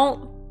I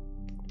don't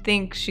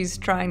think she's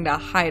trying to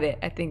hide it.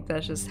 I think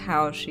that's just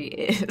how she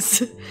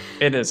is.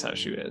 It is how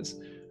she is.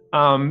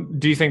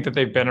 Do you think that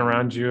they've been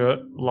around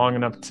you long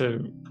enough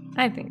to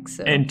I think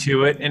so.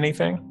 intuit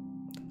anything?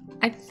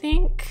 I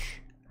think...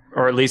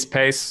 Or at least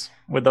Pace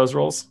with those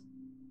roles?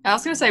 I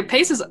was gonna say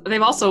Pace is. They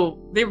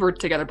were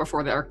together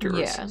before the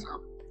Arcturus. Yeah.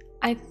 So.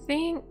 I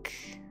think...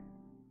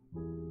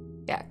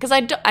 Yeah, because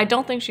I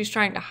don't think she's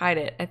trying to hide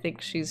it. I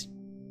think she's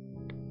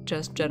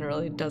just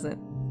generally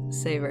doesn't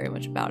say very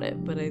much about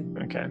it, but I...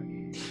 Okay.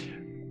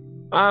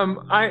 I'm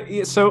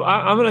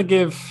gonna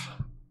give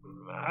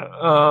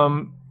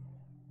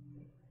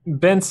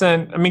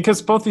Vincent. I mean,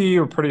 because both of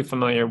you are pretty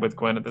familiar with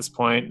Gwen at this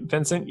point.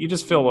 Vincent, you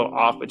just feel a little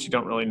off, but you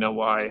don't really know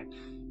why.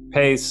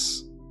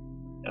 Pace,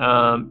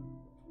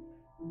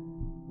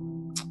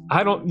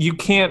 you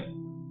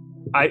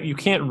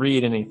can't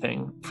read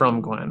anything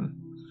from Gwen,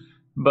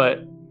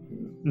 but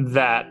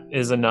that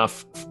is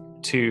enough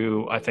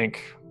to, I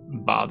think,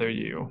 bother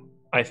you.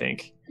 I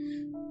think.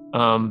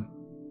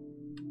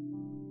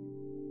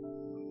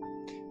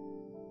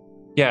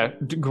 Yeah,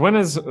 Gwen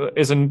is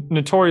a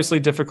notoriously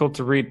difficult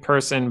to read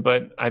person,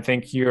 but I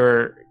think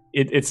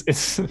it's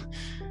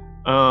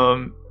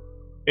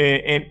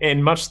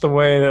in much the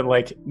way that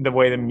like the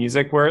way the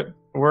music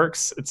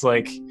works, it's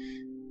like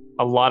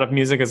a lot of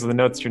music is the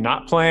notes you're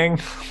not playing.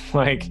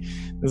 Like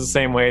it's the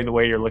same way the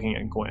way you're looking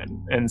at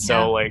Gwen, and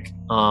so like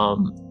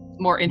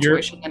more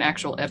intuition than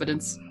actual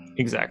evidence.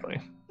 Exactly.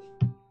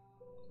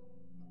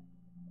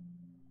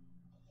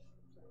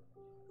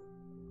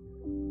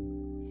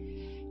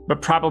 But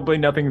probably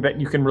nothing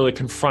that you can really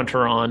confront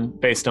her on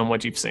based on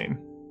what you've seen.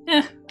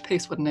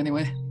 Pace wouldn't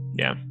anyway.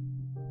 Yeah.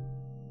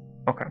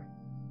 Okay.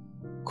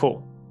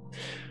 Cool.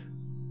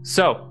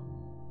 So,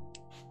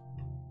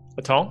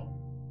 Atal,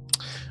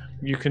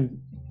 you can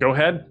go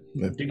ahead,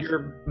 do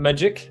your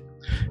magic.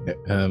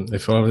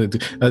 If I already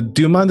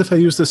do you mind if I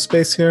use this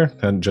space here?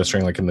 And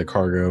gesturing like in the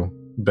cargo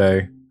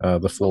bay,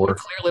 the floor. We're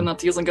clearly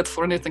not using it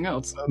for anything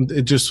else.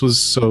 It just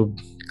was so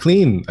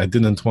clean. I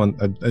didn't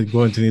want. I'm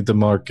going to need to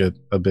mark it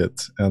a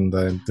bit, and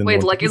I didn't. Wait,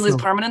 want like, to is this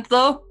permanent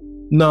though?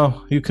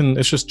 No, you can.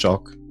 It's just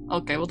chalk.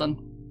 Okay, well then,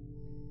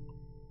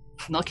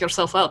 knock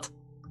yourself out.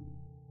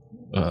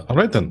 All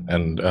right then,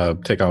 and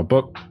take out a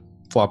book,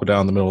 flop it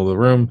down in the middle of the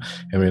room,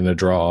 and we're gonna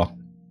draw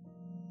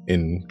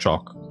in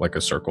chalk like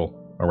a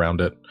circle around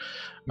it.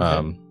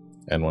 Okay.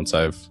 And once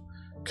I've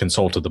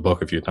consulted the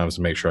book a few times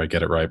to make sure I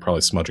get it right,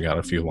 probably smudging out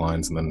a few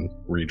lines and then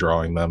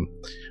redrawing them.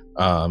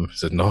 I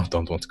said, no,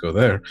 don't want to go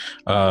there.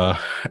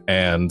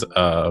 And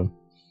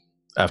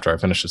after I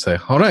finish, I say,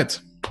 all right,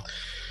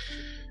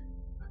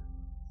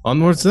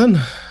 onwards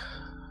then.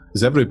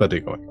 Is everybody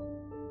going?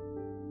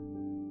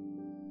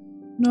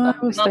 No,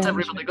 I was Not staying.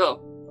 everybody go.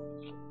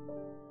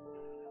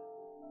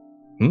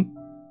 Hmm?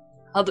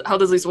 How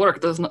does this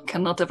work?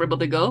 Can not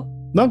everybody go?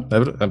 No,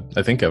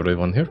 I think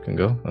everyone here can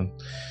go.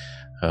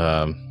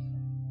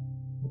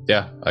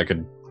 Yeah, I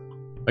could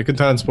I can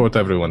transport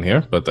everyone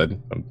here, but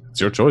then it's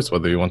your choice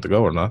whether you want to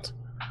go or not.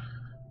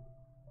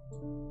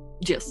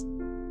 Yes.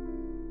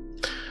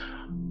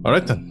 All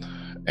right then.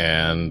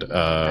 And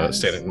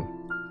standing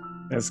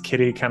as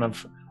Kitty kind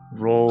of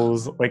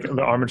rolls like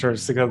the armature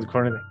sticks out of the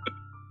corner.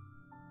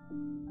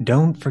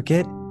 Don't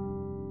forget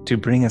to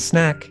bring a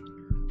snack.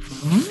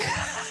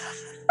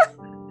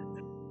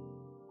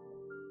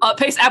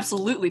 Pace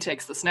absolutely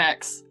takes the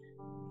snacks.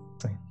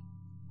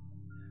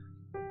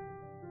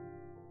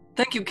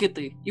 Thank you,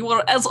 Kitty. You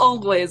are, as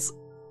always,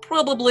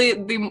 probably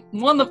the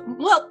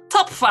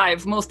top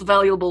 5 most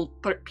valuable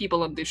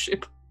people on this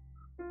ship.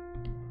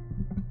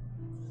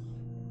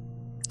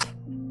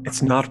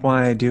 It's not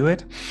why I do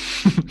it.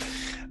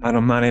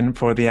 I'm not in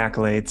for the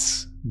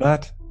accolades,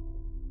 but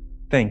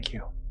thank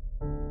you.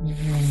 I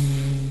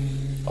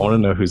want to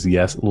know who's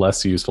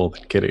less useful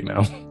than Kitty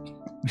now.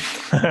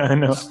 I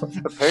know.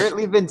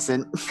 Apparently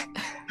Vincent,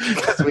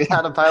 because we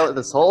had a pilot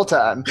this whole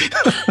time.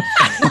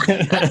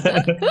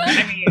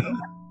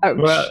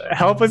 Well,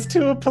 help us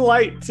too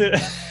polite to.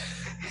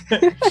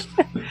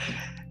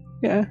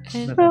 Yeah.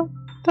 Well,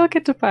 they'll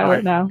get to pilot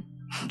right. now.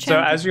 So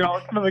as you all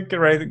kind of like get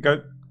ready to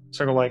go,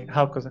 circle like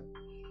help goes.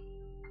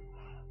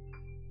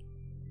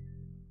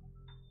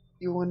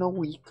 You in a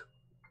week.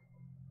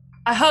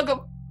 I hug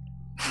him.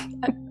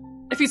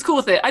 If he's cool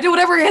with it. I do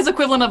whatever his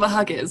equivalent of a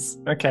hug is.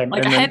 Okay.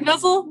 Like a head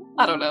nuzzle?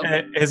 I don't know.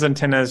 His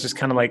antennas just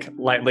kind of like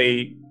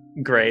lightly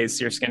graze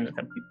your skin,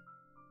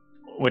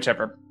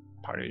 whichever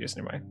part of you is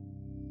nearby.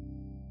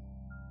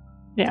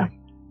 Yeah.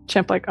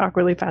 Champ like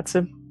awkwardly pats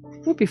him.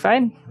 We'll be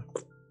fine.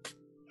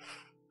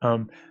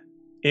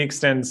 He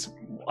extends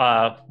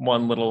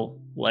one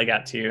little leg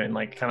out to you and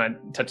like kind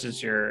of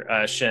touches your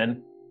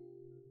shin,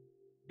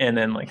 and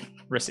then like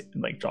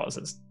draws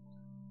his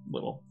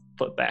little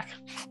foot back.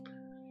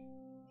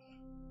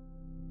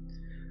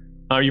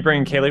 Are you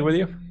bringing Kaylee with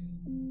you?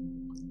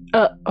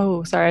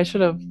 Oh, sorry. I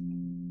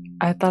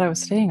thought I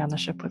was staying on the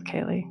ship with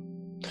Kaylee.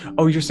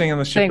 Oh, you're staying on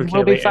the ship with Kaylee.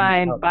 We'll be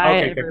fine. Bye,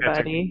 okay,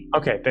 everybody.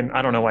 Okay, then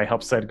I don't know why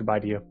Help said goodbye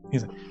to you.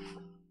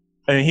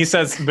 And he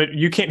says, but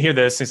you can't hear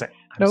this. He's like,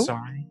 I'm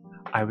sorry.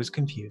 I was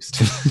confused.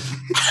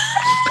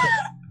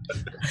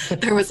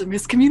 There was a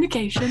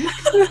miscommunication.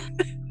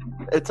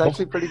 It's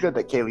actually pretty good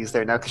that Kaylee's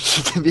there now because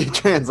she can be a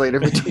translator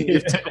between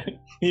you two.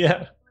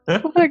 Yeah.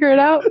 We'll figure it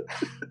out.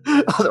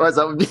 Otherwise,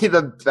 that would be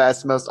the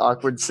best, most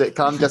awkward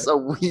sitcom. Just a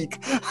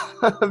week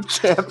of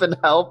Champ and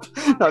Help.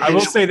 I will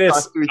say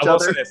this.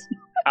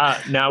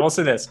 Now I will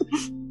say this.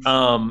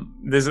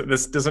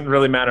 This doesn't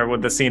really matter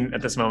with the scene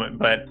at this moment,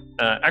 but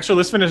actually,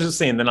 let's finish the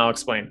scene, then I'll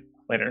explain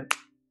later.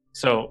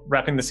 So,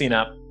 wrapping the scene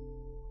up.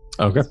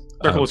 Okay.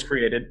 Circle was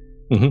created.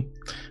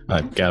 Mm-hmm.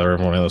 I gather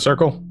everyone in the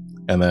circle,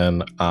 and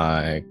then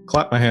I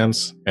clap my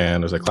hands.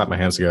 And as I clap my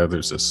hands together,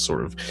 there's this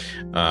sort of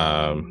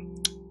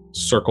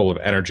circle of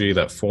energy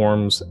that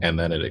forms, and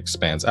then it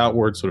expands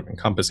outward, sort of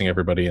encompassing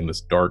everybody in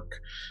this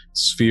dark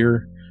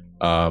sphere,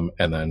 and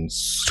then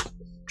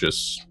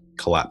just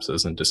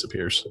collapses and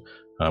disappears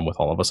with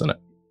all of us in it.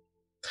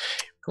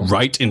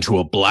 Right into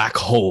a black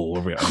hole.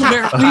 You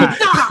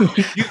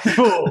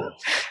fool!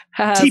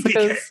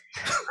 TPK.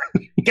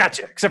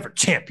 Gotcha. Except for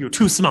Champ, you're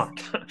too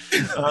smart.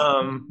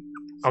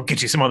 I'll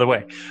get you some other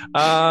way.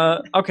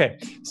 Okay,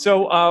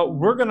 so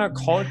we're gonna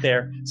call it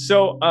there.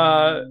 So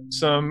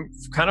some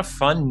kind of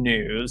fun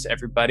news,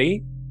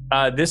 everybody.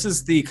 This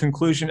is the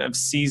conclusion of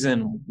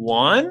season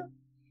 1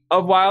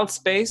 of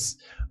Wildspace.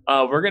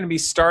 We're gonna be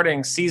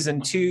starting season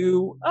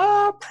 2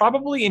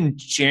 probably in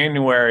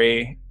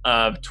January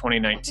of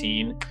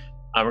 2019.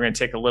 We're going to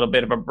take a little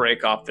bit of a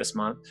break off this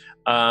month,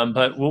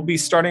 but we'll be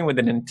starting with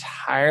an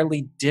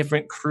entirely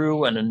different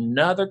crew in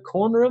another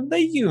corner of the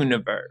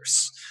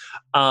universe.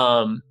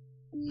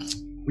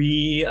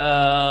 We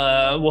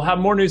will have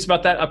more news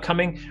about that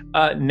upcoming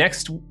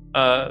next in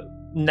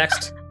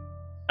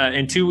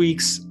 2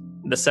 weeks,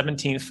 the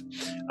 17th.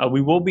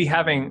 We will be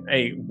having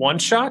a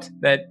one-shot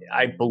that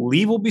I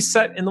believe will be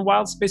set in the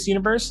Wildspace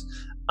universe.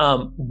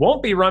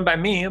 Won't be run by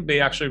me. It'll be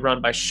actually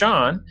run by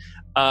Sean.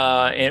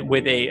 And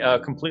with a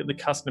completely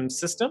custom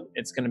system.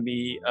 It's going to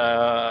be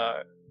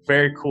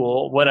very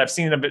cool. What I've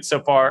seen of it so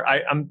far,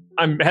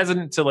 I'm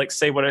hesitant to like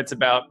say what it's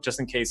about just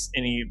in case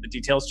any of the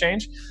details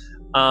change.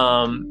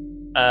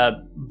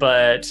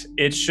 But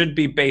it should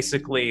be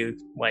basically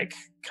like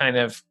kind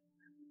of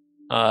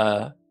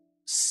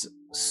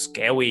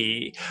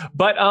scary,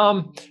 but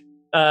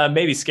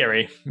maybe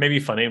scary, maybe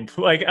funny.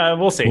 Like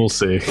we'll see. We'll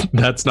see.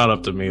 That's not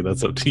up to me.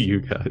 That's up to you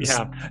guys.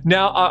 Yeah.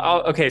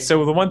 Now, okay.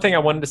 So the one thing I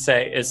wanted to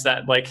say is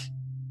that like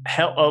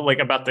Help, like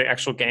about the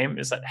actual game,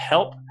 is that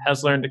Help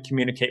has learned to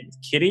communicate with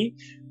Kitty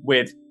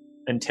with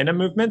antenna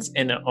movements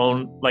in a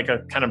own like a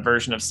kind of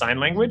version of sign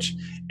language,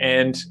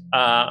 and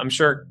I'm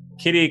sure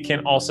Kitty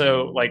can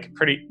also like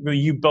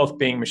you both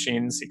being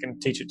machines, he can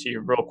teach it to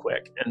you real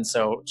quick, and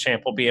so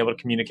Champ will be able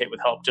to communicate with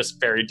Help just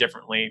very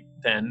differently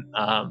than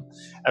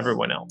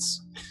everyone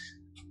else.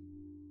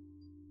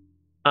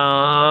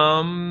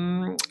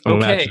 I'm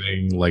Okay.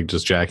 imagining like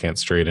just jackhand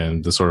straight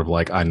in the sort of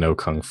like I know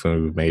Kung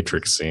Fu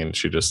Matrix scene.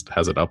 She just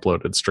has it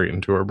uploaded straight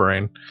into her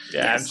brain.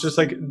 Yeah, it's just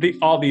like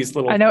all these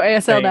little I know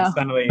ASL things now.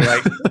 suddenly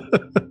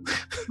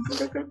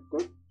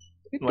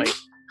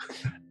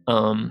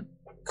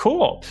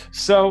cool.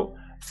 So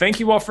thank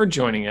you all for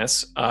joining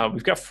us.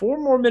 We've got 4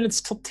 more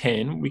minutes till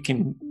 10. We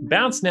can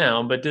bounce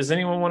now, but does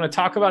anyone want to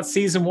talk about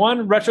season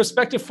 1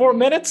 retrospective 4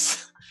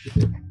 minutes?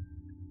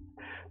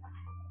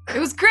 It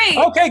was great.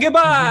 Okay,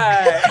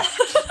 goodbye.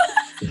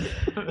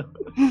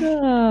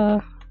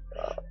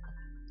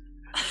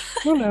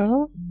 Oh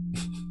no.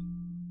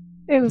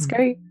 It was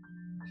great.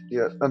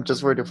 Yeah, I'm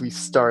just worried if we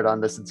start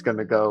on this, it's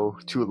gonna go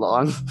too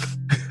long.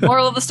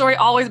 Moral of the story: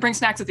 always bring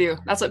snacks with you.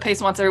 That's what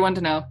Pace wants everyone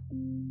to know.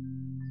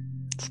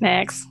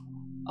 Snacks.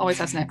 Always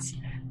have snacks.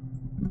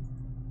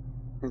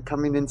 And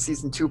coming in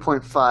season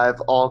 2.5,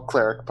 all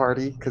cleric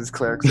party, because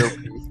clerics OP.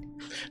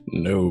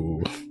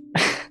 No.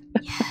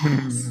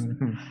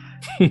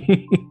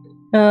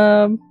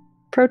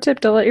 Pro tip: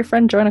 don't let your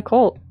friend join a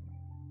cult.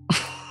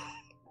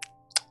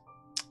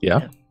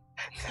 Yeah.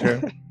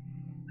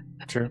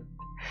 True.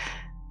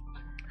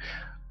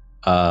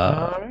 Uh,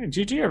 All right,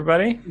 GG,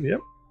 everybody. Yep.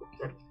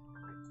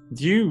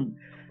 You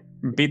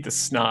beat the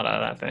snot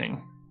out of that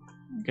thing.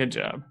 Good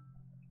job.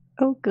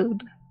 Oh,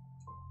 good.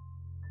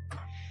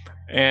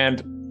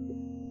 And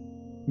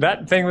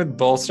that thing with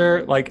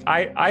Bolster, like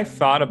I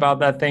thought about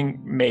that thing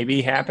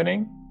maybe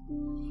happening.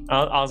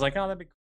 I was like, oh, that'd be cool.